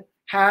brains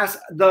have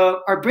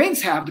the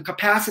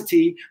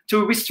capacity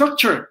to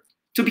restructure,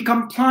 to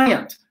become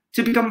pliant,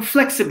 to become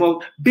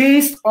flexible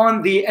based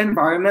on the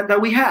environment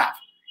that we have.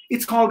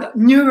 It's called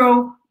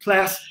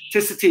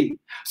neuroplasticity.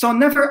 So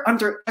never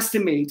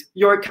underestimate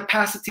your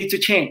capacity to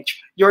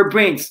change, your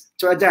brains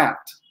to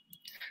adapt.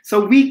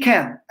 So we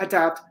can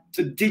adapt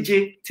to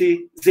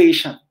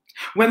digitization.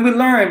 When we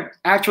learn,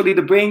 actually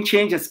the brain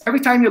changes. Every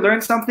time you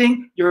learn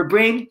something, your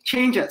brain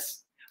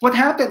changes. What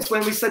happens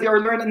when we study or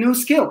learn a new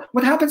skill?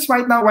 What happens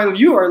right now while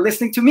you are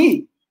listening to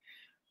me?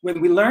 When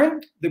we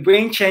learn, the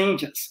brain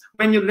changes.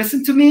 When you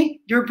listen to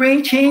me, your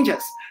brain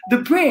changes. The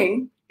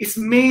brain is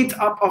made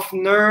up of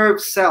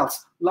nerve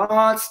cells,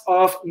 lots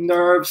of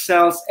nerve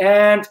cells.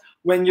 And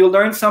when you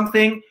learn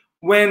something,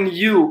 when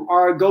you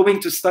are going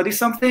to study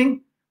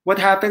something, what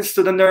happens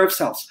to the nerve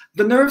cells?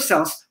 The nerve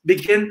cells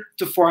begin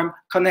to form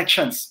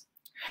connections.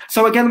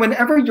 So again,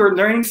 whenever you're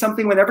learning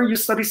something, whenever you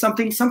study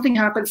something, something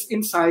happens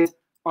inside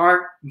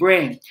our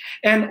brain.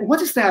 And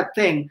what is that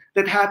thing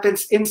that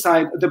happens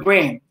inside the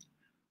brain?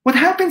 What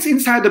happens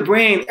inside the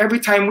brain every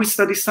time we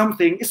study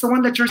something is the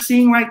one that you're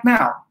seeing right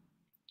now.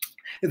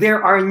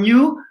 There are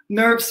new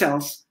nerve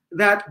cells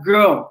that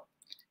grow.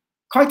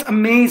 Quite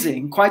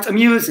amazing, quite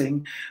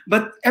amusing.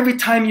 But every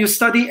time you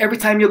study, every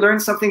time you learn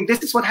something,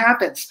 this is what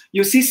happens.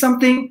 You see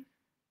something,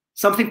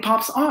 something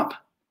pops up.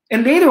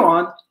 And later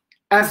on,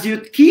 as you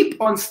keep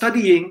on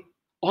studying,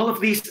 all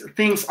of these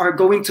things are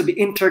going to be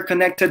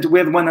interconnected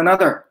with one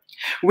another.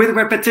 With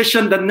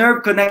repetition, the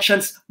nerve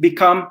connections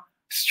become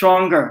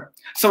stronger.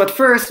 So at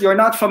first, you're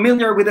not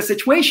familiar with the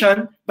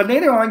situation, but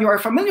later on, you are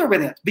familiar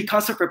with it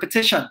because of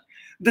repetition.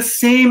 The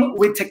same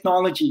with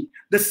technology,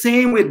 the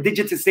same with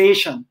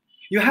digitization.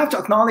 You have to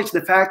acknowledge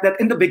the fact that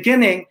in the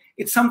beginning,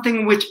 it's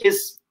something which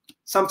is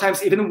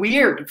sometimes even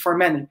weird for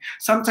many,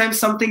 sometimes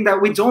something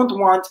that we don't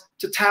want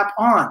to tap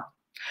on.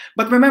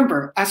 But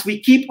remember, as we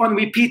keep on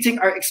repeating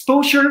our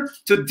exposure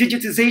to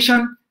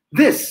digitization,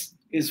 this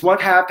is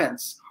what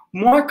happens.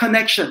 More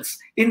connections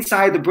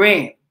inside the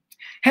brain.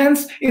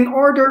 Hence, in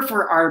order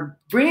for our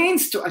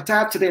brains to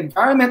adapt to the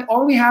environment,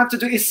 all we have to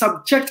do is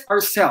subject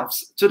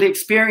ourselves to the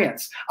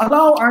experience,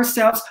 allow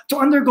ourselves to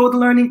undergo the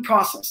learning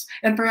process.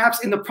 And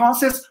perhaps in the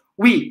process,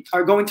 we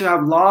are going to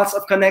have lots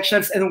of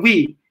connections and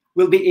we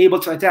will be able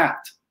to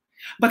adapt.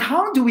 But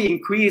how do we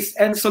increase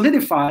and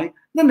solidify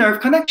the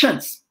nerve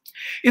connections?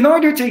 In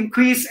order to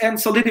increase and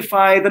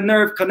solidify the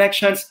nerve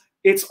connections,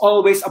 it's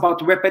always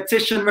about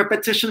repetition,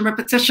 repetition,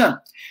 repetition.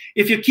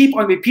 If you keep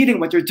on repeating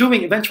what you're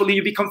doing, eventually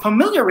you become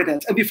familiar with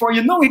it. And before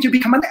you know it, you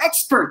become an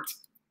expert.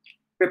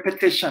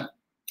 Repetition.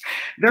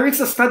 There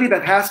is a study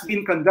that has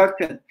been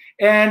conducted.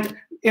 And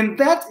in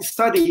that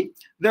study,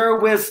 there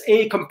was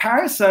a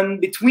comparison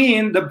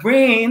between the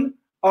brain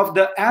of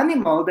the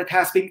animal that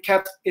has been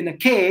kept in a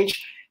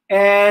cage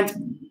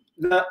and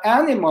the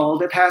animal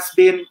that has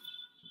been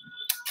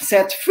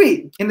set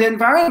free in the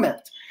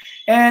environment.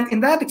 And in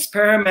that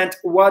experiment,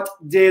 what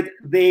did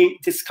they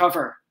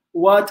discover?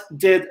 What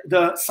did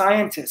the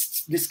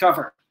scientists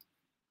discover?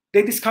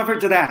 They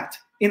discovered that,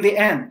 in the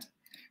end,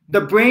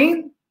 the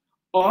brain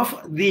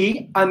of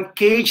the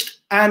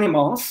uncaged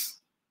animals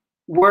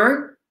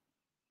were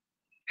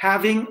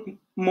having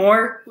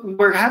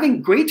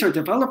greater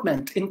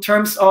development in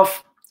terms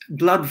of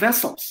blood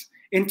vessels,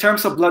 in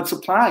terms of blood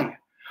supply,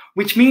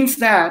 which means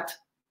that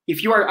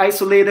if you are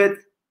isolated,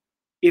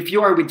 if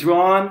you are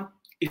withdrawn,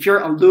 if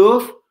you're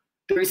aloof,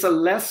 there is a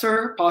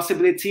lesser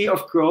possibility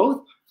of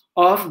growth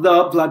of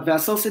the blood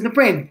vessels in the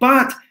brain.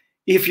 But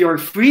if you're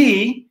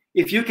free,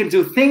 if you can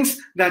do things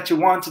that you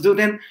want to do,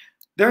 then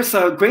there's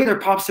a greater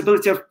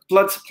possibility of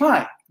blood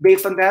supply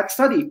based on that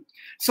study.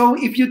 So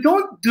if you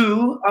do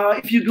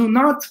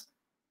not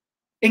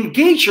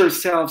engage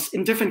yourselves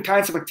in different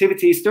kinds of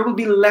activities, there will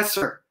be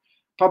lesser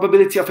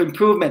probability of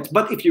improvement.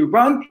 But if you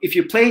run, if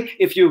you play,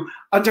 if you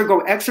undergo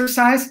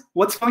exercise,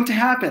 what's going to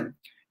happen?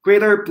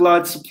 Greater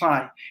blood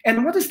supply.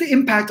 And what is the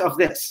impact of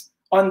this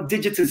on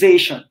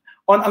digitization,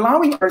 on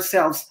allowing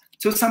ourselves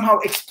to somehow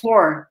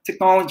explore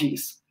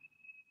technologies?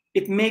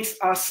 It makes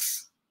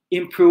us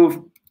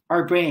improve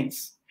our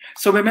brains.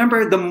 So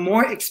remember, the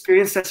more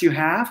experiences you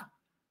have,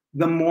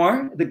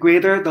 the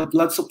greater the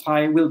blood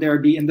supply will there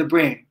be in the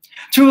brain.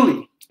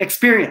 Truly,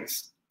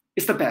 experience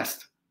is the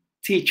best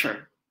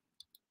teacher.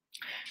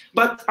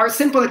 But are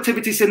simple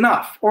activities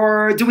enough?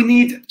 Or do we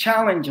need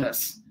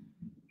challenges?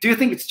 Do you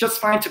think it's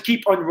just fine to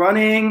keep on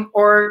running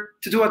or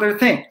to do other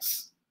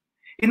things?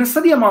 In a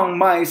study among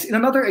mice, in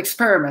another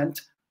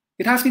experiment,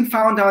 it has been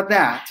found out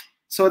that,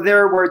 so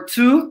there were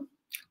two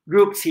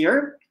groups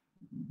here.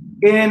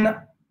 In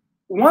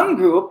one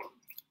group,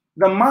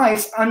 the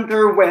mice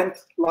underwent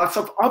lots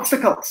of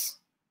obstacles.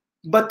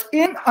 But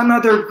in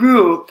another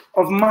group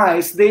of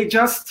mice, they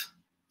just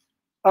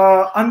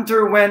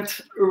underwent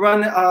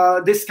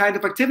this kind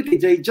of activity.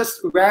 They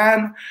just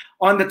ran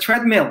on the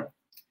treadmill.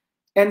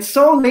 And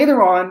so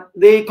later on,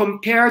 they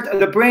compared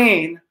the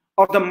brain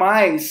of the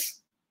mice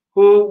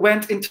who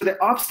went into the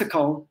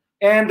obstacle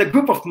and the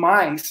group of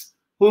mice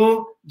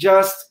who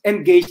just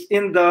engaged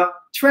in the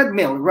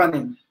treadmill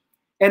running.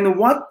 And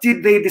what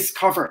did they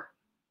discover?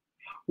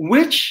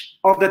 Which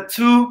of the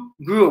two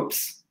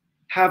groups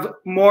have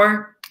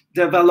more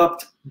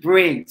developed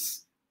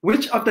brains?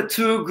 Which of the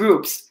two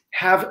groups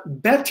have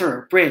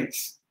better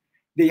brains?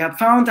 They have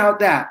found out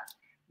that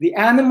the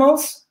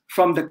animals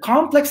from the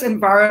complex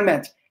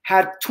environment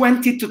had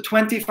 20 to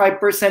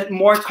 25%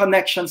 more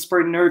connections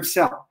per nerve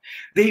cell.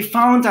 They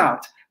found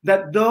out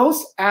that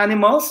those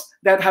animals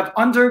that have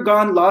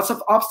undergone lots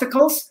of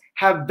obstacles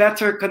have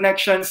better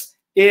connections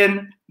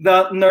in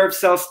the nerve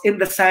cells, in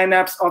the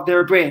synapse of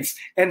their brains.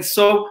 And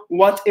so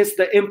what is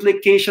the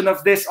implication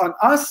of this on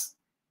us?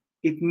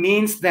 It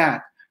means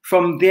that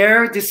from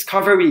their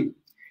discovery,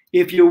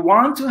 if you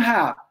want to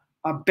have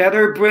a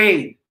better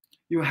brain,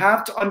 you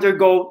have to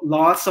undergo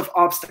lots of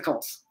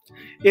obstacles.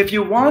 If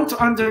you want to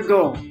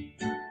undergo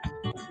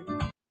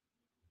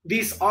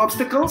these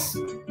obstacles,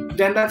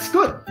 then that's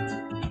good.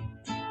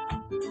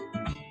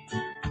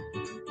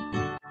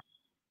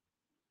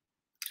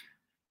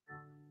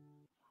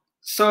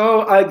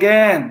 So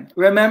again,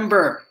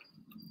 remember,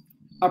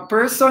 a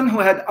person who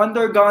had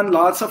undergone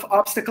lots of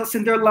obstacles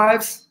in their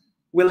lives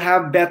will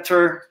have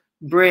better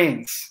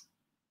brains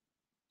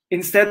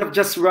instead of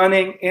just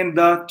running in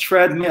the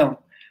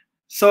treadmill.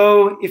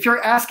 So if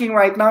you're asking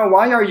right now,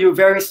 why are you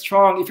very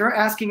strong? If you're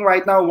asking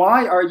right now,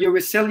 why are you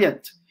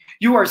resilient?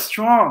 You are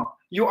strong.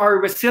 You are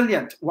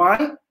resilient.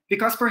 Why?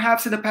 Because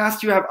perhaps in the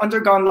past you have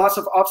undergone lots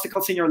of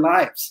obstacles in your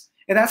lives.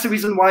 And that's the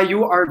reason why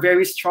you are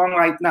very strong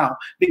right now,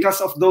 because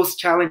of those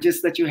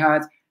challenges that you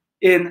had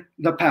in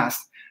the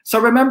past. So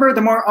remember,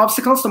 the more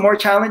obstacles, the more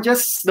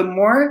challenges, the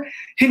more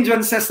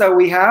hindrances that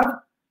we have,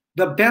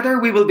 the better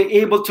we will be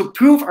able to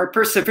prove our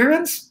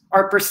perseverance,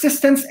 our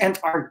persistence, and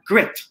our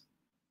grit.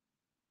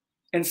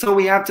 And so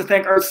we have to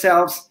thank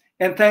ourselves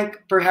and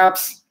thank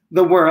perhaps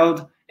the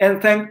world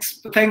and thank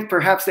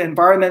perhaps the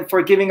environment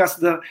for giving us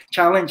the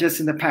challenges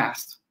in the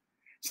past.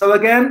 So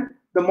again,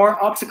 the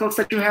more obstacles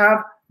that you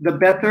have, the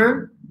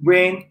better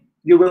brain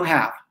you will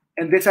have.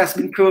 And this has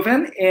been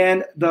proven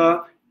in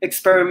the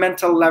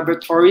experimental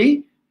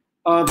laboratory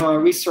of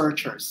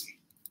researchers.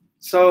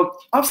 So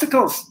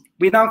obstacles,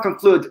 we now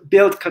conclude,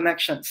 build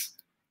connections.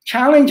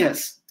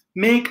 Challenges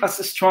make us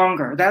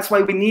stronger. That's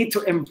why we need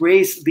to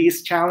embrace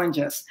these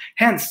challenges.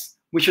 Hence,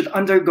 we should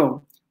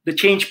undergo the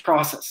change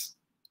process.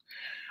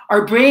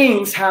 Our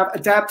brains have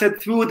adapted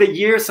through the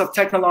years of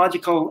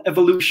technological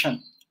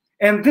evolution.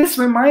 And this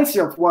reminds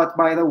you of what,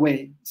 by the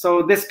way?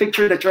 So this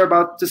picture that you're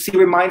about to see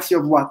reminds you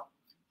of what?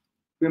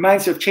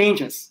 Reminds you of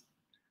changes.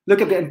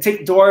 Look at the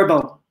antique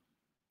doorbell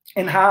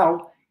and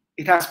how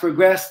it has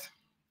progressed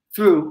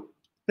through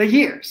the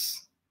years.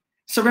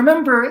 So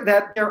remember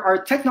that there are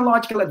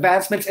technological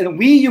advancements, and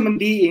we human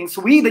beings,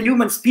 we the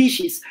human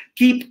species,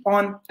 keep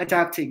on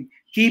adapting,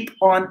 keep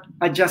on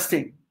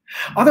adjusting.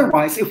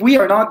 Otherwise, if we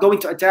are not going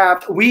to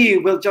adapt, we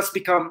will just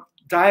become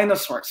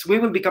dinosaurs. We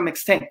will become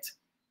extinct.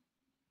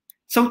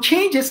 So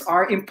changes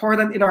are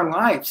important in our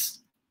lives.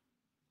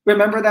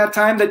 Remember that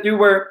time that you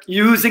were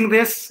using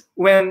this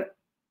when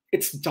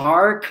it's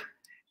dark?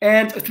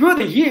 And through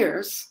the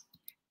years,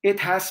 it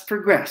has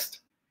progressed.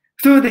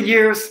 Through the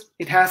years,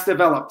 it has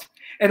developed.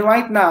 And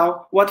right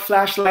now, what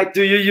flashlight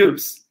do you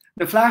use?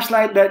 The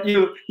flashlight that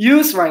you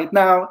use right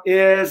now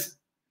is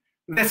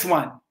this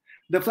one.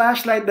 The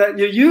flashlight that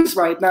you use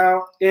right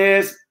now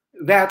is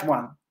that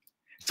one.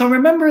 So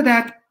remember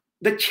that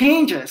the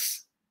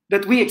changes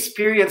that we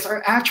experience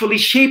are actually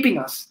shaping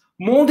us,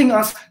 molding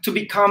us to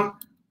become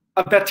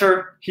a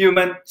better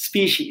human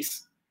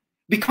species.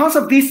 Because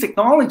of these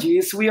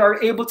technologies, we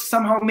are able to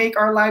somehow make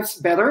our lives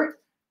better.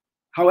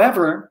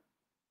 However,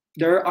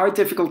 there are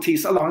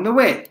difficulties along the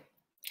way.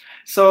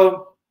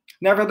 So,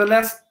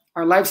 nevertheless,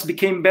 our lives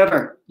became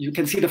better. You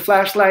can see the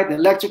flashlight, the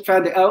electric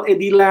fan, the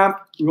LED lamp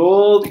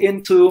rolled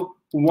into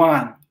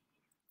one,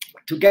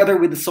 together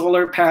with the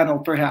solar panel,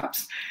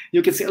 perhaps.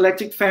 You can see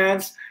electric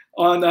fans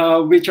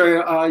on which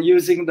are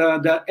using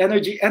the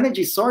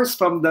energy source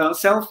from the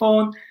cell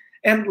phone,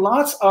 and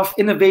lots of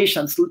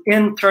innovations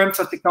in terms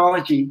of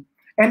technology.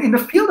 And in the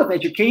field of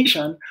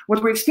education,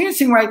 what we're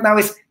experiencing right now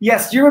is,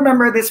 yes, you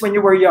remember this when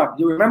you were young.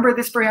 You remember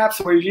this perhaps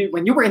when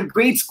you were in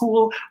grade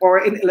school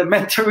or in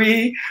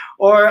elementary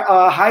or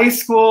high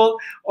school,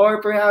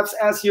 or perhaps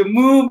as you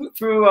move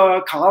through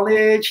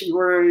college, you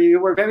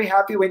were very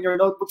happy when your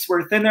notebooks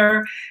were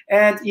thinner.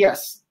 And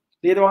yes,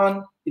 later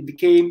on, it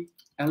became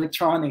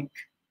electronic.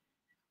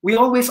 We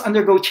always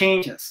undergo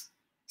changes,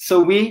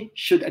 so we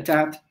should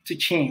adapt to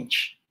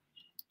change.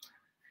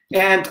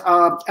 And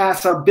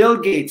as Bill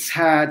Gates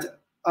had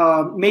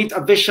made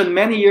a vision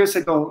many years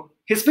ago,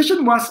 his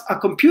vision was a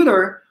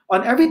computer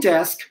on every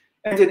desk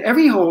and in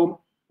every home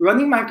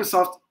running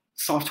Microsoft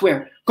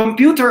software.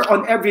 Computer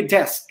on every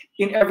desk,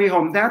 in every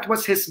home. That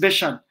was his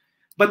vision.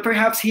 But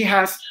perhaps he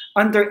has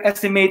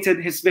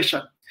underestimated his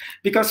vision.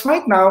 Because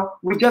right now,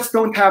 we just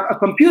don't have a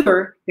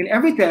computer in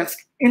every desk,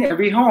 in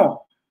every home.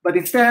 But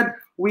instead,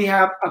 we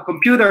have a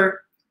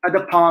computer at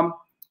the palm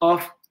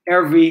of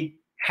every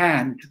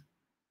hand.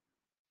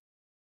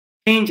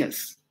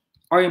 Changes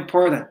are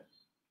important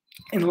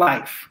in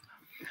life.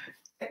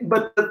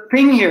 But the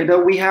thing here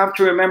that we have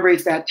to remember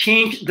is that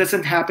change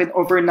doesn't happen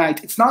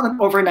overnight. It's not an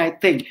overnight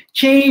thing.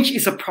 Change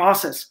is a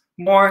process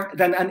more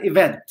than an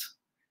event.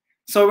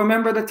 So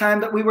remember the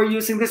time that we were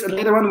using this, and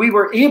later on we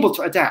were able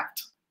to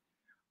adapt.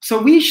 So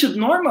we should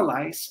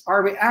normalize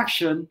our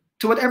reaction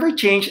to whatever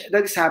change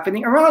that is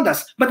happening around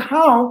us. But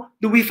how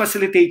do we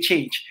facilitate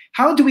change?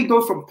 How do we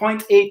go from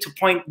point A to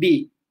point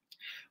B?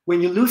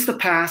 When you lose the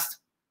past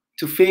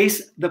to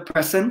face the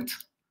present,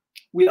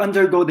 we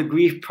undergo the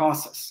grief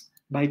process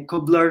by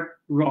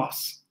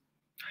Kubler-Ross.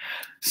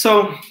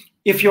 So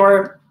if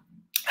you're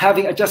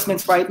having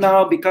adjustments right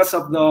now because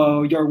of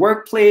your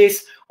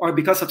workplace or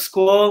because of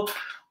school,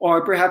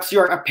 or perhaps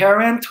you're a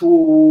parent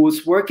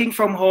who's working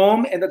from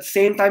home and at the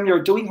same time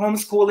you're doing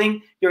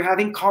homeschooling, you're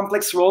having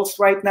complex roles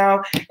right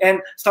now, and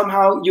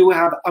somehow you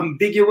have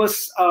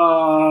ambiguous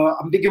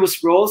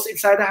roles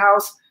inside the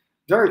house,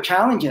 there are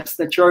challenges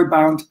that you're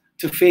bound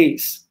to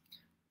face.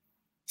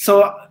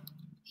 So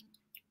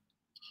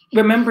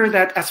remember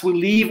that as we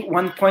leave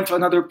one point to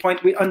another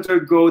point, we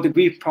undergo the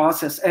grief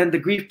process, and the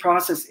grief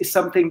process is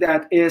something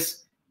that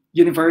is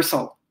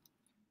universal.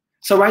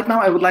 So right now,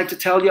 I would like to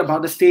tell you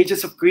about the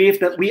stages of grief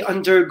that we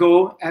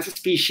undergo as a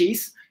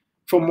species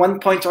from one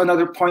point to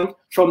another point,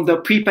 from the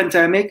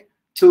pre-pandemic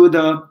to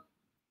the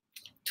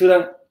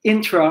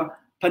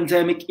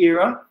intra-pandemic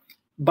era,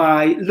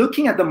 by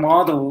looking at the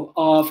model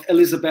of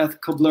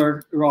Elizabeth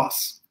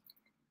Kubler-Ross.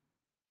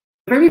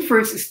 The very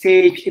first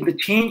stage in the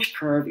change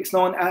curve is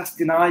known as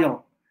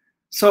denial.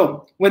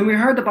 So when we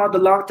heard about the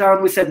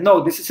lockdown, we said,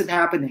 no, this isn't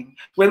happening.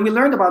 When we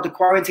learned about the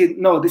quarantine,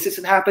 no, this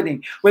isn't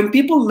happening. When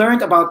people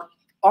learned about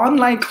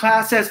online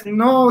classes,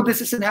 no, this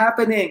isn't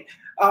happening.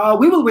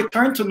 We will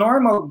return to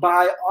normal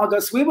by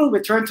August. We will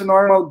return to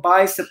normal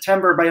by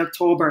September, by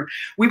October.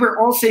 We were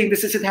all saying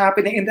this isn't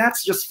happening, and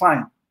that's just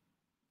fine.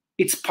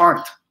 It's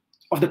part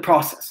of the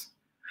process.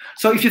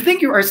 So if you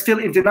think you are still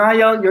in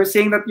denial, you're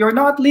saying that you're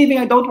not leaving,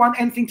 I don't want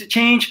anything to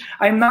change,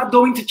 I'm not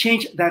going to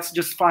change, that's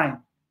just fine.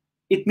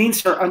 It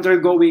means you're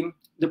undergoing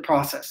the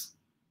process,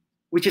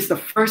 which is the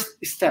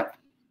first step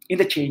in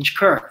the change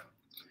curve.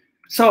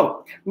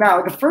 So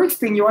now the first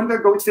thing you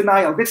undergo is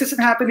denial. This isn't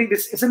happening,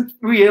 this isn't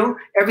real,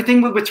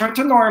 everything will return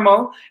to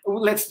normal,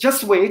 let's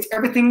just wait,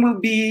 everything will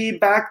be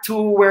back to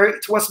where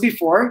it was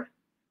before.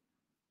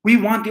 We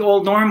want the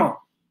old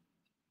normal.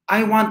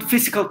 I want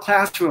physical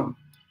classroom.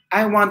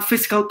 I want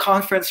physical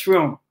conference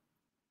room.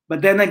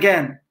 But then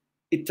again,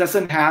 it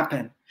doesn't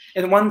happen.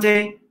 And one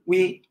day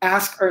we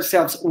ask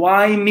ourselves,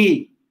 why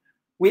me?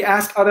 We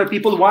ask other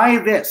people, why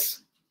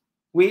this?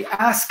 We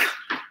ask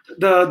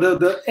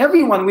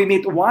everyone we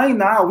meet, why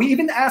now? We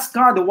even ask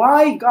God?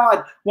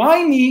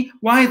 Why me?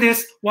 Why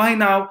this? Why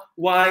now?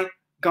 Why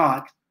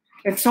God?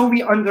 And so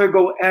we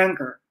undergo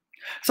anger.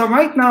 So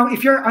right now,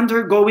 if you're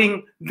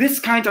undergoing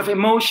this kind of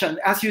emotion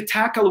as you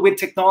tackle with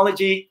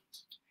technology,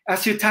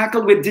 as you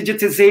tackle with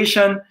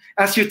digitization,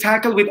 as you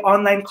tackle with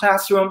online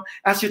classroom,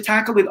 as you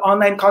tackle with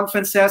online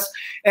conferences,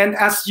 and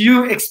as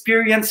you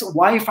experience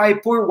Wi-Fi,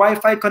 poor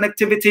Wi-Fi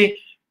connectivity,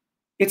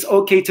 it's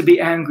okay to be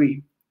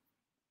angry.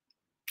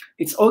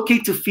 It's okay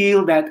to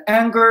feel that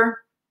anger,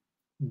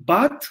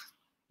 but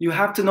you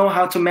have to know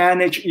how to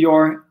manage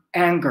your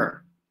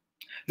anger.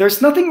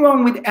 There's nothing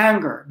wrong with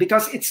anger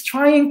because it's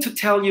trying to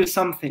tell you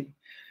something.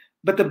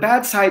 But the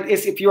bad side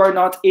is if you are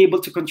not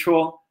able to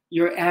control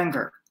your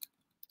anger.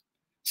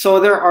 So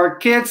there are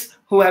kids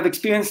who have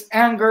experienced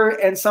anger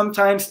and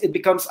sometimes it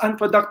becomes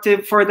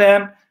unproductive for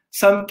them.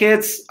 Some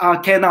kids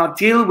cannot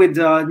deal with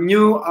the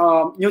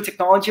new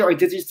technology or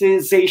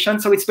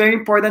digitization. So it's very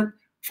important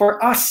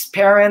for us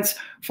parents,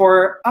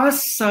 for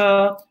us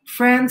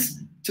friends,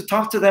 to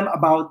talk to them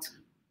about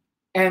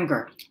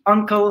anger.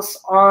 Uncles,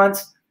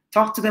 aunts,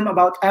 talk to them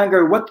about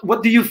anger.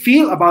 What do you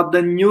feel about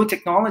the new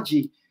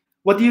technology?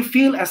 What do you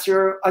feel as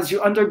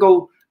you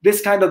undergo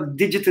this kind of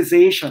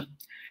digitization?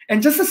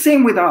 And just the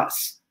same with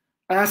us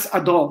as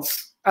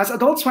adults. As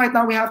adults right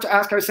now, we have to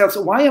ask ourselves,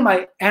 why am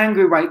I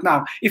angry right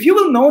now? If you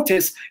will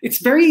notice,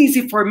 it's very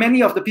easy for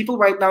many of the people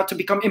right now to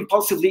become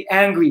impulsively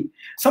angry.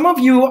 Some of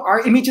you are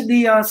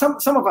immediately,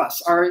 some of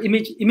us are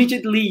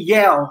immediately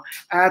yell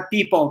at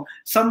people.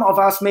 Some of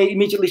us may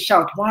immediately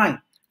shout. Why?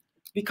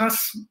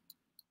 Because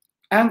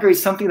anger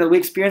is something that we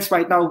experience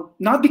right now,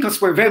 not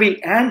because we're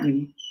very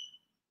angry,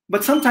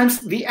 but sometimes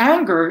the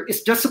anger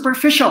is just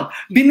superficial.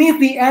 Beneath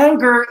the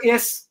anger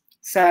is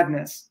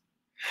sadness.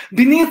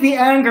 Beneath the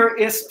anger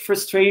is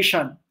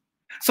frustration.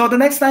 So the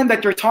next time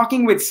that you're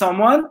talking with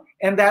someone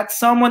and that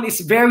someone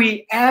is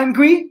very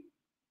angry,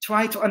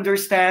 try to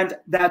understand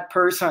that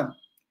person.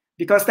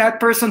 Because that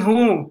person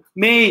who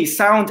may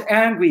sound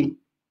angry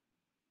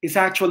is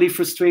actually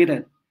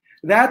frustrated.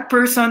 That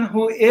person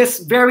who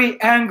is very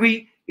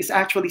angry is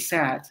actually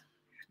sad.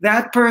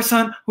 That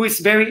person who is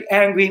very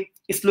angry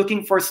is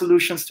looking for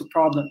solutions to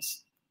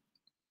problems.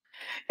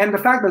 And the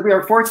fact that we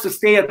are forced to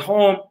stay at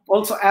home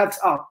also adds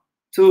up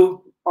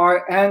to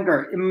our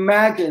anger.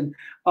 Imagine,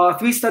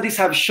 3 studies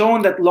have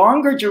shown that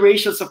longer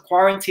durations of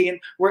quarantine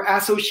were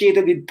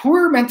associated with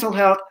poor mental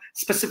health,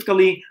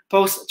 specifically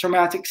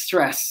post-traumatic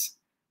stress.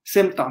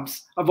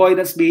 symptoms,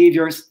 avoidance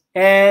behaviors,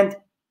 and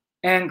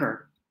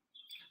anger.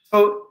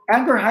 So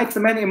anger hides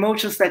the many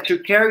emotions that you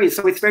carry.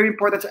 So it's very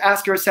important to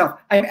ask yourself,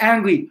 I'm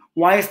angry.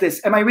 Why is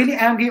this? Am I really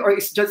angry, or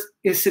is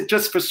it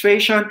just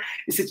frustration?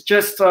 Is it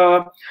just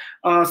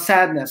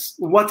sadness?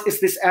 What is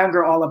this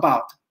anger all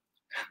about?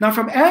 Now,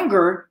 from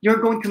anger,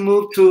 you're going to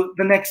move to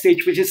the next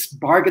stage, which is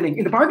bargaining.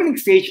 In the bargaining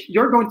stage,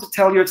 you're going to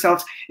tell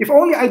yourselves, if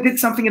only I did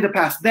something in the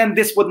past, then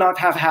this would not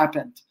have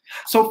happened.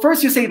 So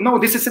first you say, no,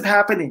 this isn't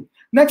happening.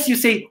 Next you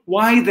say,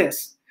 why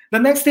this? The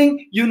next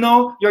thing you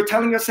know, you're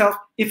telling yourself,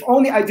 if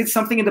only I did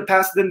something in the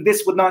past, then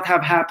this would not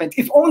have happened.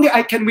 If only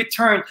I can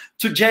return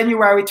to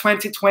January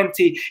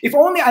 2020. If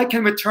only I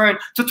can return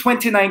to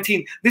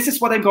 2019. This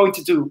is what I'm going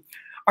to do.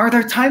 Are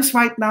there times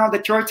right now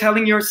that you're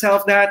telling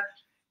yourself that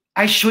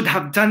I should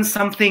have done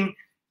something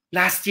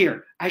last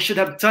year? I should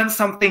have done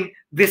something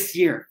this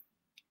year.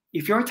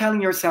 If you're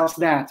telling yourselves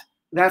that,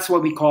 that's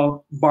what we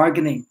call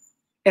bargaining.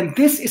 And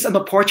this is an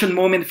opportune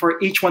moment for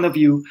each one of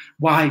you.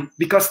 Why?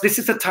 Because this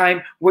is a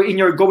time wherein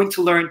you're going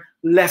to learn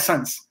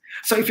lessons.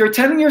 So if you're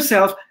telling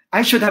yourself,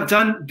 I should have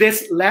done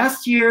this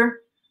last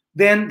year,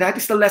 then that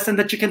is the lesson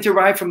that you can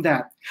derive from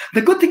that.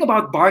 The good thing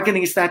about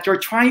bargaining is that you're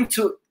trying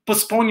to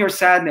postpone your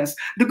sadness.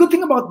 The good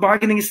thing about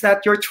bargaining is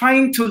that you're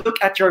trying to look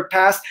at your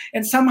past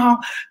and somehow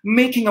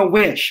making a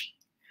wish.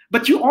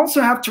 But you also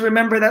have to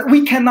remember that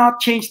we cannot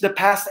change the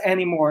past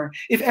anymore.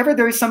 If ever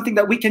there is something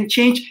that we can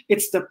change,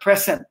 it's the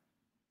present.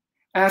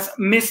 As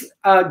Ms.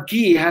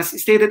 Guy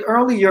has stated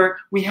earlier,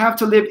 we have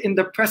to live in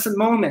the present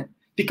moment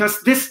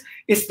because this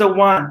is the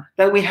one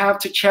that we have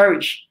to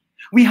cherish.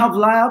 We have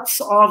lots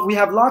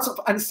of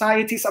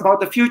anxieties about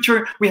the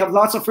future. We have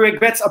lots of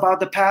regrets about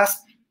the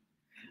past.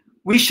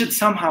 We should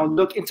somehow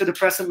look into the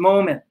present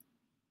moment.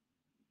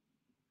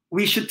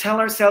 We should tell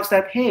ourselves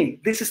that, hey,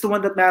 this is the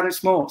one that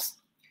matters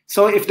most.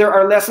 So if there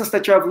are lessons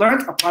that you have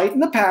learned, apply it in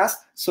the past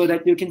so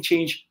that you can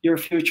change your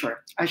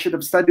future. I should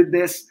have studied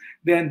this,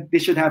 then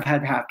this should have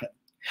had happen.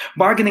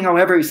 Bargaining,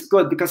 however, is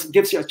good because it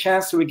gives you a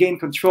chance to regain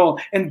control.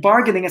 And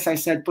bargaining, as I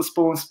said,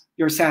 postpones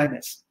your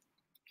sadness.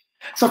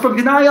 So from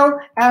denial,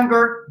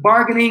 anger,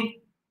 bargaining,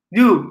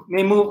 you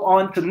may move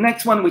on to the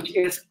next one, which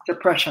is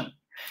depression.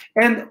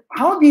 And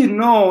how do you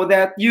know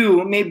that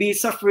you may be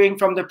suffering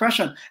from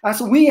depression?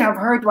 As we have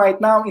heard right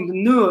now in the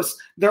news,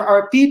 there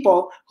are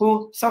people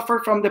who suffer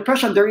from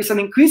depression. There is an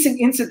increasing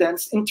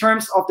incidence in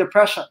terms of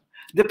depression.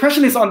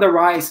 Depression is on the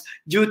rise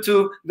due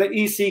to the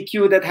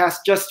ECQ that has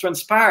just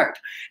transpired.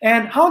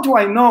 And how do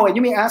I know? And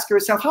you may ask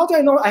yourself, how do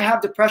I know I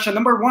have depression?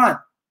 Number one,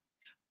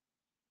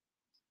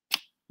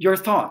 your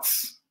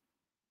thoughts.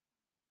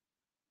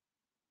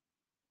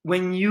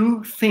 When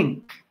you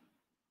think,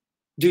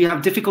 do you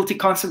have difficulty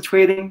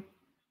concentrating?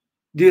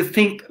 Do you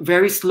think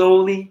very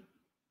slowly?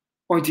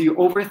 Or do you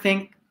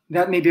overthink?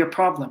 That may be a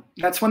problem.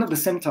 That's one of the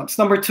symptoms.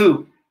 Number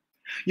two,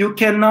 you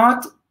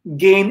cannot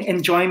gain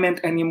enjoyment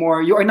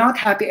anymore. You are not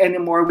happy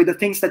anymore with the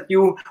things that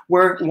you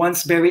were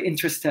once very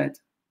interested.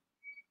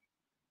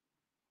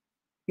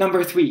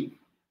 Number three,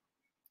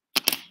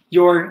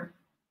 your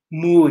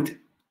mood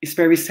is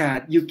very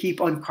sad. You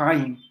keep on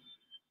crying.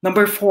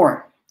 Number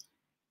four,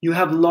 you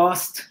have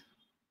lost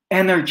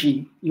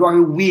energy. You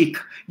are weak.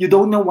 You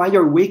don't know why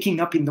you're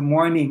waking up in the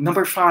morning.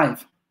 Number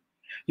five,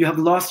 you have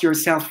lost your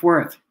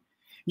self-worth.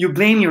 You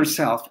blame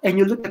yourself and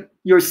you look at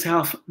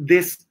yourself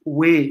this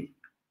way.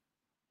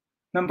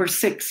 Number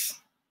six,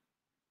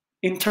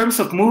 in terms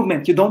of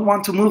movement, you don't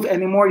want to move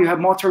anymore. You have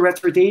motor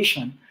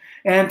retardation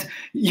and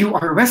you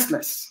are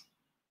restless.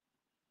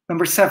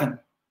 Number seven,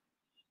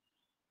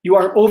 you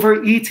are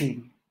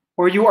overeating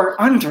or you are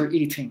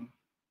undereating.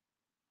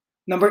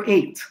 Number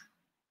eight,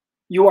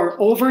 you are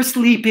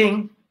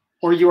oversleeping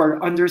or you are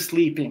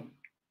undersleeping.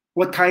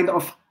 What kind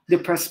of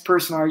depressed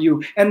person are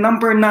you? And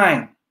number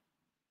nine,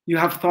 you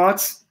have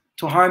thoughts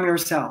to harm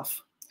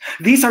yourself.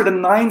 These are the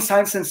 9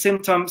 signs and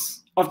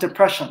symptoms of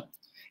depression.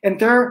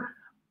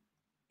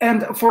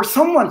 And for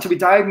someone to be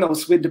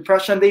diagnosed with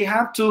depression, they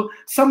have to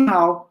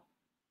somehow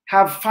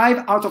have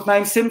 5 out of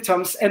 9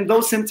 symptoms, and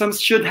those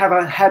symptoms should have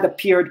had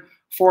appeared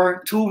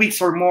for 2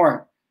 weeks or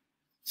more.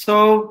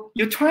 So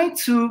you try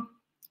to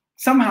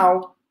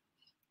somehow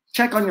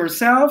check on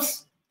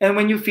yourselves, and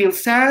when you feel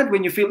sad,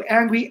 when you feel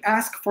angry,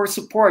 ask for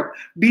support.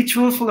 Be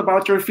truthful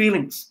about your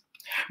feelings.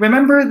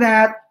 Remember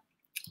that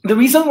the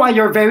reason why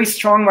you're very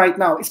strong right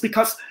now is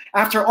because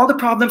after all the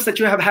problems that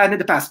you have had in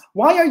the past,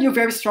 why are you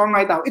very strong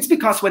right now? It's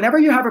because whenever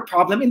you have a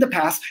problem in the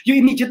past, you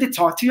immediately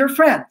talk to your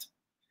friend.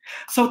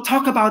 So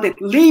talk about it.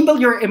 Label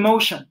your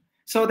emotion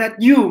so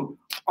that you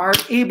are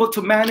able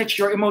to manage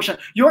your emotion.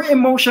 Your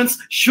emotions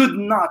should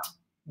not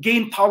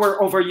gain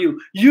power over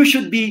you. You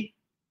should be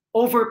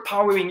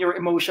overpowering your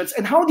emotions.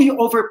 And how do you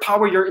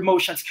overpower your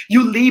emotions?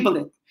 You label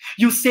it.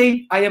 You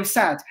say, I am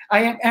sad,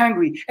 I am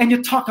angry, and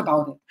you talk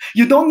about it.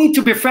 You don't need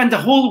to befriend the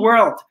whole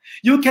world.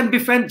 You can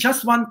befriend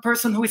just one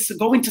person who is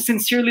going to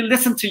sincerely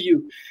listen to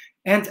you.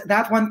 And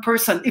that one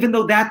person, even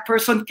though that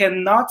person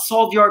cannot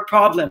solve your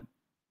problem,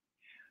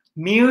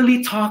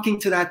 merely talking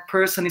to that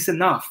person is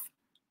enough.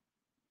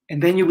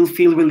 And then you will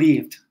feel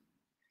relieved.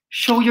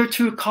 Show your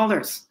true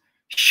colors.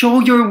 Show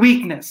your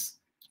weakness.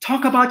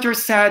 Talk about your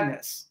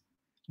sadness,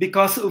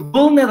 because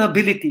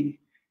vulnerability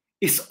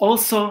is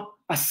also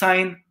a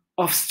sign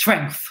of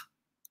strength.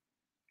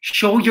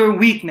 Show your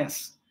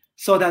weakness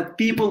so that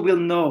people will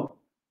know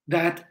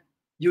that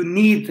you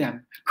need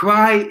them.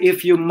 Cry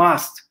if you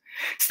must.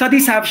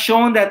 Studies have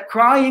shown that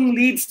crying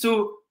leads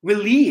to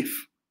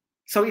relief.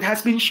 So it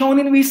has been shown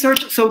in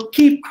research, so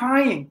keep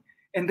crying,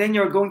 and then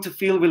you're going to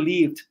feel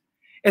relieved.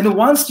 And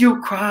once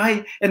you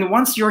cry, and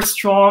once you're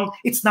strong,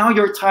 it's now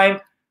your time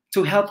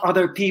to help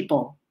other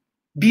people.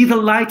 Be the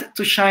light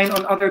to shine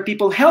on other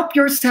people. Help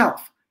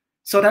yourself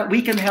so that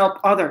we can help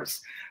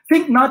others.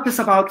 Think not just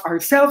about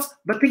ourselves,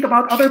 but think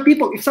about other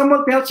people. If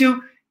someone tells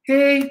you,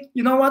 hey,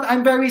 you know what,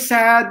 I'm very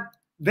sad,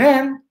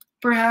 then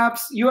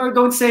perhaps you are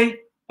going to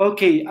say,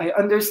 okay, I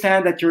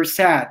understand that you're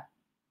sad.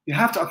 You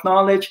have to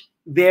acknowledge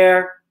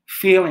their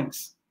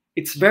feelings.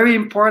 It's very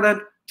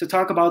important to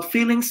talk about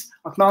feelings,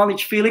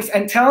 acknowledge feelings,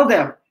 and tell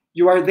them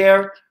you are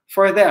there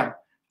for them.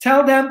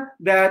 Tell them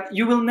that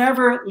you will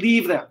never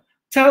leave them.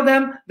 Tell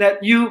them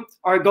that you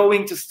are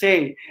going to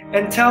stay.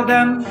 And tell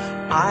them,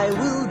 I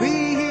will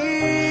be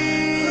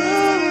here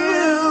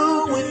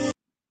when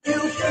you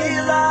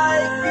feel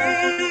like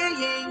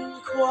being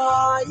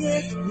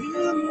quiet.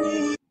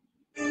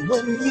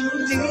 When you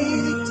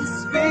need to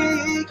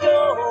speak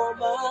your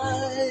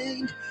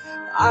mind,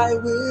 I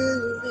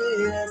will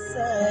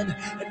listen,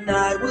 and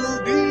I will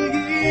be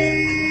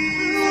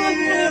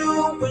here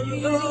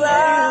when the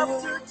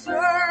laughter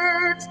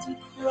turns to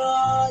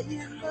crying.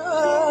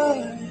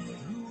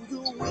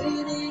 Through the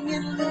winning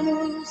and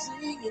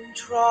losing and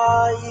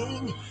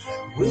trying,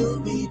 we'll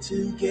be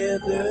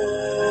together,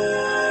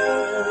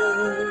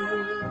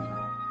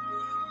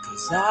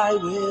 'cause I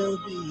will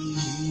be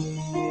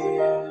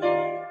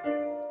here.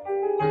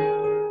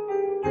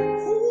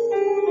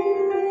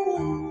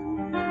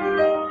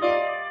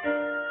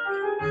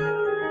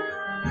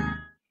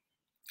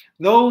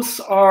 those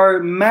are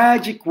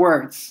magic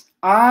words.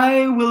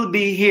 I will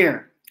be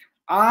here.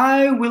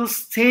 I will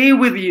stay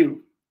with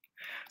you.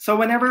 So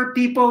whenever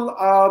people,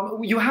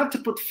 you have to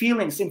put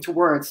feelings into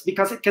words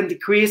because it can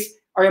decrease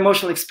our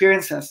emotional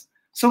experiences.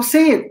 So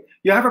say it.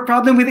 You have a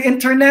problem with the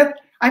internet?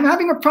 I'm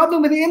having a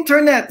problem with the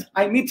internet.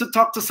 I need to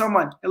talk to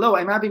someone. Hello,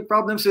 I'm having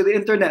problems with the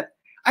internet.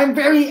 I'm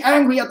very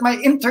angry at my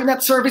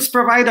internet service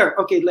provider.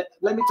 Okay,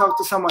 let me talk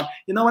to someone.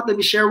 You know what? Let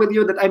me share with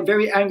you that I'm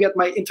very angry at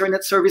my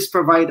internet service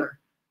provider.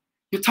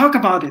 You talk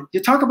about it. You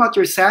talk about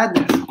your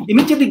sadness.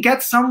 Immediately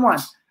get someone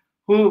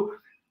who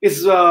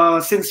is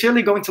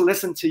sincerely going to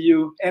listen to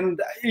you, and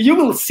you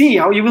will see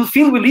how you will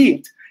feel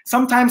relieved.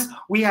 Sometimes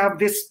we have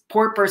this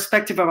poor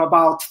perspective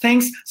about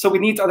things, so we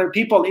need other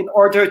people in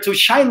order to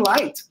shine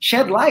light,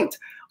 shed light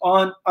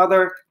on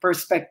other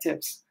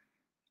perspectives.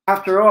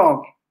 After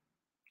all,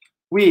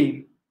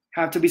 we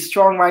have to be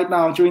strong right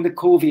now during the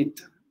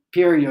COVID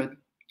period,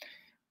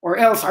 or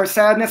else our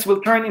sadness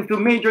will turn into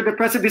major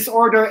depressive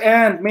disorder,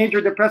 and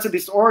major depressive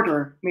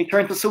disorder may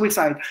turn to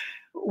suicide.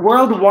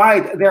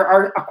 Worldwide, there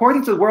are,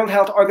 according to the World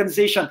Health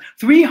Organization,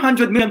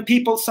 300 million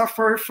people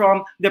suffer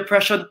from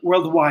depression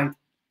worldwide.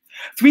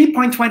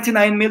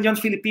 3.29 million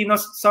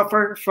Filipinos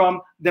suffer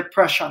from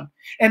depression.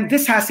 And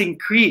this has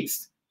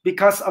increased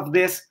because of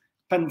this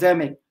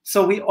pandemic.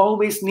 So we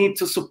always need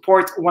to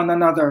support one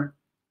another.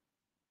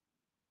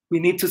 We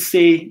need to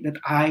say that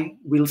I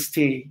will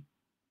stay.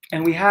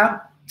 And we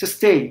have to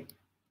stay.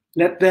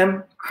 Let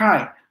them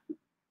cry.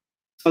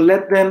 So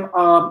let them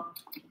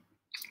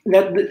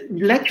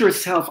let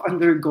yourself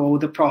undergo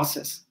the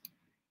process.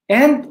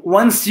 And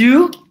once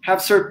you have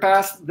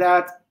surpassed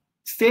that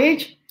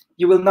stage,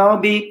 you will now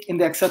be in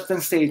the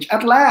acceptance stage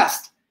at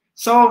last.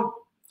 So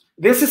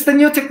this is the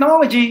new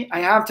technology. I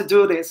have to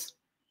do this.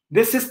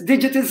 This is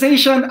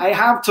digitization. I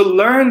have to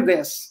learn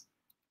this.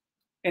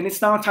 And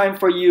it's now time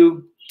for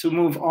you to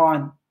move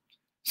on.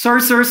 Sir,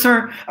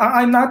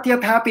 I'm not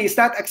yet happy. Is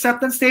that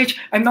acceptance stage?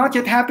 I'm not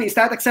yet happy. Is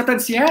that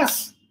acceptance?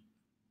 Yes.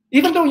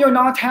 Even though you're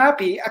not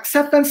happy,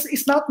 acceptance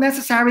is not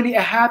necessarily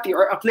a happy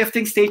or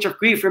uplifting stage of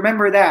grief.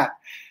 Remember that.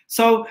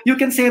 So you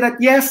can say that,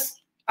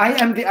 yes, I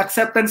am the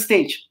acceptance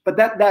stage, but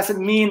that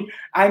doesn't mean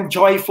I'm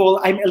joyful,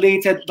 I'm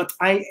elated, but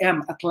I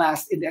am at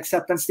last in the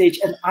acceptance stage,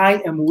 and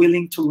I am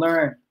willing to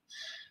learn.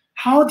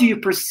 How do you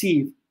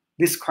perceive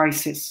this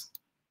crisis?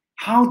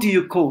 How do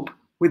you cope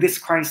with this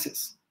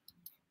crisis?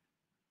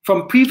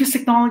 From previous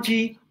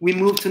technology, we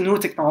move to new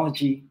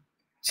technology.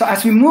 So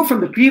as we move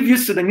from the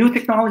previous to the new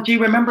technology,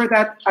 remember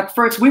that at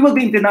first we will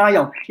be in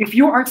denial. If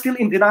you are still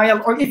in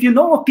denial, or if you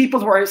know of people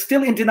who are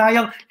still in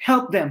denial,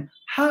 help them.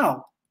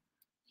 How?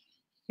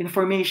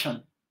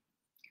 Information,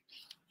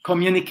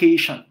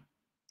 communication.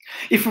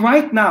 If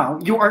right now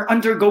you are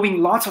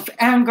undergoing lots of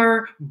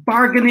anger,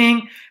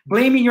 bargaining,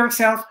 blaming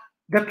yourself,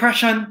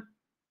 depression,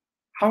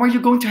 how are you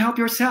going to help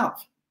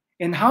yourself?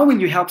 And how will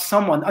you help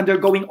someone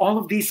undergoing all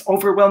of these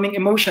overwhelming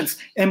emotions?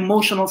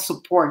 Emotional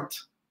support.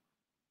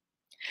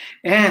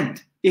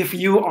 And if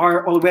you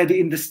are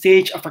already in the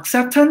stage of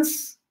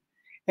acceptance,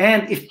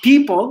 and if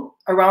people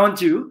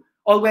around you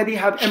already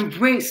have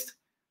embraced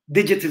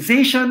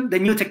digitization, the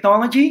new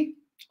technology,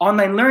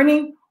 online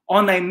learning,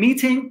 online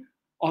meeting,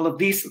 all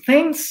of these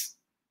things.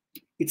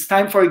 It's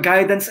time for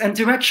guidance and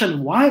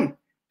direction. Why?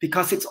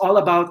 Because it's all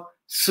about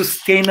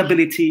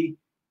sustainability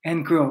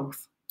and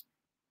growth.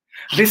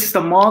 This is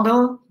the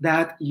model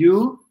that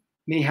you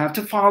may have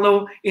to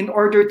follow in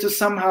order to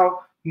somehow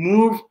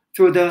move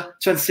through the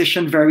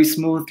transition very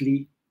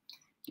smoothly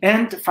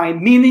and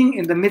find meaning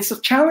in the midst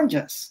of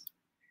challenges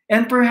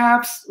and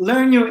perhaps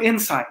learn new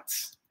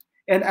insights.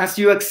 And as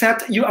you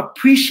accept, you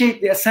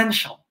appreciate the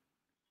essential.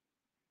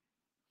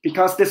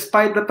 Because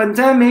despite the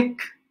pandemic,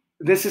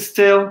 this is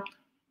still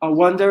a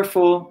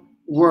wonderful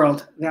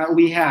world that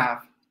we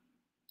have.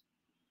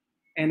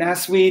 And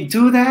as we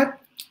do that,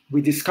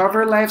 we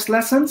discover life's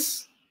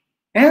lessons.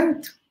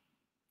 And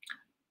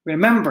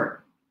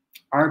remember,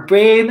 our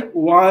brain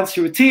wants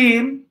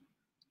routine.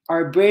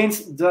 Our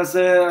brains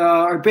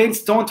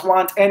don't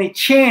want any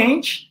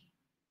change,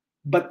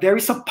 but there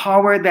is a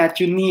power that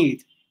you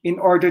need in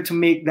order to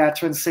make that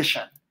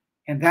transition.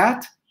 And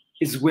that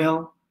is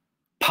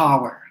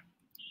willpower.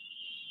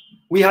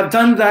 We have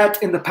done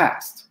that in the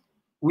past.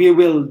 We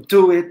will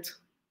do it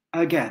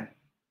again.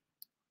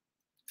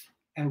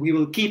 And we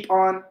will keep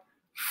on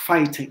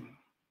fighting.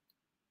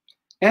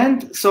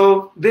 And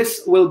so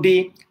this will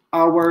be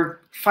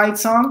our fight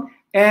song,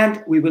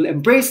 and we will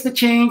embrace the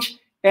change,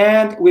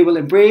 and we will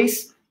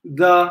embrace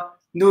the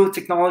new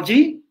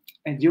technology,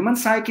 and human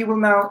psyche will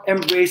now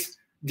embrace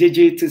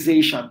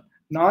digitization.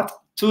 Not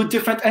two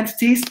different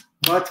entities,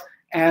 but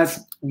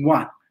as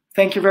one.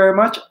 Thank you very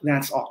much.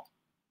 That's all.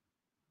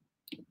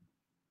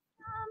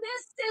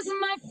 This is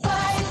my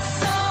fight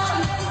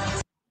song.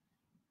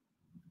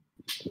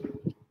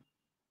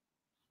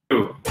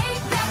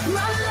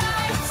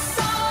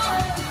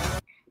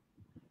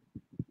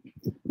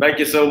 Thank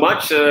you so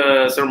much,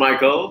 Sir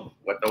Michael.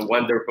 What a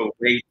wonderful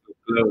way to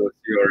close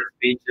your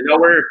speech. And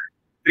our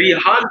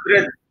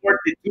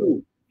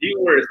 342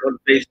 viewers on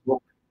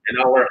Facebook and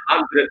our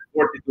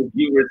 142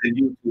 viewers in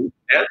YouTube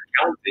and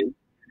counting.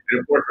 And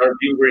of course, our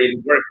viewer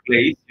in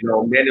workplace,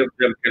 many of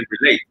them can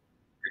relate.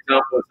 For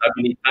example,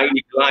 sabi ni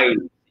Tiny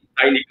Klein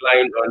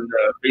on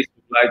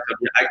Facebook Live, sabi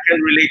niya, I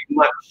can relate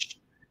much.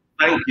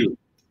 Thank you.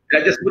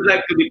 And I just would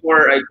like to,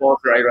 before I call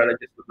Sir Iran, I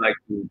just would like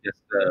to just,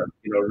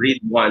 read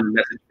one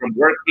message from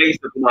workplace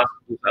na pumasok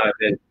po sa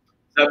atin.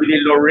 Sabi ni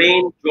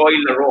Lorraine Joy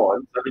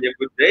Laron, sabi niya,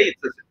 good day.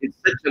 It's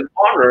such an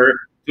honor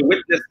to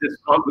witness this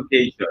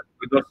convocation.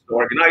 With us, the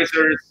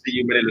organizers,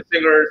 CEU Manila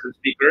singers and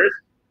speakers,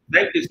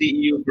 thank you,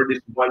 CEU, for this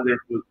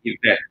wonderful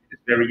event.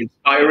 It's very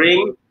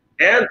inspiring,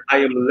 and I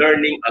am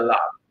learning a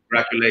lot.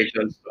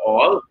 Congratulations to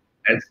all,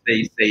 and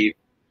stay safe,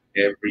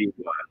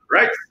 everyone.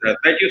 Right?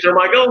 Thank you, Sir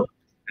Michael.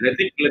 And I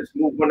think let's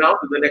move on now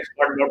to the next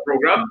part of our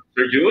program.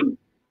 Sir June.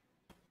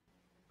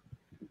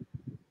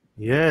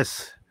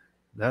 Yes,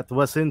 that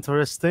was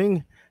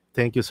interesting.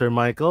 Thank you, Sir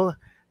Michael.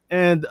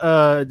 And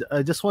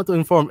I just want to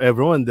inform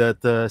everyone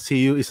that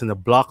CEU is in a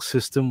block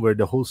system where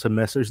the whole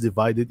semester is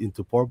divided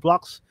into 4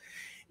 blocks.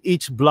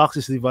 Each block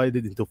is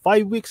divided into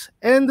 5 weeks,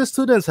 and the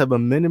students have a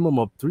minimum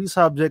of 3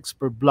 subjects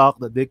per block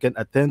that they can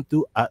attend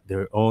to at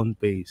their own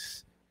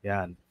pace.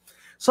 Yan.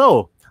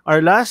 So,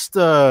 our last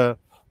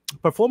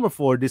performer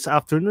for this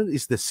afternoon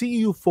is the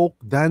CEU Folk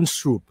Dance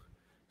Troupe,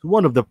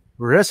 one of the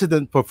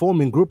resident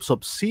performing groups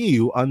of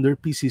CEU under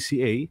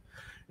PCCA,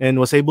 and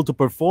was able to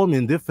perform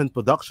in different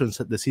productions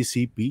at the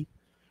CCP.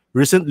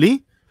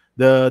 Recently,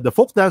 the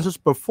folk dancers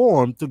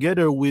performed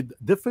together with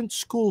different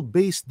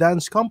school-based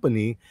dance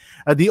company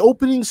at the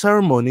opening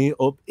ceremony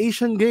of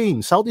Asian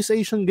Games, Southeast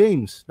Asian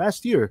Games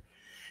last year.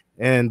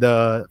 And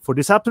for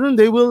this afternoon,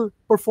 they will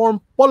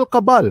perform Polka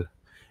Bal,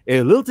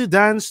 a lilty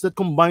dance that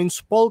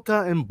combines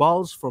polka and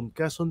bals from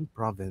Quezon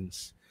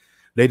Province.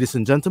 Ladies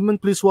and gentlemen,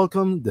 please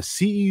welcome the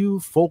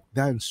CEU Folk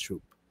Dance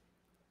Troupe.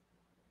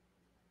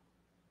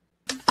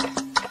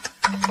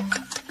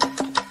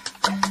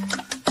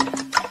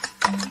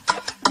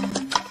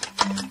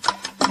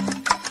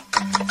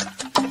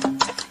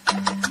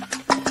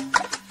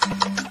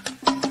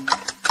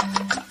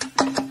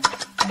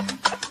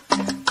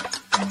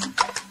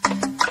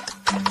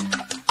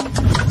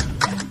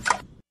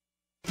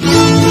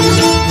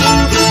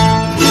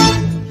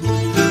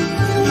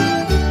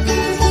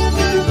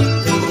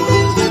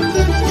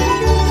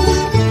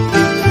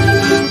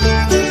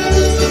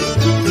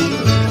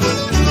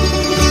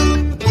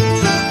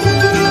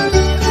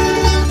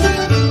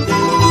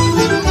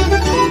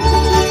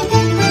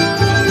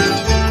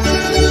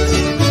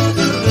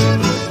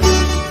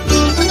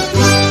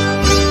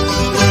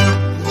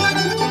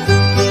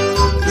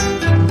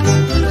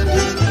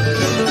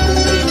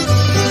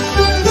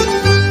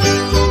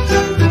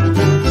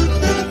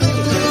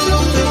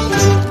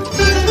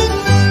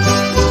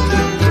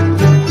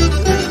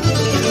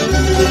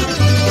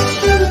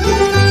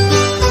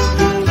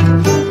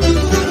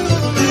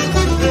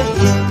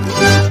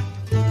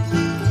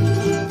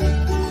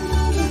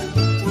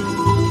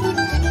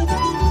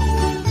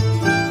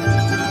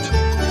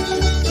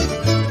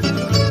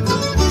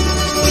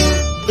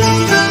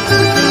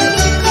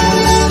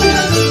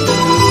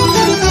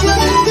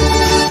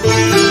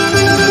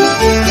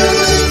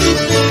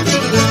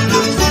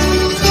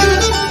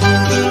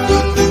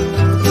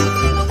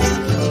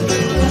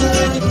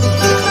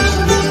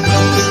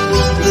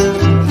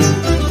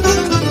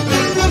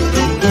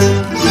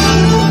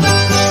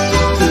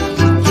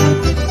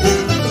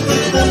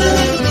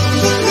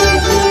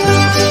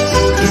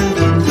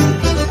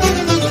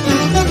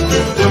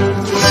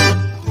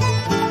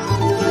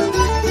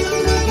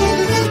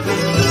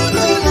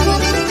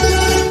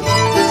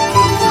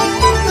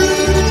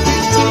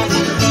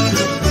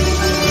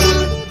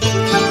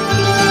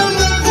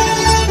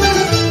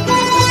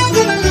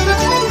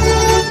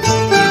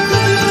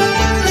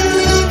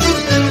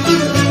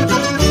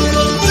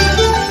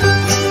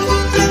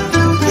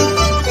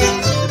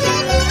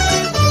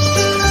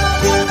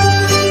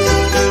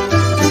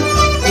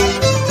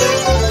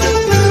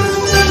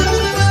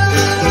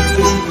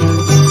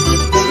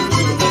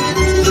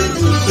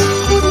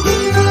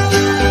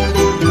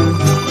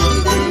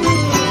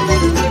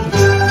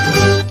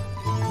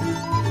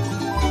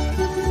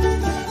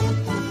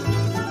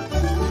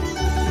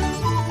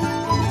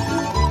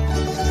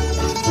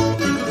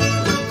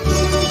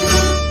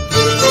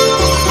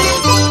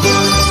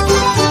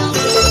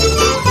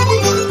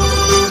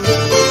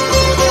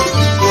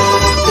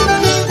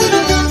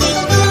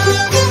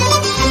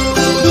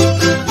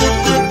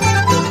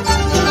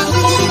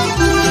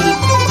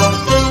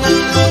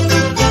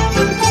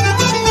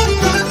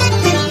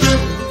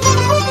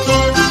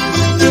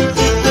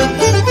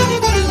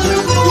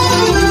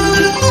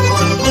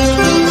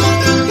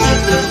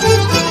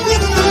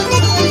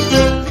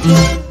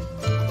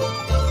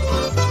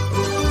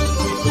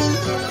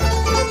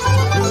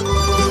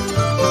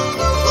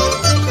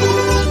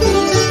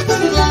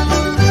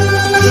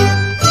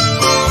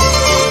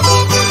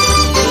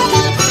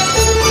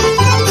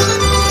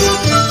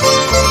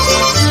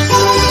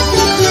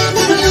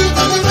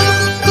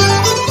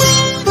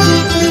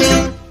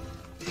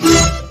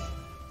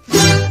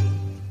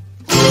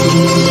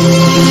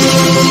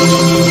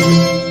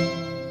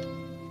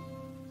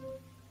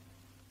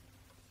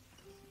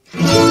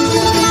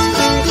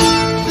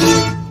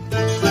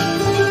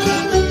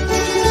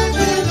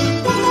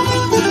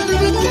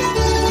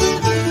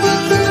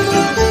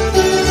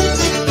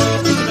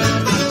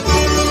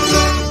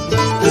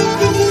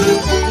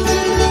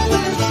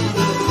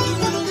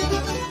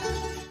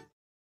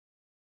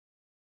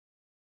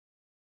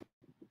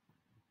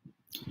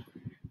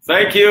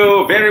 Thank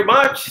you very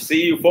much.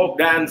 See you, folk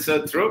dance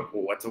troupe.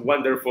 What a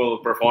wonderful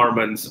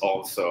performance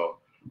also.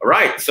 All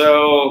right,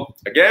 so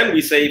again, we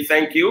say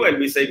thank you and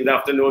we say good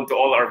afternoon to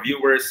all our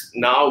viewers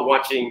now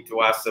watching to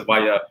us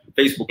via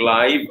Facebook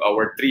Live,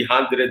 our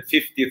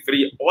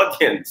 353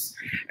 audience,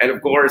 and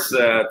of course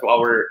to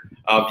our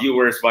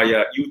viewers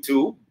via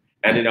YouTube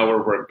and in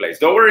our workplace.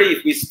 Don't worry,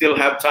 if we still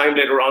have time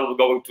later on, we're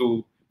going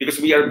to, because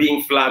we are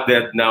being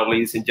flooded now,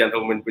 ladies and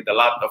gentlemen, with a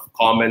lot of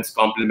comments,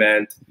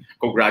 compliment,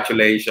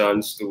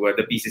 congratulations to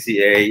the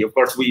PCCA. Of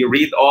course, we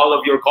read all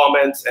of your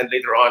comments, and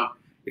later on,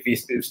 if we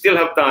still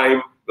have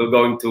time, we're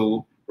going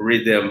to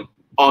read them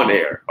on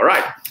air. All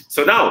right.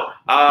 So now,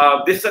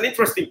 this is an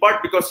interesting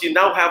part because you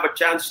now have a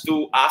chance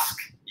to ask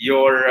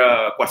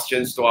your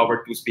questions to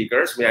our two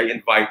speakers. May I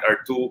invite our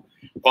two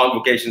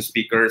convocation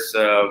speakers,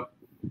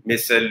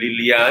 Ms.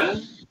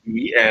 Lilian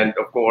and,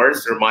 of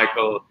course, Sir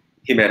Michael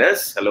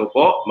Jimenez. Hello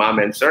po, ma'am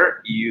and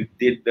sir. You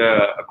did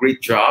a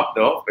great job,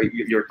 no?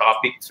 Your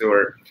topics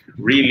were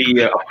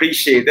really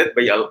appreciated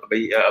by a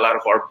lot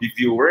of our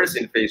viewers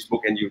in Facebook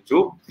and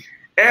YouTube.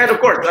 And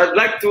of course, I'd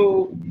like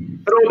to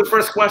throw the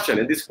first question,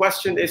 and this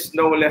question is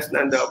no less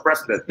than the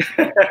president,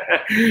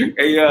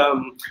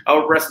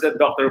 our president,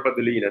 Dr.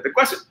 Padolina. The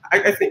question,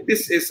 I think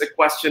this is a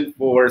question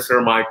for Sir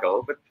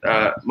Michael, but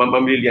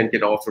Ma'am Lilian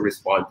can also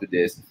respond to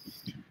this.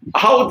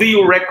 How do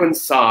you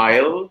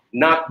reconcile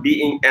not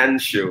being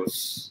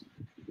anxious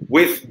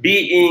with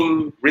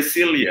being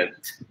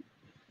resilient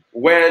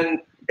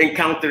when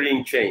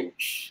encountering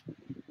change?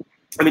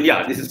 I mean,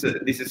 yeah, this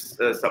is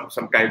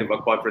some kind of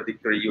a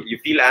contradictory. You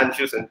feel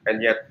anxious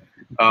and yet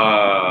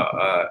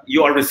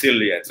you are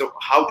resilient. So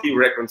how do you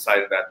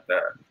reconcile that?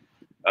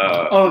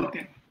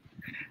 Okay.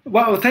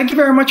 Wow, thank you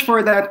very much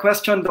for that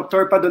question,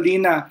 Dr.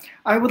 Padolina.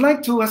 I would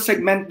like to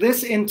segment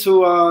this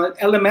into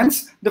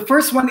elements. The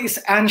first one is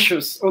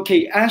anxious.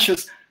 Okay,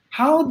 anxious.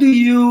 How do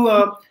you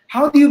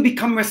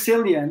become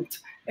resilient,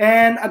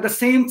 and at the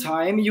same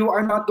time you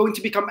are not going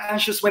to become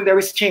anxious when there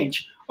is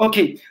change?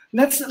 Okay,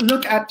 let's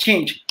look at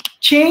change.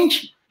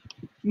 Change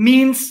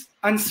means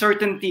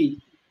uncertainty.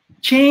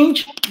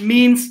 Change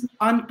means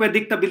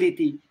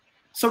unpredictability.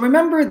 So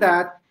remember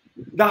that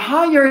the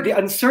higher the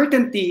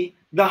uncertainty,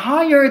 the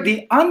higher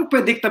the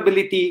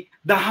unpredictability,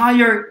 the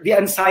higher the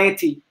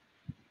anxiety.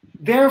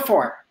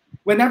 Therefore,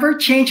 whenever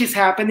change is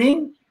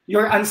happening,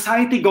 your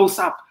anxiety goes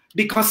up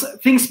because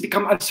things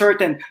become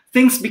uncertain,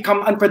 things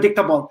become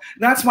unpredictable.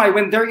 That's why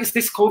when there is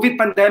this COVID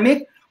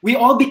pandemic, we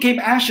all became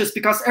anxious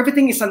because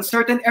everything is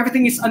uncertain,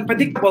 everything is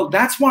unpredictable.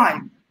 That's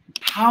why.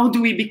 How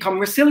do we become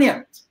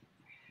resilient?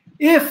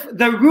 If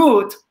the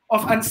root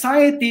of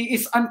anxiety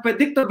is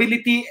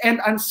unpredictability and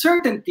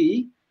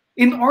uncertainty,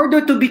 in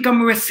order to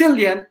become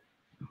resilient,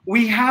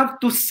 we have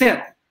to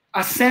set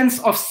a sense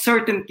of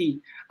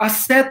certainty, a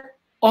set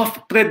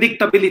of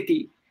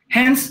predictability.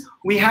 Hence,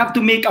 we have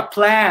to make a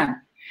plan.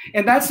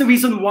 And that's the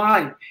reason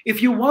why,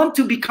 if you want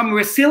to become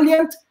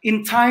resilient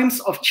in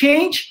times of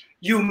change,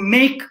 you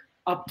make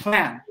a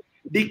plan.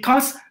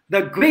 Because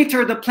the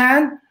greater the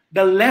plan,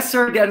 the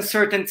lesser the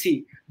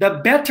uncertainty. The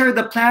better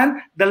the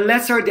plan, the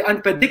lesser the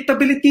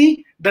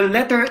unpredictability, the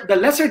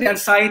lesser the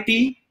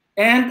anxiety,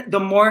 and the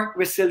more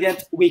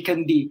resilient we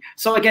can be.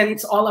 So again,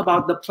 it's all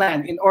about the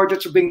plan in order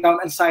to bring down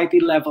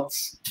anxiety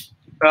levels.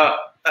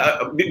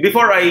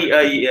 Before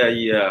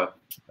I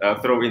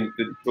throw in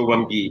to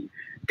Wamgi,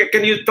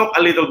 can you talk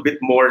a little bit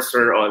more,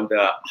 sir, on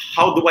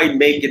how do I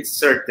make it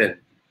certain?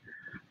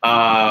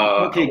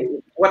 Okay.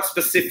 What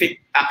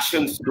specific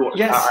actions do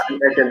I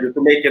can do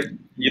to make it,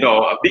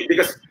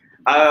 because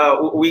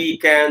we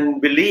can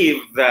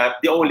believe that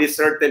the only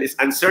certain is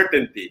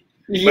uncertainty.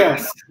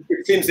 Yes. But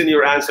it seems in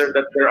your answer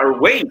that there are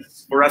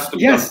ways for us to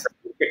yes.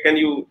 Can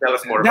you tell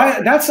us more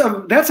about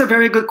that? That's a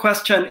very good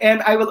question.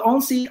 And I will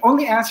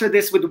only answer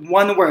this with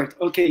one word.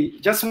 Okay,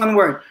 just one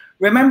word.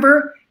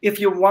 Remember, if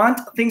you want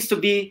things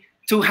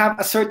to have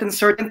a certain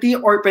certainty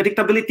or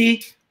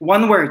predictability,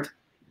 one word: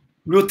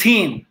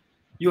 routine.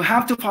 You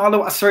have to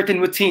follow a certain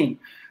routine.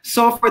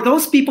 So for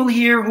those people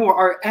here who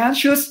are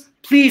anxious,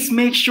 please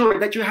make sure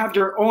that you have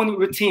your own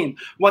routine.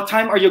 What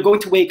time are you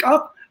going to wake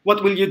up?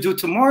 What will you do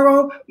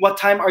tomorrow? What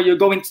time are you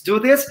going to do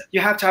this?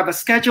 You have to have a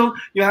schedule.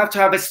 You have to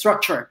have a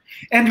structure.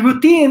 And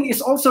routine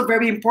is also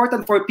very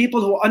important for people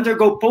who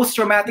undergo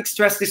post-traumatic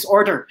stress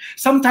disorder.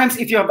 Sometimes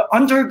if you have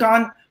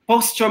undergone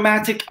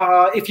post-traumatic,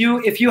 if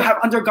you have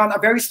undergone a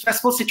very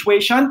stressful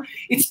situation,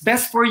 it's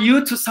best for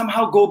you to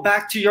somehow go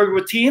back to your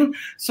routine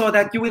so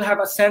that you will have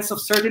a sense of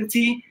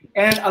certainty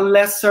and a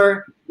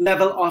lesser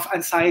level of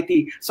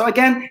anxiety. So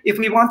again, if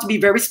we want to be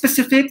very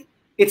specific,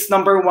 it's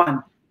number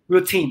one,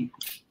 routine.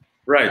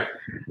 Right.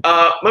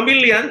 Ma'am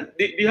Lilian,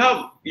 do you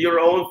have your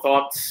own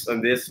thoughts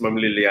on this, Ma'am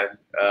Lilian,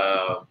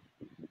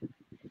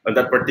 on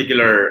that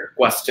particular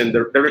question,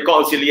 the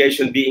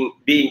reconciliation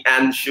being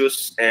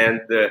anxious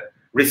and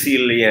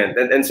resilient?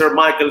 And Sir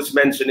Michael's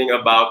mentioning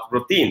about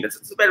routine.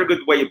 That's a very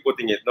good way of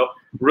putting it, no?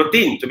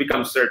 Routine to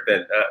become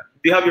certain.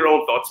 Do you have your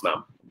own thoughts,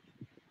 ma'am?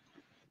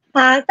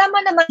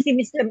 Tama naman si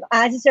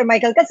Sir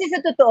Michael. Kasi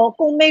sa totoo,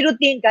 kung may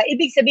routine ka,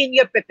 ibig sabihin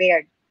you're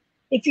prepared.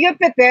 If you're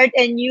prepared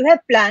and you have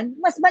planned,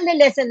 mas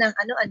malilesen ng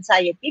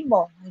anxiety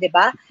mo, di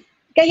ba?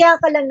 Kaya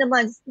ka lang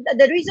naman,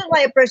 the reason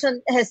why a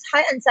person has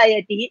high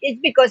anxiety is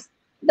because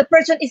the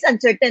person is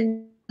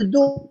uncertain to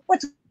do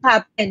what's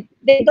happened.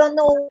 They don't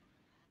know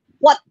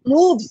what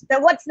moves,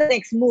 what's the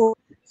next move.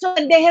 So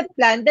when they have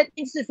planned, that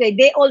means to say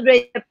they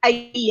already have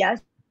ideas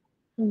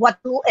what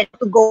to and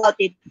to go about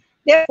it.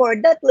 Therefore,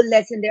 that will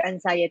lessen their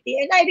anxiety.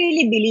 And I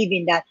really believe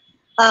in that.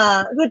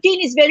 Routine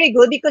is very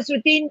good because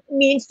routine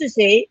means to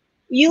say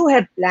you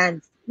have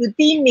plans.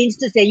 Routine means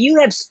to say you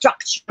have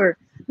structure.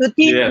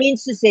 Routine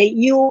means to say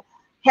you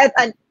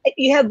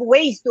have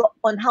ways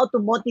on how to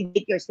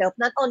motivate yourself,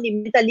 not only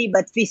mentally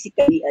but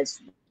physically as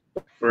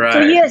well. Right. So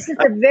yes,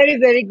 it's a very,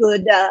 very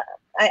good.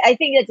 I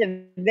think that's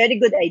a very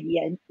good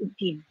idea.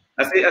 Routine.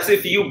 As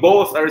if you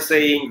both are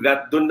saying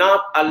that do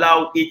not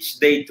allow each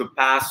day to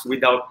pass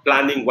without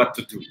planning what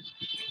to do.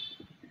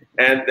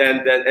 And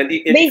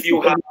if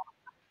you have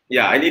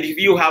and if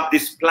you have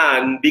this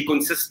plan, be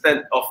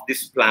consistent of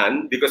this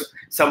plan, because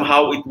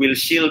somehow it will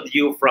shield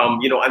you from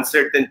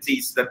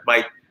uncertainties that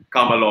might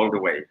come along the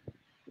way.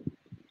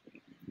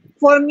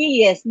 For me,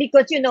 yes,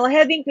 because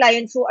having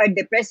clients who are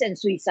depressed and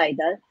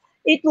suicidal,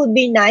 it would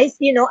be nice.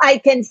 I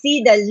can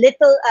see the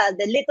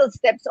little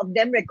steps of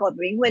them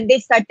recovering when they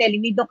start telling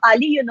me, Doc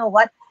Ali, you know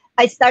what?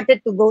 I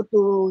started to go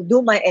to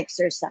do my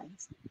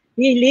exercise.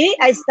 Really?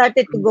 I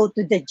started to go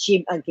to the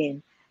gym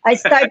again. I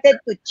started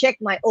to check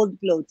my old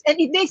clothes. And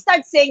if they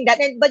start saying that,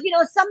 but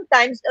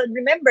sometimes,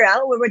 remember,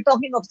 we were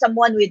talking of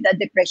someone with a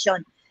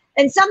depression,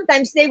 and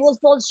sometimes they will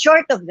fall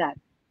short of that,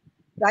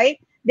 right?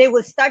 They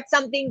will start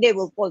something, they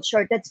will fall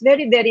short. That's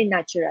very, very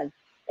natural.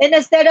 And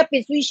as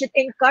therapists, we should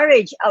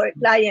encourage our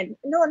client.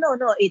 No,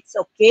 it's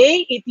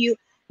okay. If you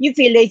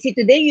feel lazy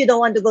today, you don't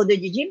want to go to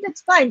the gym,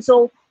 that's fine.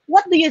 So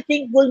what do you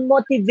think will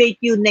motivate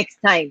you next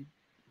time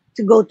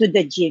to go to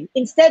the gym?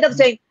 Instead of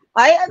saying,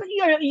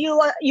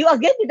 you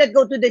again didn't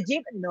go to the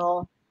gym.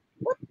 No.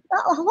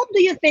 What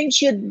do you think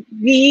should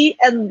be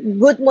a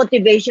good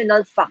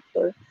motivational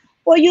factor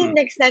for you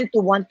next time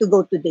to want to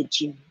go to the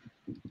gym?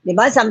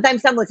 Diba?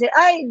 Sometimes someone say,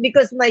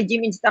 because my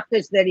gym instructor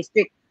is very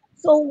strict.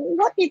 So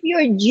what if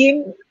your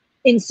gym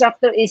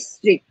instructor is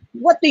strict?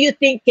 What do you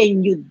think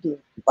can you do?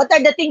 What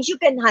are the things you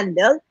can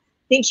handle?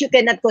 Things you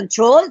cannot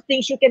control?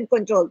 Things you can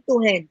control? 2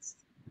 hands.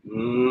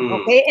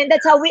 Okay? And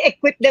that's how we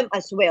equip them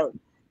as well.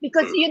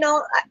 Because,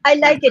 I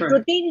like it.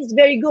 Routine is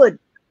very good.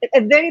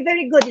 Very,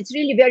 very good. It's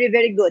really very,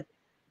 very good.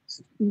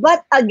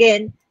 But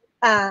again,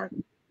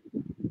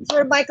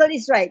 Sir Michael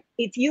is right.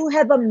 If you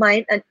have a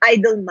mind, an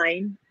idle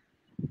mind,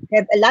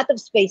 have a lot of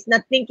space,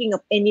 not thinking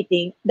of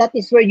anything, that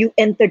is where you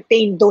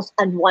entertain those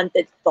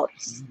unwanted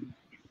thoughts.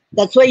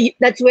 That's where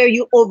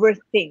you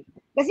overthink.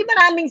 Kasi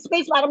maraming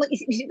space para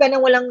mag-isip-isip ka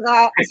nang walang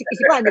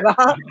isip-isipan, di ba?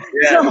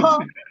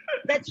 So,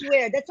 that's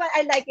why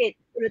I like it.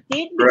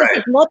 Routine, because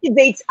it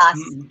motivates us,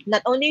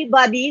 not only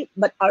body,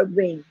 but our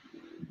brain.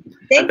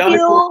 Thank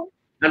you.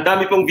 Ang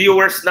dami pong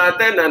viewers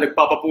natin na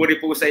nagpapapuri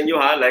po sa inyo,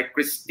 like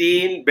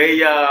Christine,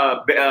 Bea,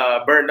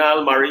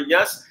 Bernal,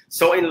 Marinas.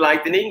 So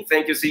enlightening.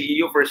 Thank you,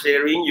 CEO, for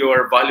sharing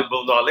your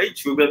valuable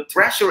knowledge. We will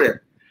treasure it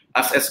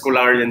as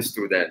Escolarian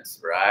students,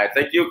 right?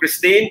 Thank you,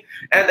 Christine.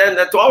 And then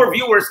to our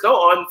viewers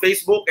on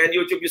Facebook and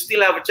YouTube, you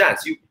still have a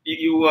chance. You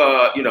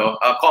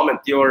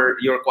comment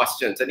your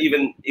questions, and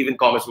even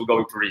comments we're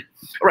going to read.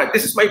 All right,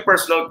 this is my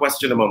personal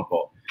question naman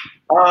po.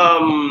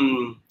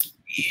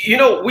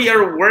 We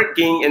are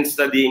working and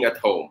studying at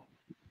home.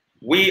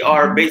 We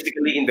are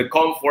basically in the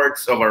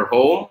comforts of our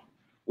home.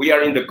 We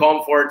are in the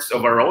comforts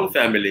of our own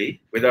family,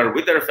 with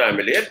our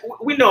family. And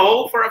we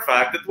know for a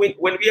fact that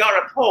when we are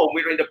at home,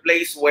 we're in a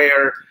place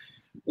where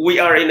we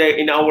are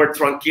in our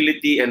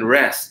tranquility and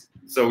rest.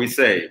 So we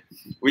say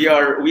we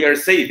are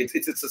safe.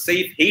 It's a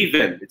safe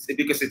haven. It's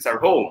because it's our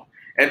home.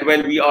 And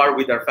when we are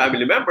with our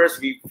family members,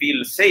 we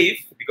feel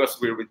safe because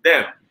we're with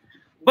them.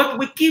 But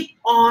we keep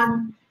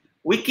on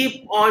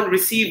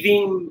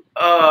receiving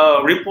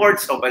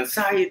reports of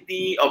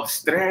anxiety, of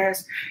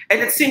stress, and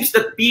it seems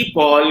that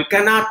people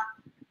cannot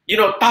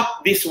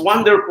tap this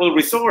wonderful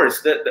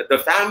resource,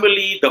 the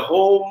family, the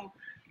home.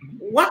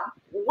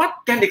 What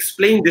can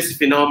explain this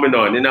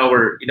phenomenon in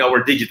our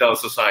digital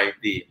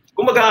society?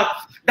 Kumaga,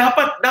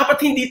 dapat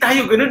hindi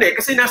tayo ganoon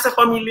kasi nasa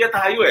pamilya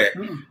tayo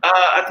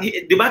at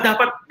di ba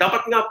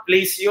dapat nga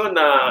place 'yon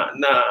na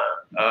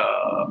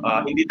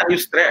hindi tayo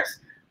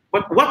stress.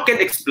 But what can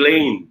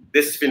explain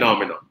this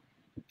phenomenon?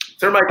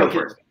 Sir Michael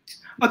first.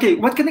 Okay,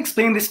 what can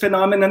explain this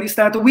phenomenon is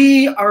that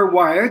we are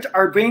wired,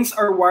 our brains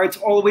are wired to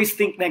always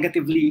think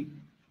negatively.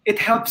 It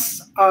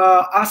helps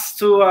us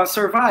to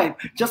survive,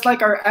 just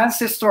like our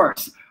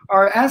ancestors.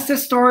 Our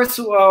ancestors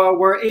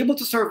were able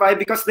to survive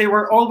because they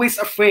were always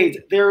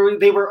afraid. They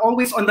were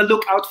always on the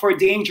lookout for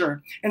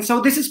danger. And so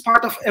this is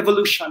part of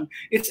evolution.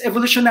 It's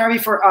evolutionary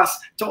for us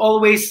to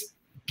always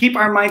keep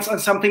our minds on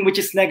something which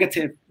is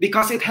negative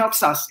because it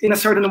helps us in a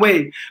certain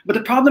way. But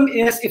the problem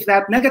is if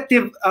that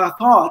negative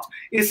thought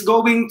is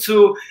going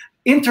to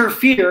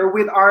interfere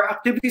with our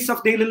activities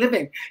of daily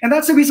living. And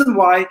that's the reason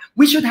why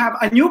we should have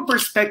a new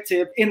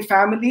perspective in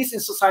families, in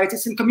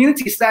societies, in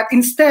communities, that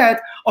instead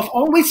of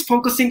always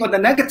focusing on the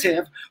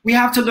negative, we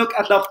have to look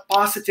at the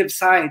positive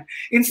side.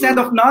 Instead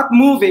of not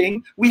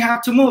moving, we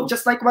have to move,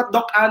 just like what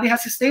Doc Ali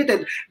has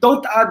stated.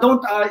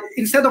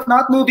 Instead of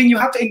not moving, you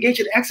have to engage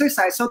in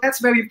exercise. So that's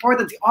very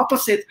important, the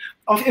opposite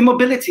of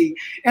immobility.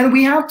 And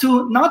we have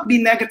to not be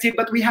negative,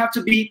 but we have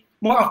to be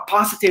more of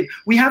positive.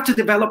 We have to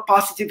develop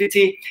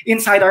positivity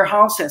inside our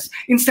houses.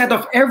 Instead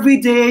of every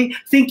day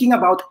thinking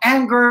about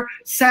anger,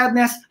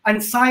 sadness,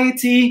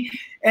 anxiety,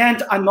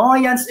 and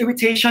annoyance,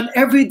 irritation,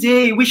 every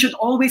day we should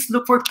always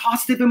look for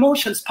positive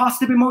emotions.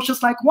 Positive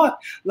emotions like what?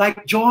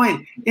 Like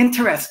joy,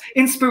 interest,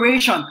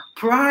 inspiration,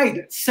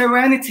 pride,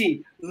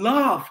 serenity,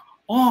 love,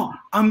 awe,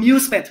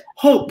 amusement,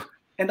 hope,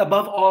 and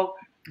above all,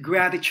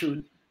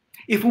 gratitude.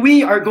 If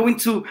we are going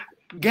to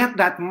get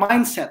that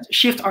mindset,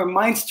 shift our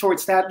minds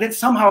towards that, then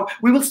somehow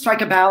we will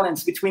strike a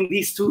balance between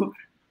these two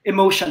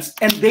emotions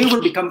and they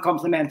will become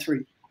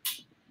complementary.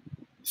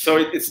 So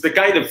it's the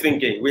kind of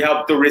thinking. We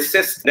have to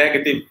resist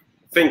negative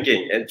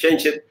thinking and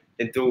change it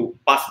into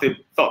positive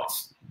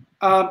thoughts.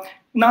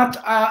 Not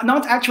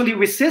actually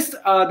resist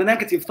the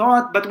negative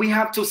thought, but we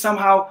have to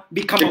somehow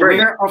become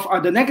aware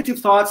of the negative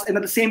thoughts, and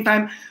at the same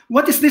time,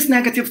 what is this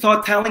negative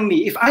thought telling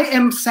me? If I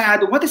am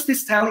sad, what is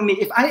this telling me?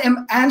 If I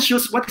am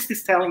anxious, what is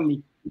this telling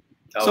me?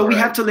 So we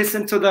have to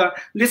listen to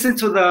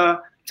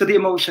the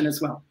emotion as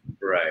well.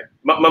 Right,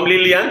 Ma'am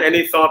Lilian,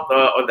 any thought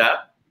on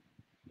that?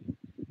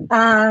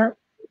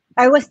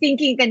 I was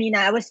thinking kanina.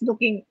 I was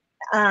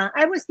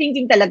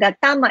thinking talaga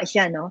tama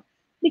siya, no?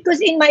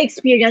 Because in my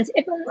experience,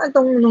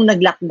 itong nung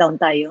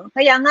nag-lockdown tayo,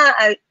 kaya nga,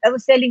 I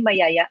was telling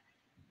Mayaya,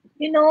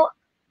 you know,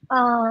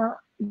 parang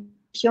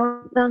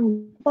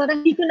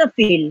hindi ko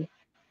na-feel.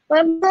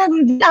 Parang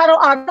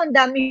araw-araw, ang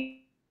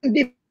dami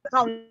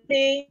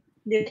counting.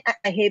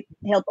 I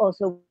help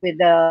also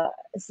with the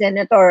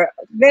Senator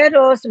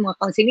Veros, mga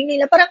counseling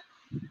nila. Parang,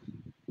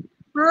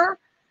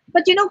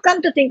 But you know,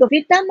 come to think of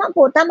it, tama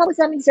po sa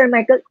amin, Sir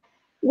Michael,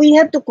 we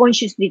have to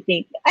consciously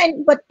think.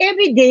 But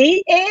every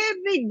day,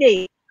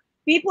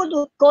 people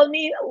do call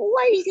me,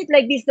 why is it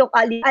like this, Doc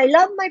Ali? I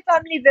love my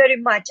family very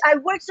much. I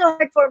work so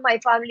hard for my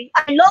family.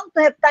 I long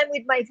to have time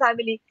with my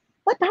family.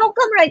 But how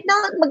come right now,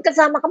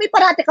 magkasama kami,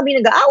 parati kami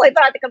nag-aaway.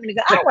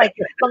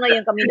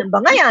 Bangayan kami ng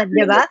bangayan,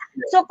 di ba?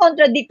 So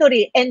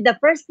contradictory. And the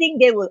first thing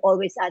they will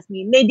always ask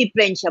me, may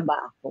diferensya ba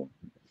ako?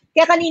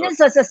 Kaya kanina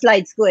sa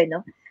slides ko, no?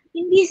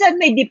 Hindi sa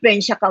may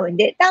diferensya ka,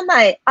 hindi.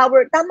 Tama eh.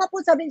 Tama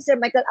po sabi ni Sir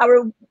Michael,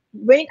 our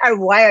brain are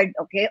wired,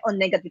 okay, on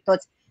negative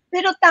thoughts.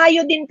 Pero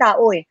tayo din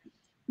tao eh.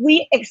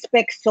 We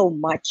expect so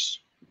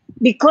much.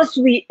 Because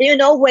we, you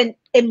know, when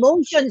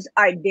emotions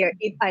are there,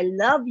 if I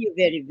love you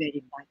very,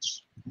 very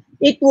much,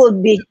 it will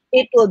be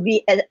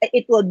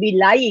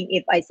lying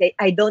if I say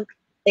I don't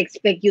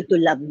expect you to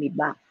love me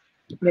back.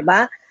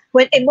 Diba?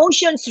 When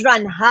emotions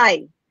run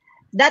high,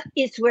 that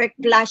is where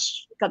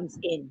clash comes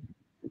in.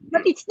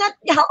 But it's not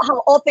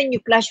how often you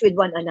clash with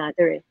one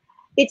another.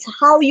 It's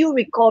how you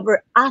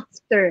recover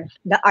after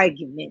the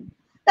argument.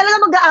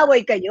 Talaga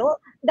mag-aaway kayo.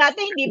 Dati,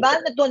 hindi ba,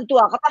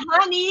 natuwa ka pa,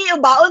 honey,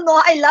 baon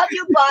mo, I love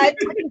you, but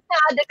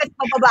kasi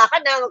pababa ka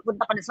na,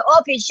 magpunta ka na sa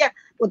office, siya,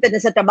 punta na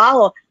sa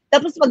trabaho.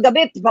 Tapos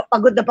paggabi,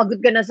 pagod na pagod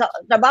ka na sa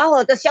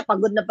trabaho, tapos siya,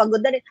 pagod na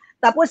rin.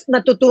 Tapos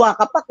natutuwa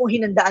ka pa kung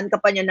hinandaan ka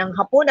pa niya ng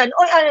hapunan.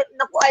 Oh,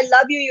 naku, I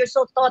love you, you're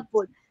so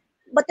thoughtful.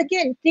 But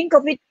again, think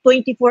of it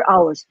 24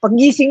 hours. Pag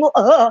gising mo,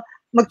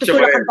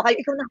 magtutulakan pa kayo,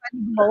 ikaw na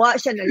gumawa,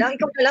 siya na lang,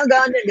 ikaw na lang,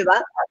 gano'n, di ba?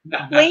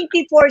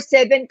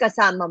 24/7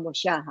 kasama mo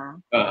siya,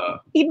 ha?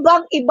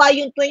 Ibang-iba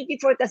yung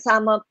 24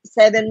 kasama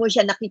 7 mo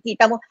siya,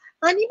 nakikita mo,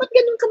 honey, ba't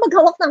ganun ka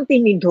maghawak ng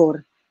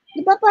tinidor?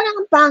 Di ba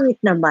parang ang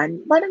pangit naman?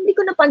 Parang hindi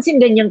ko napansin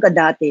ganyan ka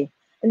dati.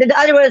 And then the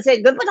other one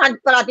said,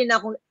 parati na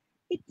akong,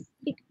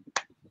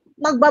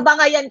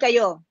 magbabangayan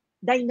kayo.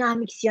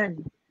 Dynamics yan.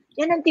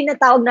 Yan ang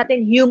tinatawag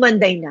natin human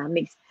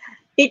dynamics.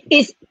 It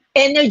is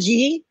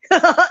energy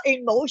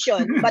in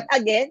motion. But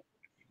again,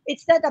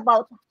 it's not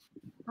about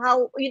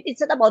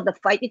the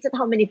fight. It's not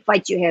how many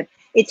fights you have.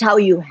 It's how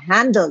you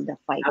handle the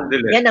fight.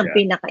 Yan ang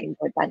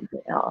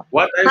pinaka-importante.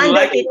 What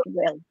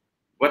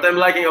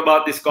I'm liking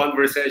about this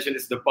conversation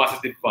is the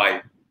positive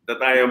vibe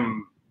that I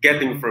am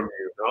getting from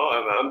you.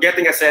 I'm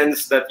getting a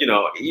sense that, you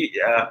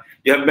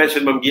have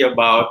mentioned, Ma'am Gia,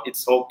 about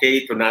it's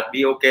okay to not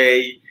be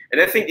okay. And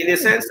I think in a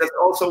sense, that's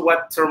also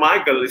what Sir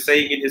Michael is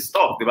saying in his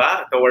talk,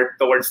 diba?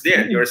 Towards the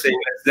end, you're saying,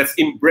 let's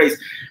embrace.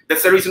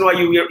 That's the reason why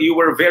you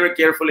were very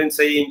careful in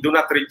saying, do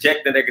not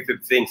reject the negative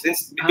things,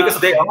 because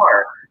they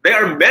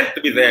are meant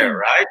to be there,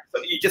 right?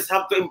 So you just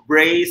have to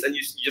embrace, and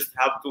you just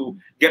have to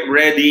get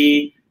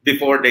ready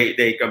before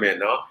they come in,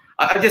 no?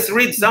 I just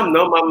read some,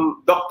 no?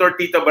 Dr.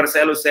 Tita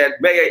Barcelo said,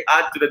 may I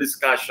add to the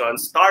discussion,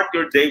 start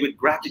your day with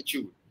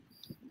gratitude,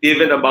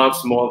 even about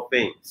small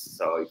things.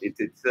 So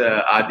it's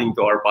adding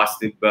to our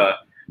positive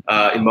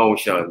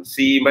emotion.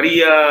 Si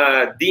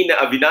Maria Dina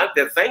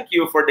Avilante, thank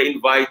you for the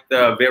invite,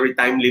 very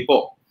timely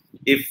po.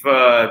 If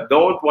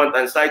don't want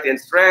anxiety and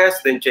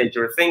stress, then change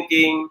your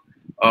thinking.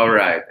 All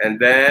right. And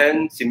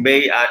then si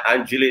May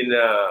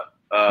Angelina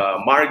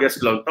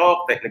Margas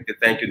Lontok,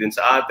 thank you din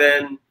sa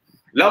atin.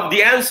 Love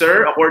the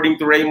answer, according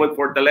to Raymond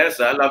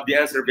Fortaleza. Love the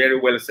answer, very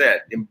well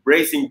said.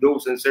 Embracing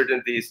those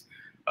uncertainties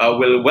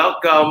will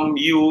welcome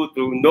you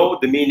to know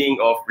the meaning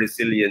of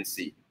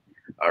resiliency.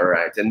 All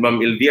right. And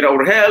Ma'am Elvira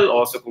Urgel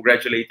also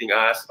congratulating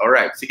us. All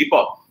right. Sige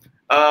po.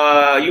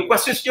 Yung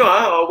questions nyo,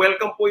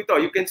 welcome po ito.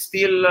 You can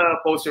still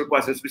post your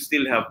questions. We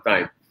still have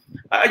time.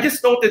 I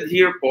just noted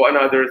here po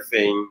another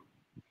thing.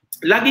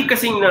 Lagi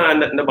kasing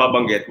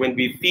nababanggit, when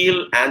we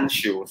feel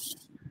anxious,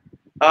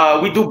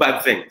 we do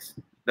bad things.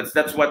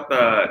 That's what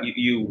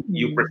you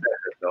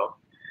presented, no?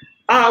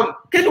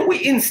 Can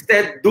we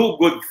instead do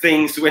good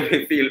things when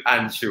we feel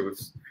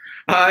anxious?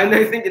 And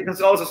I think it has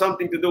also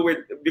something to do with,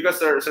 because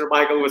Sir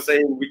Michael was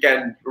saying we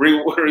can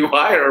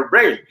rewire our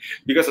brain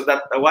because of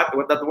that, what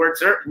that word,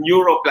 sir?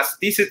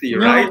 Neuroplasticity,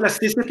 right?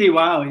 Neuroplasticity,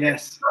 wow,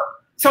 yes.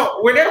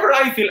 So whenever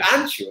I feel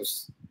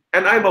anxious,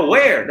 and I'm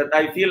aware that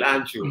I feel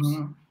anxious,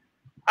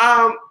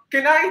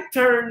 can I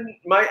turn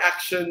my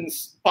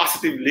actions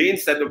positively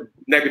instead of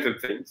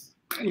negative things?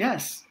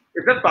 Yes.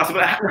 Is that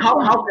possible?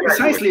 How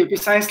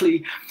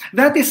Precisely.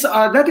 That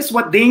is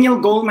what Daniel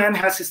Goleman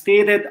has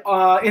stated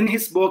in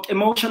his book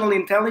Emotional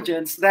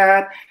Intelligence,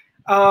 that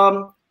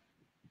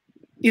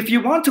if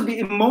you want to be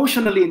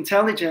emotionally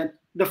intelligent,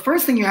 the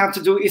first thing you have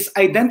to do is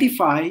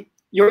identify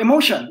your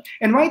emotion.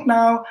 And right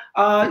now,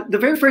 the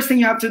very first thing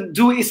you have to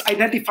do is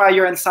identify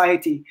your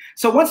anxiety.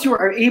 So once you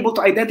are able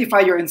to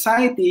identify your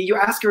anxiety, you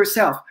ask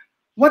yourself,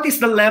 what is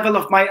the level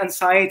of my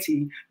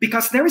anxiety?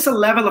 Because there is a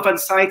level of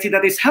anxiety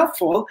that is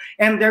helpful,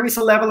 and there is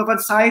a level of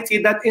anxiety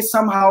that is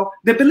somehow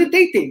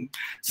debilitating.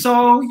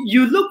 So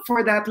you look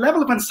for that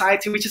level of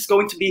anxiety which is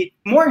going to be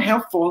more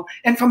helpful,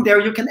 and from there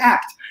you can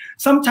act.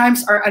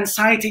 Sometimes our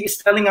anxiety is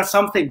telling us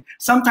something.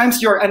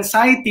 Sometimes your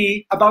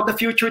anxiety about the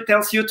future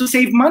tells you to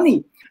save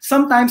money.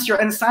 Sometimes your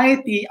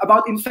anxiety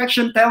about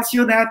infection tells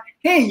you that,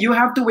 hey, you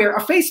have to wear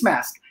a face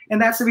mask.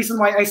 And that's the reason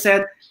why I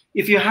said,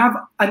 if you have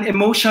an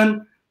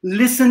emotion,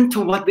 listen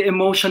to what the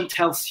emotion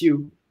tells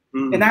you.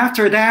 And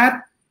after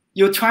that,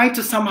 you try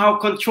to somehow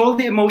control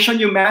the emotion,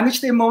 you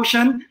manage the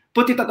emotion,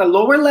 put it at a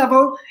lower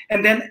level,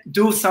 and then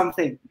do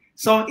something.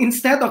 So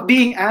instead of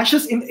being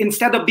anxious,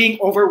 instead of being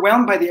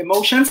overwhelmed by the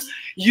emotions,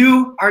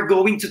 you are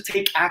going to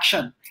take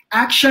action.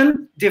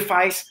 Action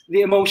defies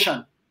the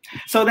emotion.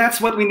 So that's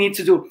what we need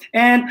to do.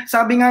 And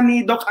sabi nga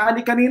ni Doc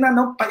Ali kanina,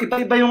 no,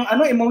 paiba-iba yung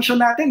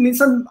emotion natin.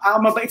 Minsan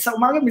mabait sa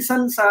umaga,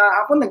 minsan sa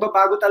hapon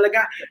nagbabago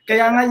talaga.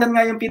 Kaya nga yan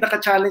nga yung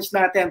pinaka-challenge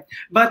natin.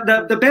 But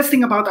the best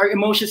thing about our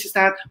emotions is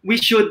that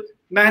we should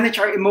manage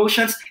our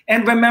emotions.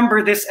 And remember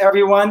this,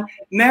 everyone,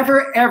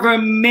 never ever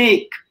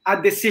make a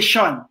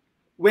decision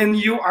when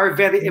you are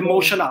very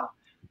emotional.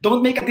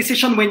 Don't make a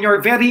decision when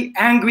you're very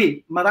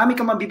angry. Marami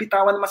kang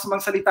mabibitawan ng masamang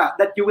salita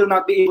that you will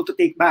not be able to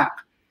take back.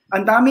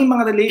 Ang daming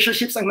mga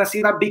relationships ang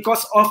nasira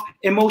because of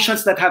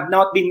emotions that have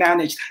not been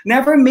managed.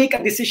 Never make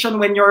a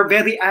decision when you're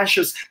very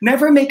anxious.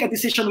 Never make a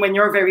decision when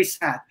you're very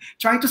sad.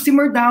 Try to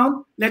simmer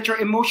down, let your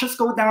emotions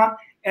go down,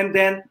 and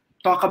then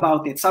talk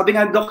about it. Sabi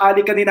nga Doc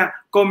Ali kanina,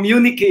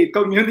 communicate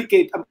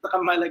ang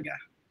pinakamahalaga.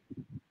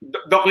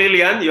 Doc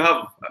Lillian, you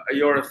have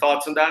your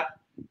thoughts on that?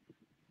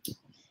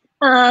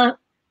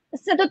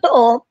 Sa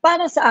totoo,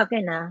 para sa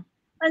akin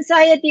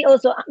anxiety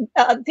also,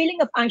 feeling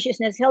of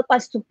anxiousness help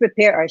us to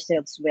prepare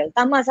ourselves well.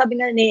 Tama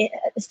sabi nga ni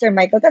Mr.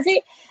 Michael,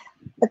 kasi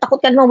takot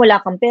ka naman wala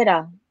kang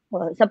pera.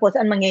 Suppose,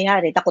 ang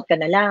mangyayari, takot ka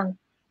na lang.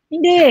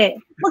 Hindi,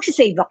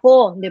 magsisave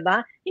ako, di ba?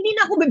 Hindi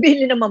na ako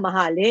bibili ng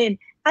mamahalin.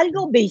 I'll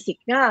go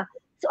basic na.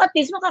 So at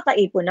least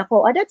makakaipon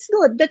ako. That's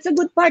good. That's a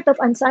good part of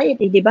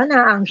anxiety, di ba?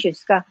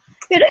 Na-anxious ka.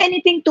 Pero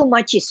anything too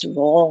much is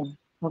wrong.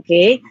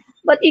 Okay?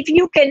 But if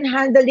you can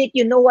handle it,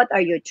 you know what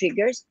are your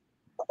triggers,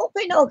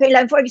 okay na okay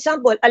lang. For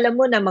example, alam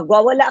mo na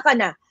magwawala ka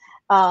na.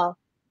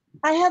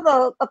 I have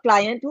a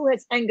client who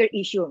has anger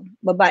issue.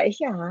 Babae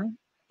siya, ha?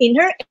 In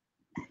her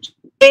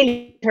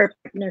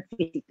partner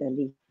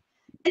physically.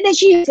 And then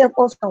she herself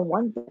also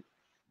wanted.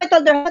 I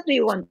told her, what do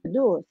you want to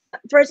do?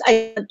 First,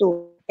 I want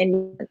to,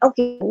 and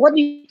okay, what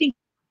do you think?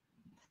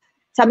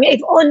 Sabi niya,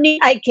 if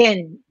only I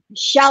can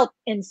shout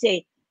and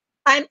say,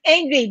 I'm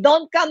angry,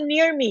 don't come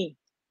near me.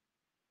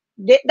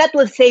 That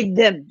will save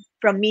them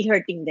from me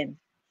hurting them.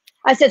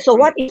 I said, so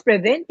what is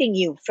preventing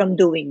you from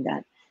doing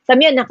that?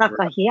 Sabi niya,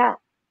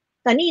 nakakahiya.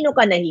 Kanino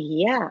ka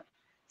nahihiya?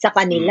 Sa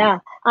kanila.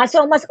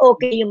 So mas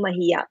okay yung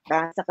mahiya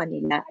ka sa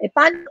kanila.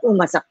 Paano kung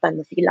masaktan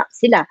mo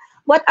sila?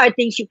 What are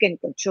things you can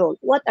control?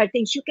 What are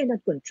things you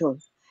cannot control?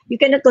 You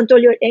cannot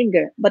control your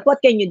anger. But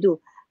what can you do?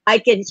 I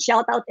can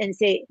shout out and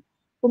say,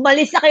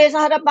 umalis na kayo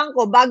sa harapan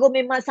ko bago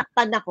may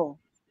masaktan ako.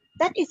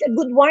 That is a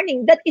good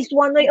warning. That is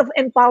one way of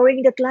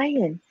empowering the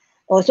client.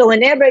 So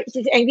whenever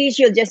she's angry,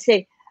 she'll just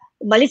say,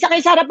 umalis na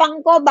kayo sa harapan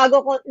ko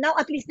bago ko. Now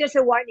at least there's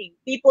a warning.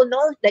 People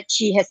know that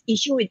she has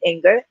issue with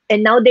anger,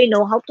 and now they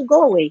know how to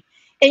go away.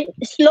 And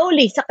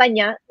slowly sa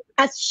kanya,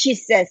 as she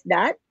says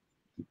that,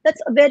 that's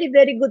very,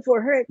 very good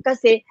for her.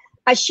 Kasi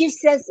as she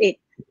says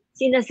it,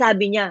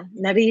 sinasabi niya,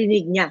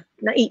 naririnig niya,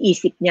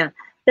 naiisip niya.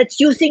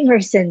 That's using her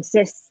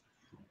senses.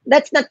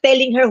 That's not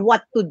telling her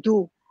what to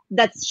do.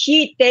 That's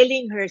she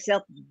telling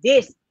herself,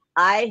 this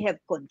I have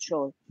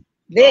control.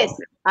 This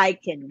Okay. I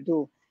can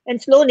do.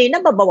 And slowly,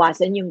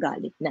 nababawasan yung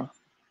galit na.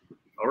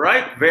 All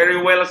right,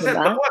 very well said.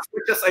 Diba? That was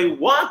much as I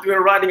want.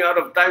 We're running out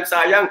of time.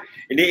 Sayang,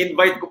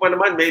 ini-invite ko pa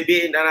naman.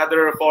 Maybe in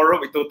another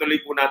forum, itutuloy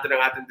po natin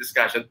ang ating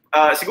discussion.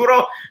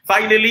 Siguro,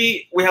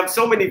 finally, we have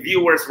so many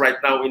viewers right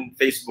now in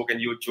Facebook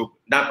and YouTube.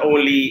 Not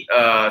only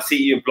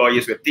CEU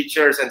employees, with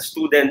teachers and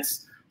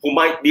students who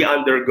might be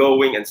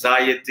undergoing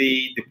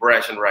anxiety,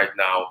 depression right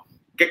now.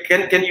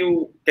 Can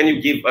you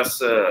give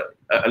us a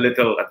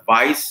little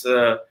advice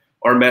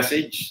or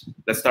message?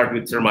 Let's start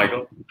with Sir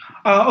Michael.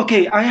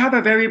 Okay, I have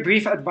a very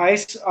brief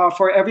advice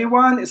for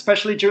everyone,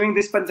 especially during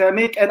this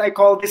pandemic, and I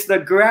call this the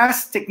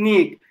GRASS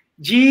technique.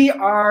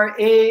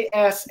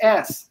 GRASS.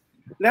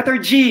 Letter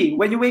G,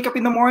 when you wake up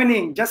in the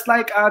morning, just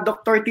like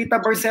Dr. Tita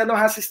Barcelo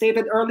has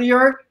stated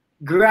earlier,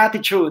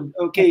 gratitude.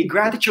 Okay,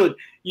 gratitude.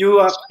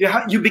 You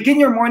begin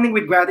your morning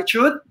with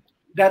gratitude.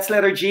 That's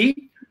letter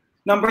G.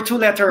 Number 2,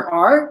 letter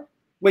R.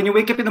 When you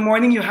wake up in the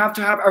morning, you have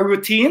to have a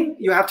routine.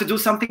 You have to do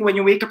something when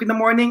you wake up in the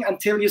morning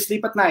until you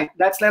sleep at night.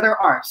 That's letter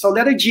R. So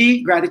letter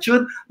G,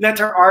 gratitude.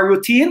 Letter R,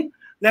 routine.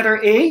 Letter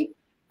A,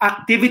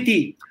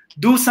 activity.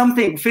 Do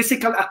something,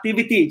 physical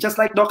activity, just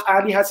like Doc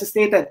Ali has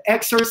stated.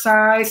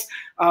 Exercise,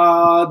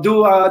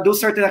 do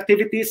certain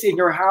activities in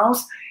your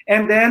house.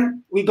 And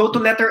then we go to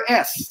letter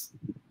S.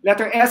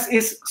 Letter S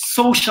is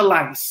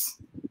socialize.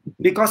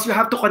 Because you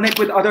have to connect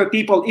with other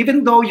people.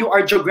 Even though you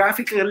are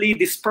geographically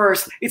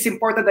dispersed, it's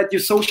important that you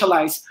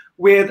socialize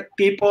with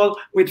people,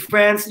 with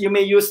friends. You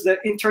may use the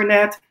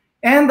internet.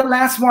 And the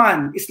last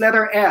one is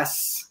letter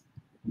S.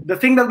 The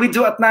thing that we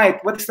do at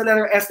night. What is the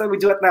letter S that we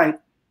do at night?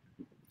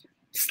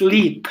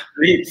 Sleep.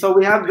 So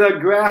we have the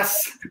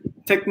GRASS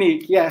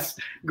technique. Yes.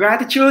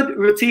 Gratitude,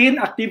 routine,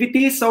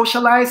 activity,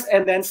 socialize,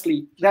 and then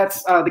sleep.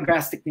 That's the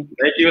GRASS technique.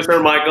 Thank you,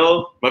 Sir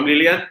Michael. Ma'am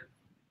Lilian?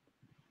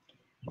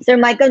 Sir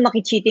Michael,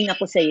 makicheating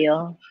ako sa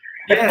iyo.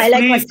 Yes, I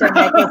like please. what Sir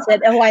Michael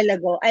said a while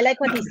ago. I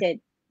like what he said.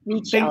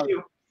 Reach Thank out.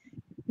 you.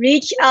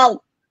 Reach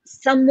out.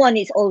 Someone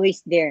is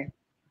always there.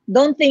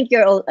 Don't think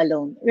you're all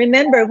alone.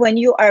 Remember, when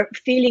you are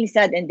feeling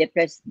sad and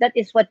depressed, that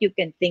is what you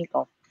can think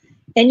of.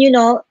 And you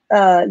know,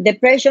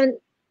 depression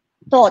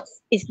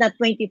thoughts is not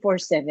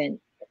 24/7.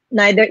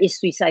 Neither is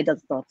suicidal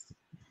thoughts.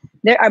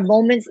 There are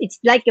moments. It's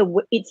like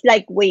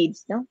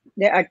waves. No,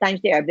 there are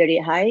times they are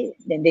very high,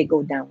 then they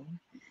go down.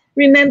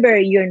 Remember,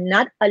 you're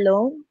not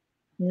alone.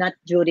 Not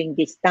during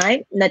this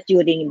time. Not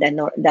during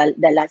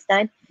the last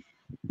time.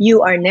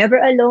 You are never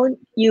alone.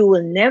 You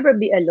will never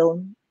be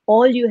alone.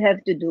 All you have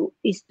to do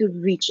is to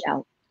reach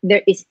out. There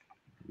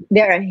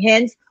are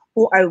hands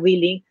who are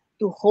willing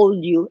to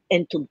hold you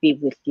and to be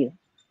with you.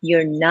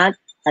 You're not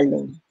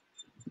alone.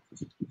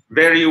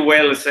 Very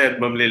well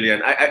said, Ma'am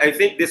Lilian. I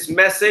think this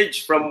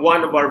message from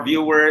one of our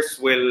viewers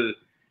will,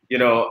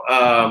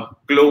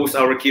 close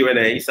our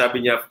Q&A.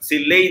 Sabi niya,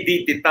 si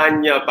Lady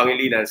Titania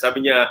Pangilinan,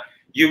 sabi niya,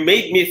 you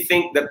made me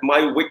think that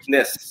my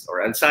weakness or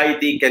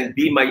anxiety can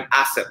be my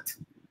asset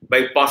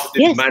by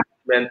positive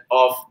management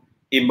of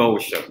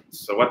emotions.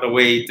 So what a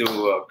way to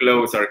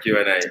close our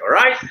Q&A. All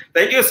right.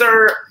 Thank you,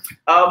 Sir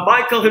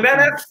Michael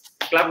Jimenez.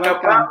 Clap,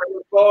 clap, clap,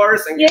 of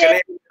course. And all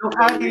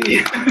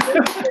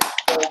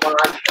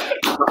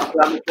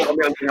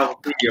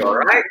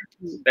right.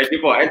 Thank you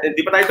po. And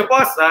di pa tayo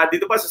tapos.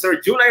 Dito pa si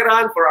Sir June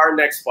Iran for our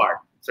next part.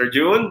 Sir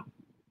June?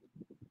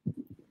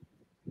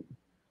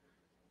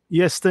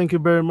 Yes, thank you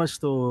very much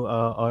to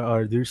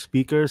our dear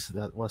speakers.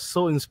 That was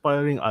so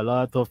inspiring. A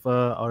lot of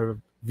our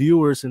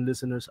viewers and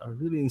listeners are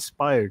really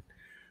inspired.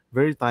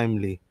 Very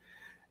timely.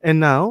 And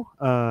now,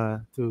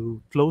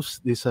 to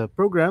close this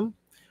program,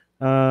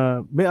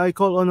 may I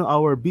call on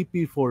our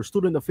BP for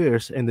Student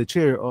Affairs and the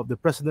Chair of the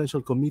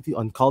Presidential Committee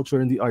on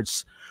Culture and the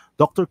Arts,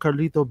 Dr.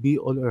 Carlito B.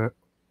 Oler,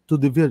 to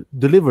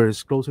deliver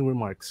his closing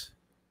remarks.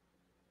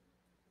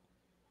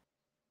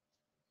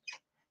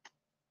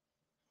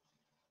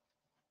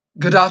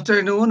 Good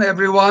afternoon,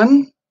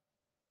 everyone.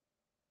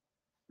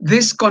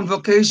 This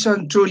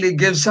convocation truly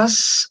gives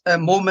us a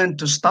moment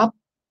to stop,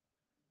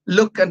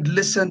 look and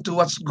listen to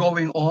what's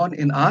going on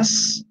in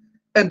us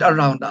and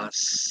around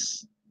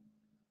us.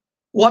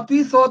 What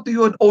we thought we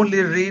would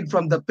only read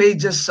from the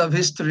pages of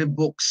history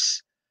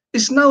books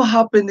is now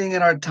happening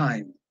in our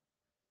time.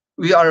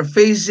 We are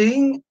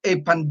facing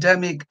a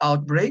pandemic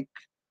outbreak,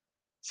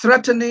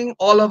 threatening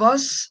all of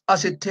us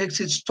as it takes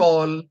its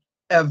toll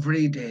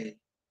every day.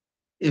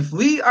 If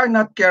we are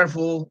not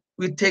careful,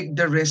 we take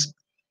the risk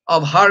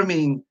of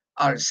harming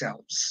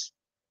ourselves.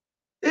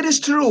 It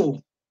is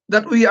true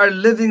that we are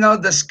living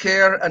out the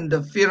scare and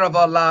the fear of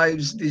our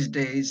lives these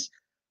days,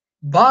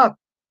 but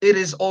it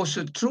is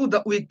also true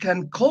that we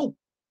can cope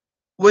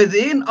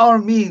within our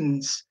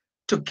means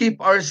to keep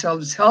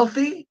ourselves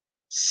healthy,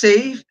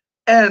 safe,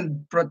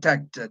 and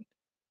protected.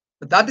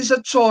 But that is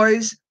a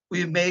choice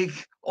we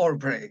make or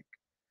break.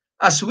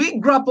 As we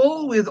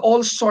grapple with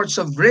all sorts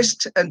of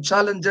risks and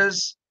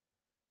challenges,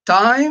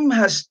 time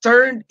has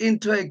turned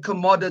into a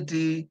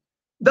commodity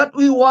that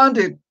we want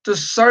it to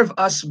serve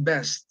us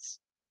best.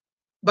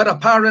 But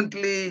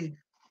apparently,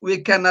 we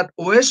cannot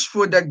wish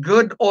for the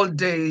good old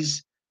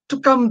days to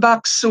come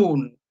back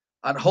soon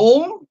at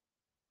home,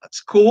 at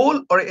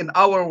school, or in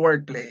our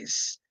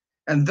workplace.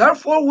 And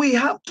therefore, we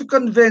have to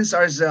convince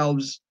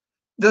ourselves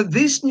that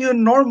this new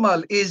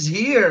normal is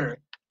here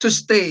to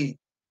stay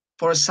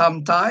for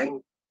some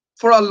time,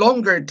 for a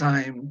longer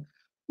time,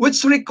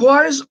 which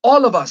requires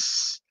all of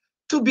us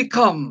to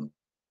become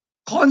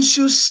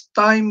conscious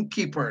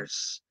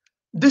timekeepers,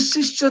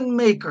 decision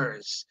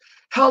makers,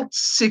 health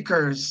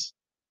seekers,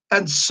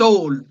 and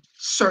soul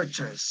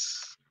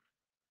searchers.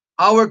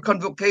 Our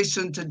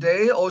convocation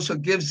today also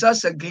gives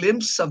us a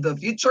glimpse of the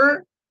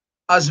future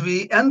as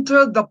we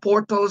enter the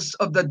portals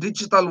of the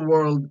digital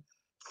world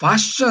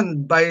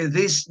fashioned by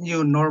this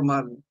new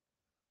normal.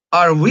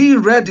 Are we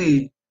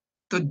ready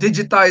to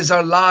digitize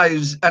our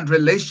lives and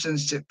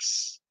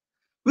relationships?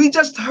 We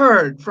just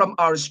heard from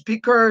our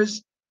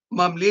speakers,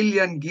 Ma'am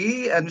Lilian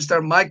Gee and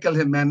Mr. Michael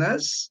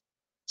Jimenez,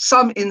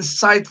 some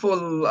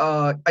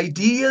insightful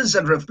ideas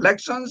and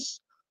reflections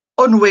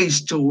on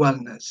ways to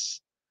wellness.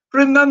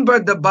 Remember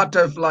the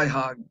butterfly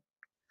hug,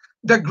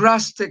 the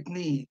grass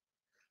technique,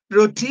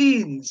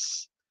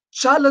 routines,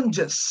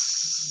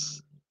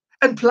 challenges,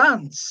 and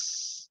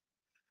plans.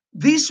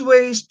 These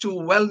ways to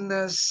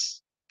wellness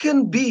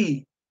can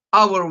be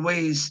our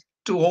ways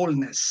to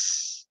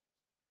wholeness.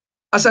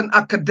 As an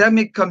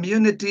academic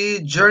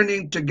community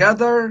journeying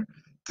together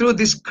through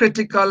these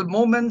critical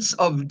moments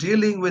of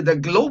dealing with a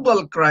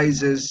global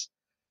crisis,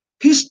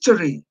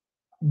 history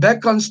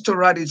beckons to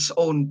write its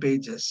own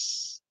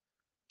pages.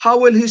 How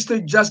will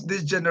history judge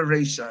this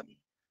generation?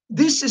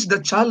 This is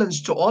the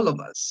challenge to all of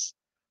us.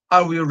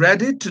 Are we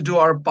ready to do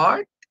our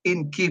part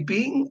in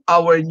keeping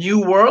our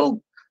new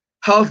world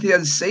healthy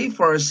and safe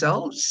for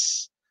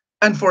ourselves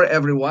and for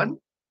everyone?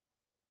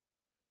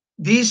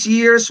 This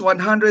year's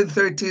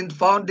 113th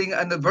founding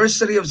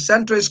anniversary of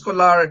Centro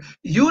Escolar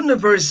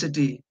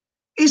University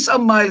is a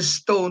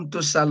milestone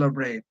to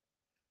celebrate.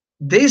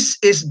 This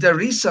is the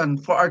reason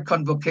for our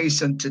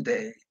convocation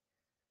today.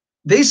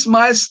 This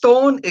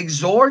milestone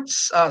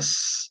exhorts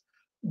us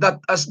that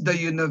as the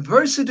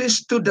university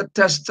stood the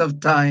test of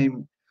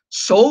time,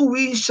 so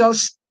we shall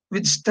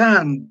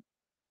withstand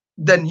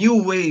the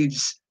new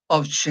waves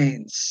of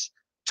change.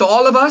 To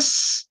all of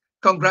us,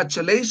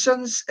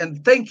 congratulations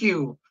and thank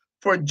you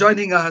for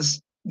joining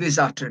us this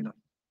afternoon.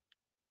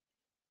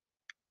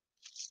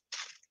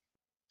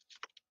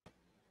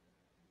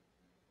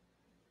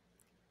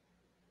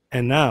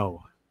 And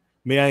now,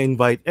 may I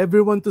invite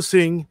everyone to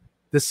sing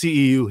the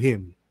CEU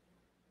hymn.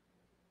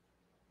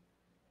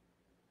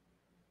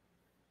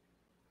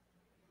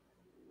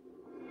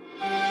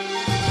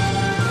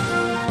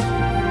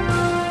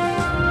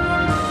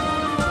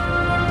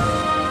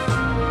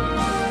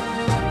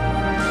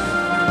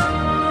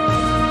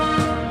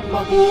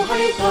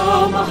 Mabuhay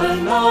ka,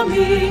 mahal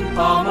naming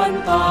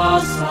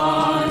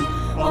pamantasan,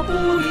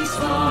 papuri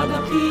sa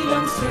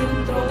dakilang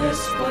Centro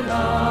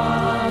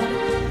Escolar.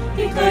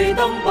 Ika'y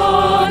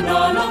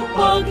dambana ng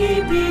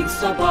pag-ibig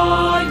sa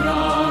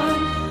bayan,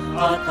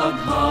 at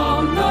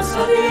agham na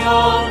sa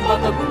riyang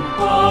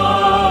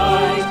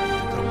matagumpay.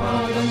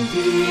 Kapag ang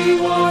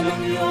diwa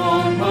ng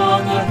iyong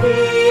mga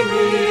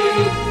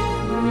himig,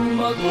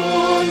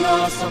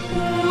 umagona sa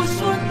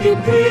puso't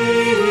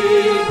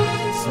dibdib,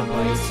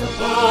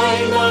 sabay-sabay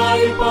na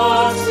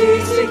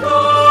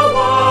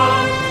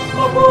ipagsisigawan.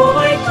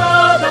 Mabuhay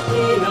ka,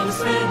 dakilang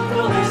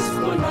Centro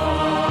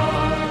Escolar.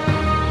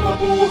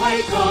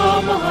 Mabuhay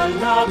ka, mahal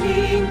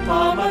naming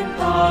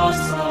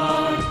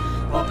pamantasan,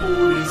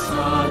 papuri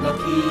sa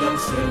dakilang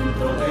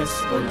Centro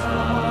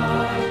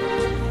Escolar.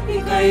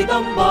 Ika'y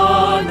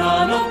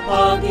dambana ng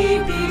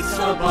pag-ibig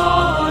sa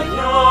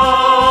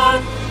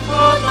bayan,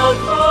 at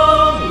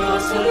agham na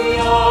sa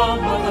riyang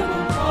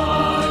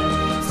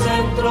matagumpay.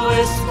 Centro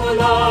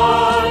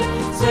Escolar,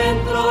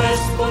 Centro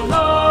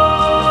Escolar.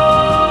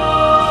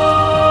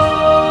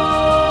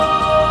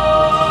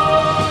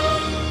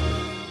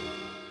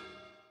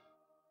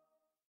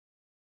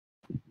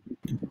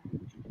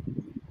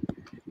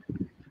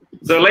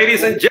 So,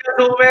 ladies and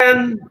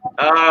gentlemen,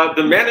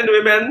 the men and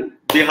women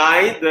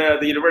behind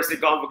the University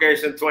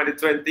Convocation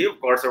 2020,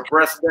 of course, our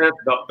president,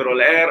 Dr.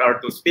 Oler,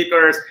 our two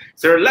speakers,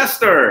 Sir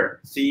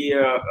Lester, si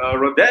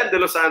Rodel de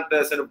los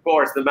Santos, and of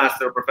course, the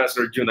master,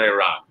 Professor Junay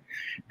Ram.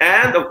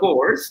 And of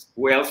course,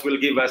 who else will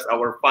give us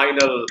our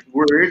final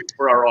word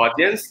for our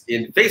audience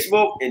in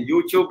Facebook, in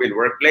YouTube, in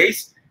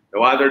workplace,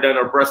 no other than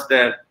our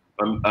president,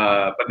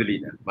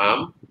 Padalina.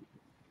 Ma'am?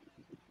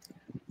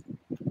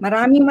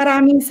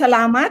 Maraming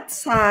salamat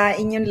sa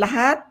inyong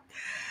lahat.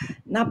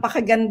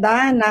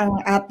 Napakaganda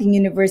ng ating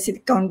University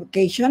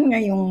Convocation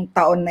ngayong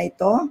taon na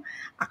ito.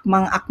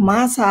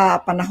 Akmang-akma sa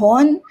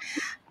panahon.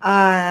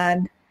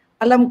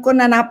 Alam ko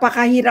na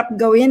napakahirap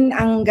gawin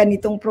ang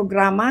ganitong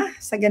programa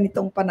sa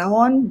ganitong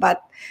panahon, but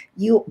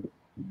you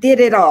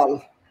did it all.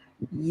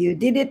 You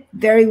did it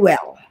very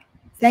well.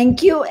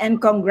 Thank you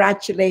and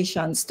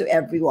congratulations to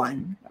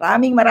everyone.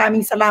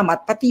 Maraming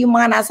salamat, pati yung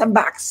mga nasa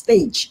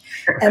backstage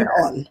and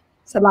all.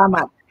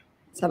 Salamat.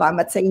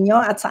 Salamat sa inyo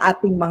at sa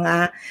ating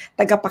mga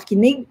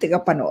tagapakinig,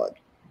 tagapanood.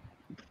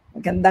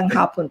 Magandang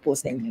hapon po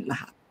sa inyo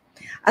lahat.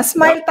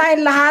 Smile tayo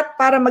lahat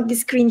para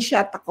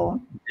mag-screenshot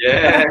ako.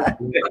 Yeah.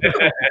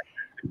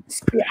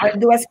 I'll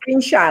do a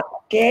screenshot,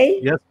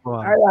 okay? Yes po.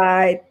 All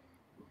right.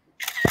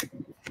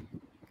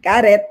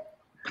 Got it.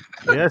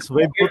 Yes,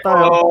 wait po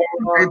tayo.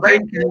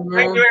 Thank you,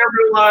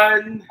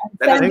 everyone.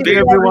 Thank you,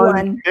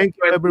 everyone. Thank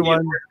you,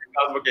 everyone.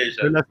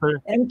 Convocation.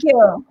 Thank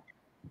you.